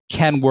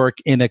can work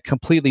in a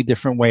completely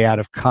different way out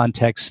of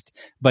context,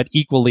 but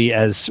equally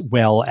as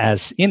well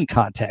as in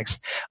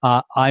context.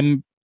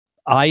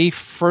 I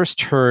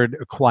first heard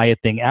A Quiet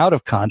Thing out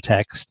of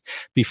context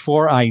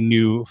before I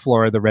knew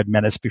Flora the Red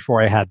Menace,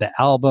 before I had the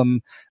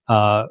album,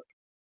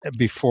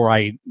 before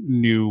I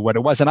knew what it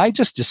was. And I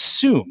just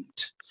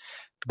assumed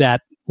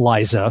that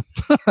Liza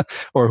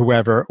or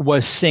whoever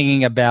was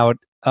singing about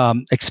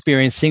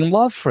experiencing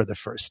love for the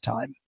first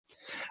time.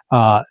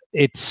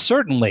 It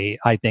certainly,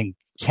 I think,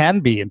 can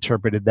be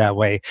interpreted that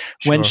way.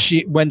 Sure.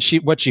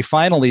 What she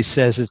finally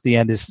says at the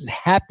end is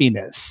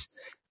happiness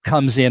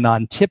comes in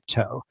on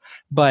tiptoe,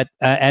 but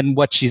and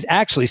what she's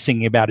actually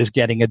singing about is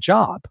getting a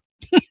job.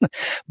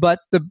 but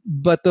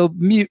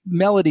the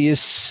melody is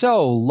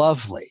so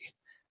lovely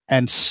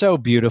and so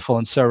beautiful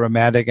and so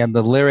romantic, and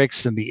the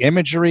lyrics and the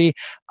imagery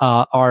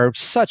are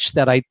such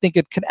that I think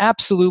it can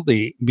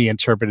absolutely be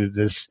interpreted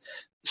as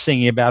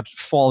singing about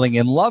falling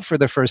in love for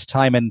the first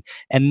time,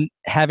 and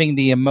having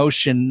the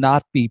emotion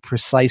not be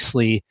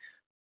precisely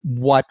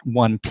what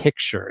one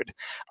pictured.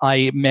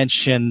 I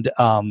mentioned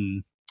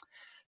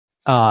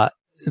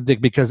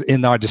because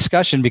in our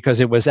discussion, because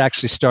it was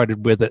actually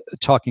started with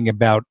talking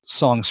about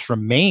songs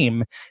from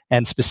Mame,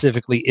 and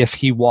specifically If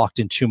He Walked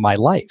Into My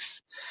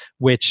Life,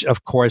 which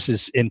of course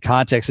is in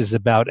context is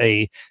about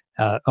a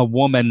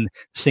woman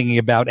singing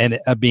about and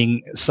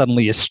being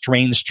suddenly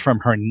estranged from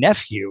her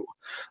nephew.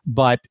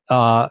 But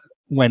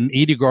when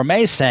Edie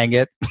Gourmet sang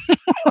it,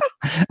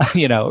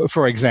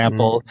 for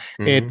example,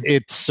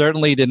 it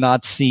certainly did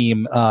not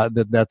seem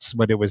that that's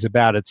what it was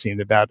about. It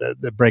seemed about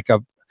the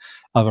breakup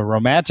of a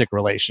romantic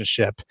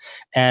relationship,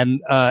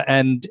 and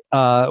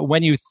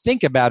when you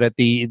think about it,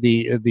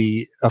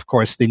 the of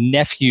course the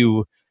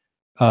nephew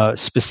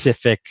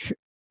specific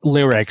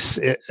lyrics,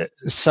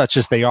 such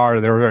as they are,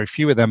 there are very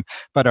few of them,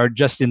 but are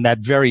just in that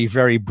very,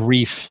 very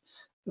brief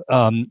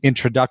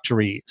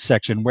introductory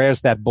section.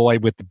 Where's that boy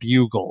with the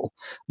bugle,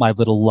 my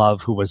little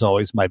love, who was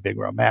always my big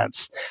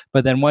romance?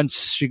 But then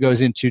once she goes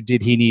into,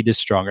 did he need a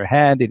stronger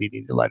hand? Did he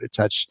need a lighter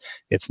touch?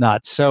 It's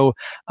not. So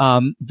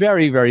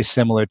very, very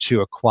similar to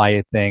A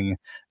Quiet Thing,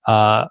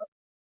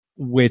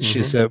 which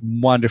is a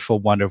wonderful,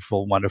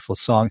 wonderful, wonderful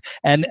song.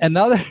 And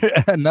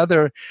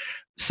another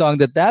song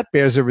that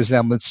bears a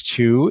resemblance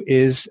to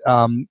is,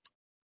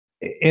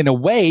 in a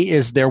way,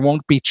 is There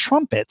Won't Be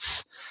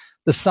Trumpets,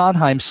 the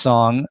Sondheim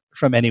song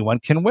from Anyone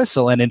Can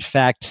Whistle. And in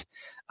fact,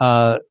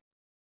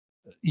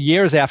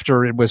 years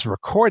after it was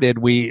recorded,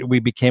 we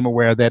became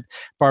aware that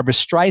Barbra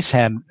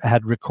Streisand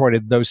had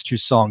recorded those two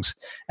songs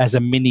as a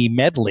mini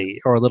medley,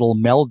 or a little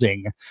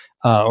melding,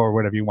 or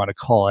whatever you want to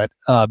call it,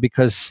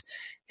 because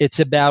it's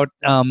about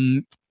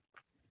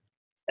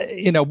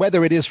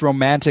whether it is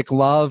romantic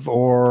love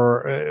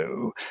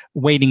or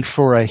waiting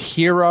for a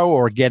hero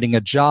or getting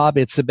a job.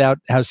 It's about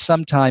how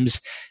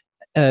sometimes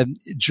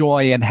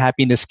joy and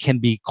happiness can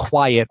be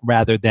quiet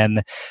rather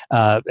than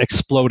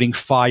exploding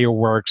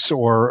fireworks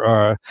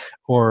or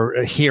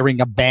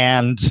hearing a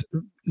band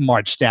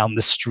march down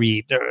the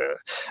street,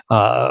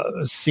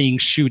 seeing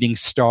shooting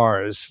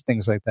stars,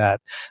 things like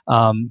that.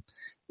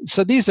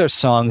 So these are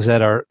songs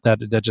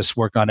that just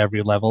work on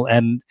every level.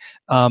 And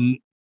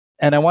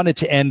I wanted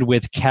to end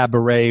with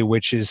Cabaret,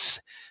 which is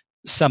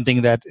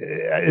something that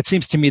it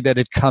seems to me that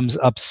it comes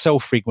up so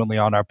frequently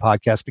on our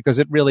podcast because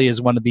it really is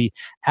one of the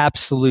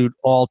absolute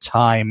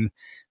all-time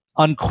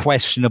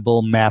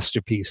unquestionable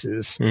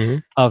masterpieces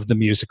of the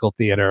musical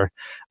theater.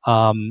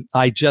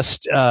 I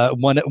just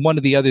one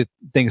of the other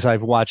things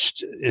I've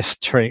watched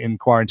in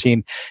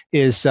quarantine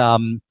is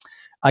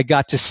I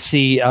got to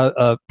see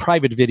a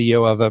private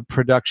video of a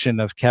production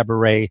of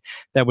Cabaret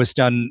that was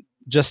done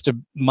just a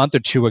month or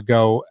two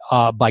ago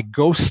by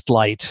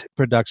Ghostlight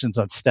Productions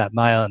on Staten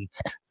Island,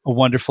 a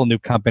wonderful new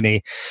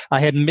company. I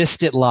had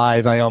missed it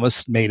live. I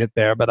almost made it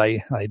there, but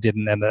I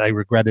didn't, and I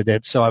regretted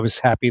it. So I was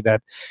happy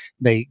that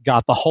they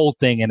got the whole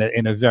thing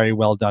in a very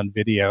well done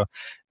video.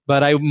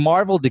 But I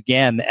marveled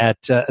again at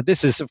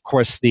this is, of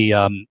course, the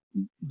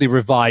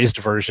revised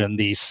version,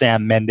 the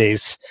Sam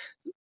Mendes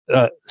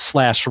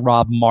 /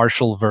 Rob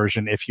Marshall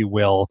version, if you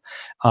will,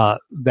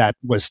 that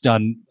was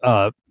done.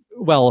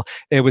 Well,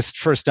 it was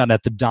first done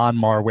at the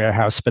Donmar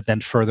Warehouse, but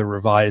then further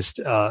revised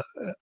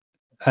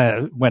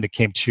when it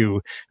came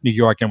to New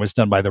York and was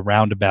done by the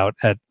Roundabout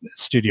at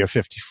Studio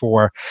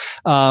 54.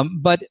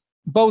 But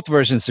both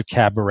versions of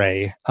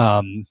Cabaret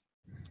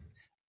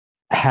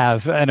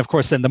have, and of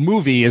course then the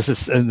movie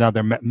is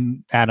another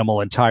animal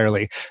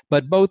entirely,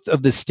 but both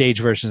of the stage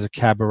versions of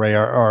Cabaret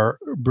are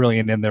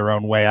brilliant in their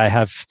own way. I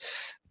have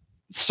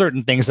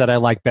certain things that I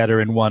like better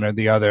in one or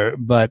the other,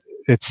 but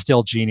it's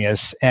still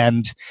genius.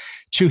 And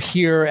to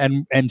hear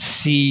and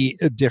see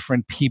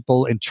different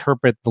people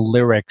interpret the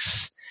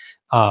lyrics,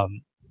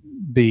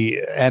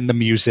 the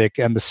music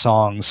and the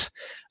songs,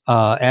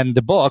 and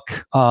the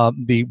book,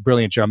 the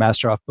brilliant Joe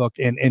Mastroff book,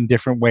 in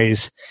different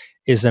ways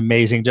is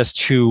amazing. Just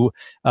two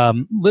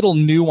little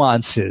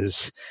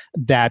nuances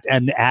that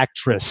an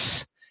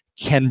actress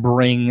can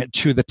bring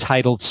to the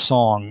titled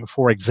song,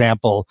 for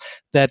example,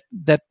 that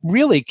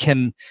really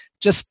can,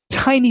 just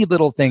tiny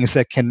little things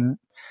that can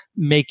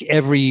make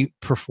every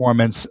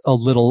performance a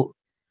little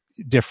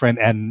different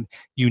and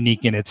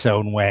unique in its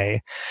own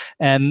way.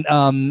 And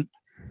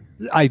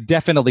I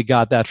definitely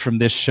got that from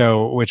this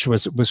show, which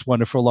was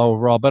wonderful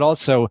overall. But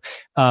also,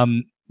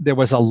 there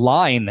was a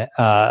line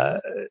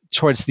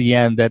towards the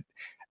end that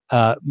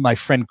my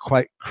friend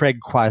Craig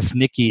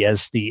Kwasnicki,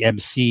 as the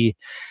MC,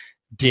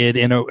 did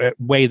in a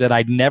way that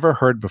I'd never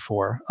heard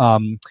before.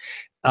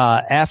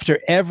 After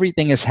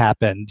everything has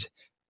happened,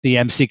 the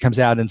MC comes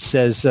out and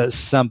says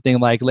something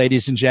like,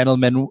 "Ladies and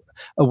gentlemen,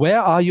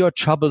 where are your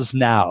troubles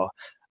now?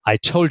 I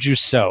told you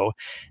so."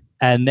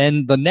 And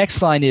then the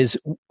next line is,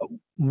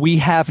 "We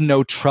have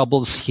no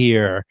troubles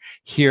here.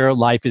 Here,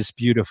 life is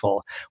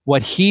beautiful."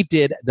 What he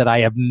did that I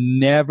have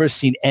never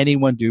seen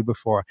anyone do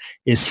before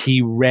is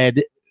he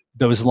read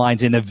those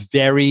lines in a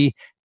very,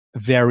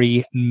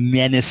 very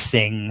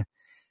menacing,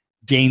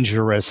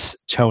 dangerous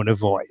tone of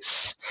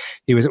voice.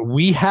 He was,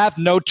 "We have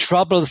no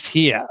troubles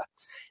here.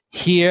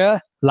 Here,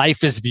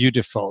 life is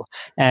beautiful."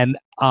 And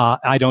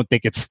I don't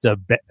think it's the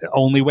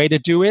only way to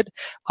do it.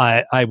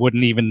 I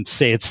wouldn't even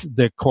say it's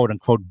the quote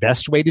unquote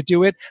best way to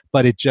do it,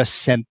 but it just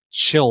sent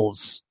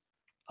chills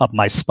up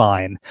my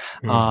spine.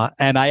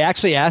 And I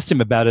actually asked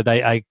him about it.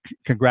 I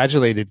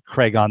congratulated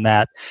Craig on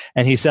that.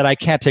 And he said, "I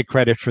can't take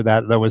credit for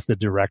that. That was the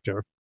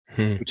director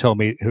who told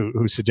me,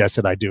 who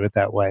suggested I do it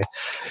that way."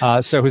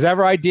 So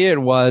whoever idea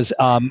it was,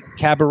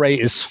 Cabaret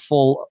is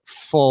full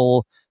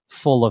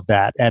of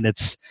that. And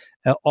it's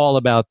all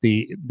about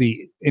the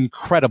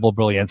incredible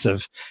brilliance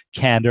of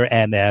Kander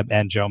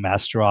and Joe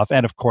Mastroff.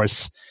 And of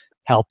course,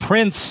 Hal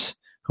Prince,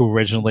 who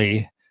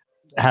originally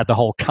had the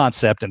whole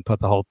concept and put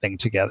the whole thing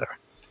together.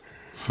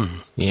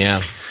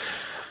 Yeah.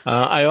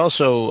 I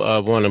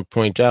also want to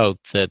point out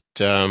that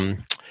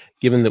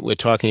given that we're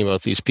talking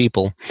about these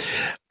people,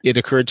 it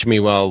occurred to me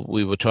while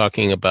we were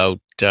talking about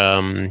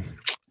the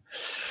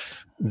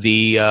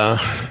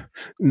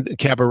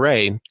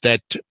Cabaret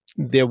that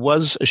there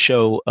was a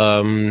show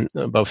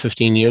about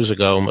 15 years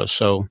ago or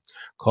so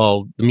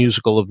called The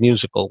Musical of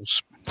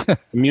Musicals.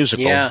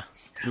 Musical. Yeah.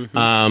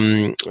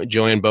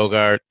 Joanne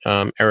Bogart,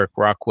 Eric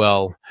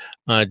Rockwell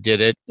did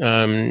it.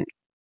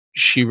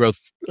 She wrote.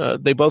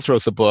 They both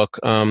wrote the book.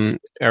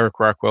 Eric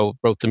Rockwell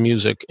wrote the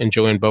music, and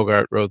Joanne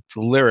Bogart wrote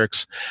the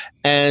lyrics.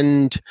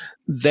 And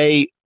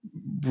they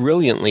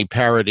brilliantly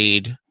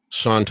parodied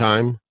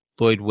Sondheim,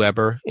 Lloyd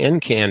Webber,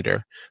 and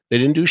Kander. They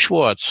didn't do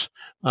Schwartz,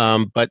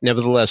 but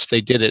nevertheless they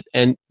did it.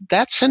 And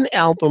that's an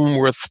album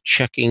worth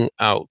checking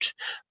out,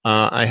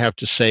 I have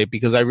to say,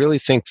 because I really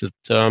think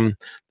that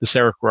this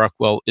Eric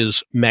Rockwell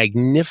is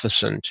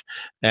magnificent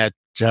at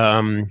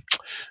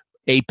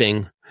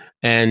aping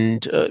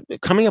and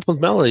coming up with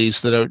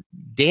melodies that are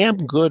damn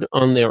good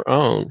on their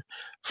own.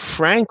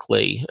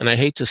 Frankly, and I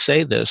hate to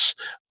say this,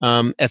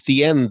 at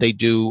the end they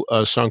do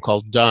a song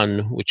called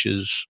Done, which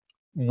is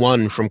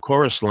one from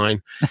Chorus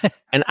Line.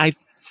 And I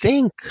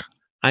think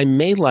I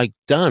may like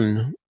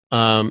Dunn's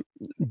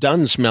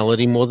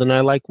melody more than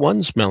I like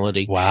One's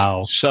melody.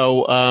 Wow.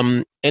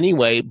 So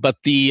anyway, but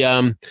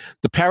the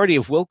parody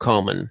of Will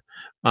Coleman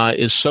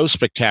is so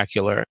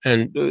spectacular,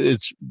 and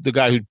it's the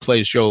guy who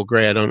plays Joel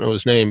Grey. I don't know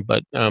his name,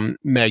 but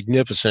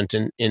magnificent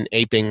in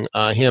aping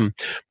him.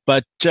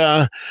 But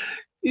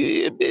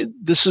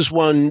this is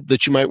one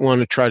that you might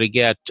want to try to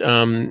get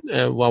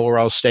while we're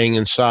all staying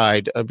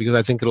inside, because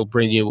I think it'll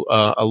bring you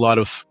a lot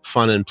of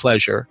fun and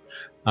pleasure.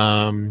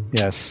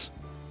 Yes.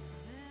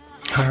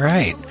 All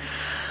right.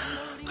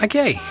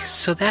 Okay,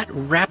 so that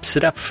wraps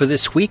it up for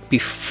this week.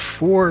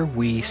 Before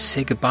we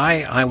say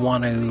goodbye, I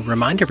want to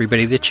remind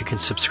everybody that you can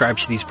subscribe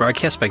to these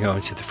broadcasts by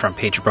going to the front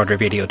page of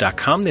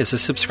BroadwayRadio.com. There's a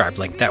subscribe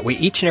link. That way,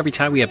 each and every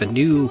time we have a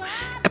new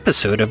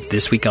episode of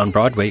This Week on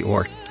Broadway,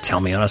 or Tell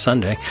Me on a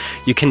Sunday,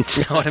 you can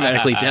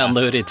automatically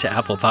download it to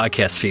Apple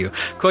Podcasts for you.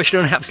 Of course, you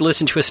don't have to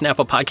listen to us on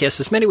Apple Podcasts.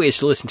 There's many ways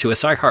to listen to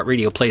us.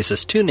 iHeartRadio plays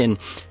us, TuneIn,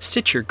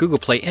 Stitcher, Google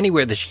Play,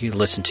 anywhere that you can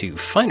listen to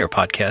finer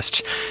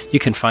podcasts. You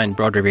can find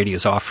Broadway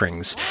Radio's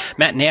offerings.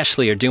 Matt and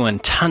Ashley are doing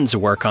tons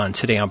of work on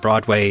Today on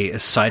Broadway.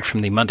 Aside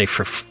from the Monday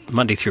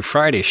through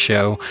Friday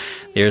show,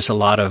 there's a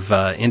lot of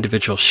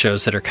individual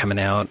shows that are coming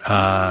out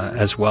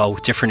as well,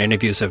 with different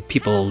interviews of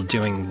people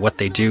doing what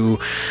they do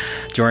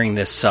during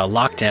this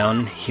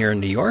lockdown here in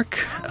New York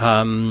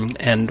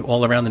and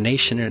all around the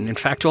nation, and in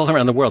fact all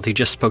around the world. He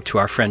just spoke to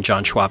our friend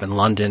John Schwab in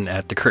London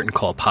at the Curtain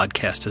Call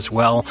podcast as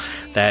well.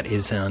 That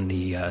is on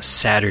the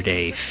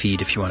Saturday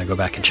feed if you want to go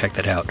back and check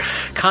that out.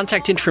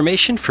 Contact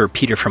information for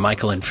Peter, for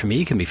Michael, and for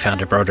me can be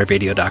found at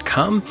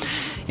BroadwayRadio.com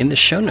in the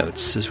show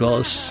notes, as well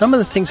as some of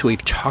the things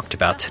we've talked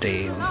about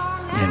today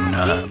in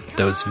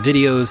those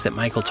videos that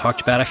Michael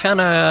talked about. I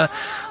found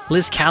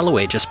Liz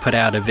Calloway just put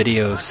out a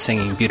video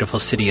singing Beautiful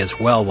City as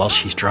well while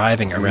she's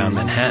driving around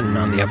Manhattan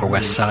on the Upper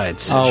West Side.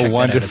 So check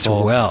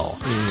wonderful. that out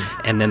as well.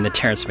 And then the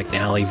Terrence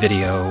McNally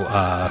video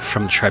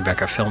from the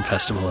Tribeca Film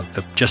Festival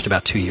of just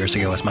about 2 years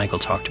ago, as Michael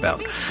talked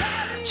about.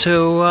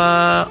 So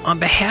on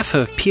behalf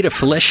of Peter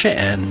Felicia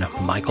and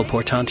Michael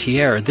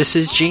Portantiere, this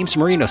is James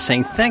Marino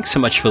saying thanks so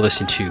much for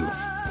listening to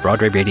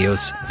Broadway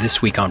Radio's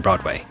This Week on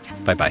Broadway.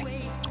 Bye-bye.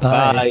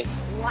 Bye.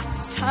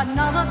 What's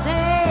another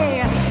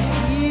day?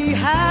 He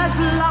has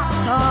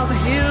lots of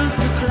hills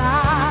to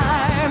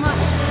climb,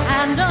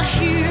 and a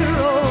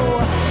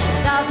hero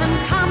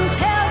doesn't come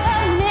till the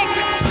nick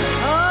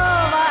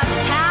of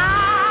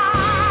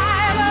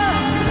time.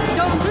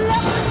 Don't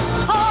look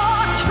for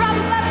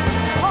trumpets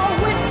or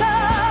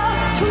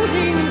whistles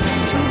tooting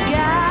to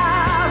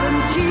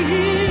guarantee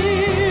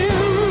him.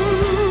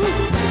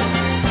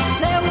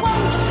 There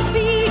won't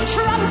be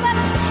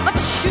trumpets, but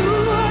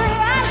sure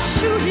as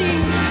shooting,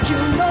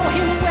 you'll know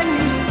him when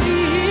you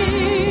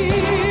see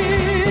him.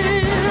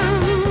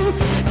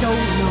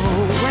 Don't know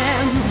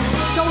when,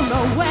 don't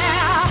know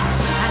where,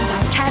 and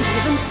I can't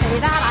even say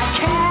that I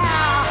care.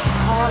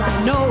 All I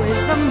know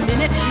is the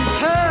minute you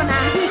turn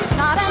and he's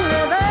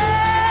suddenly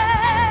there.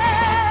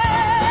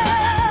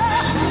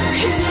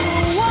 He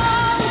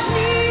won't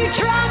need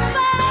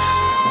trumpets.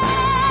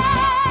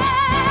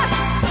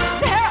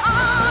 There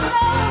are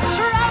no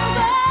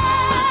trumpets.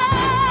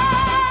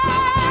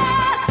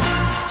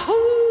 Who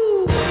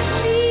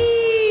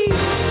needs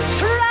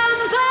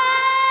trumpets?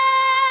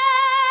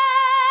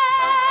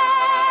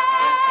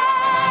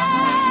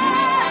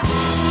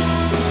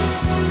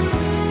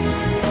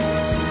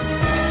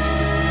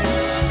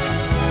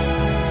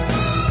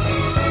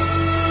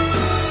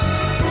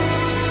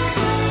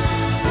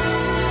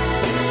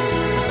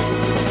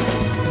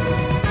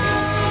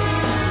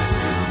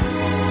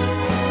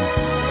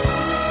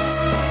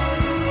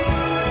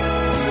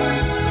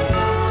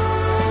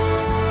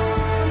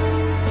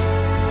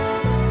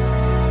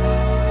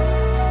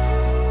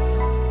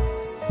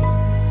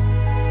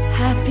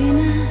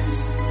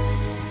 Happiness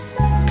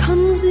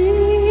comes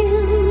in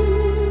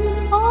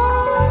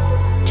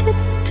on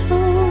tiptoe.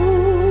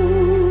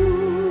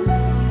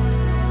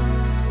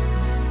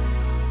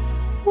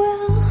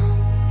 Well,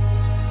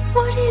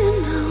 what do you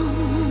know?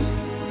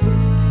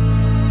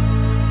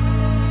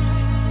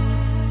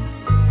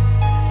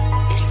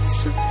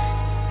 It's a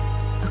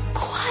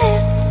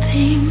quiet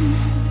thing,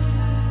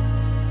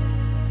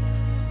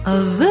 a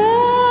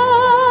very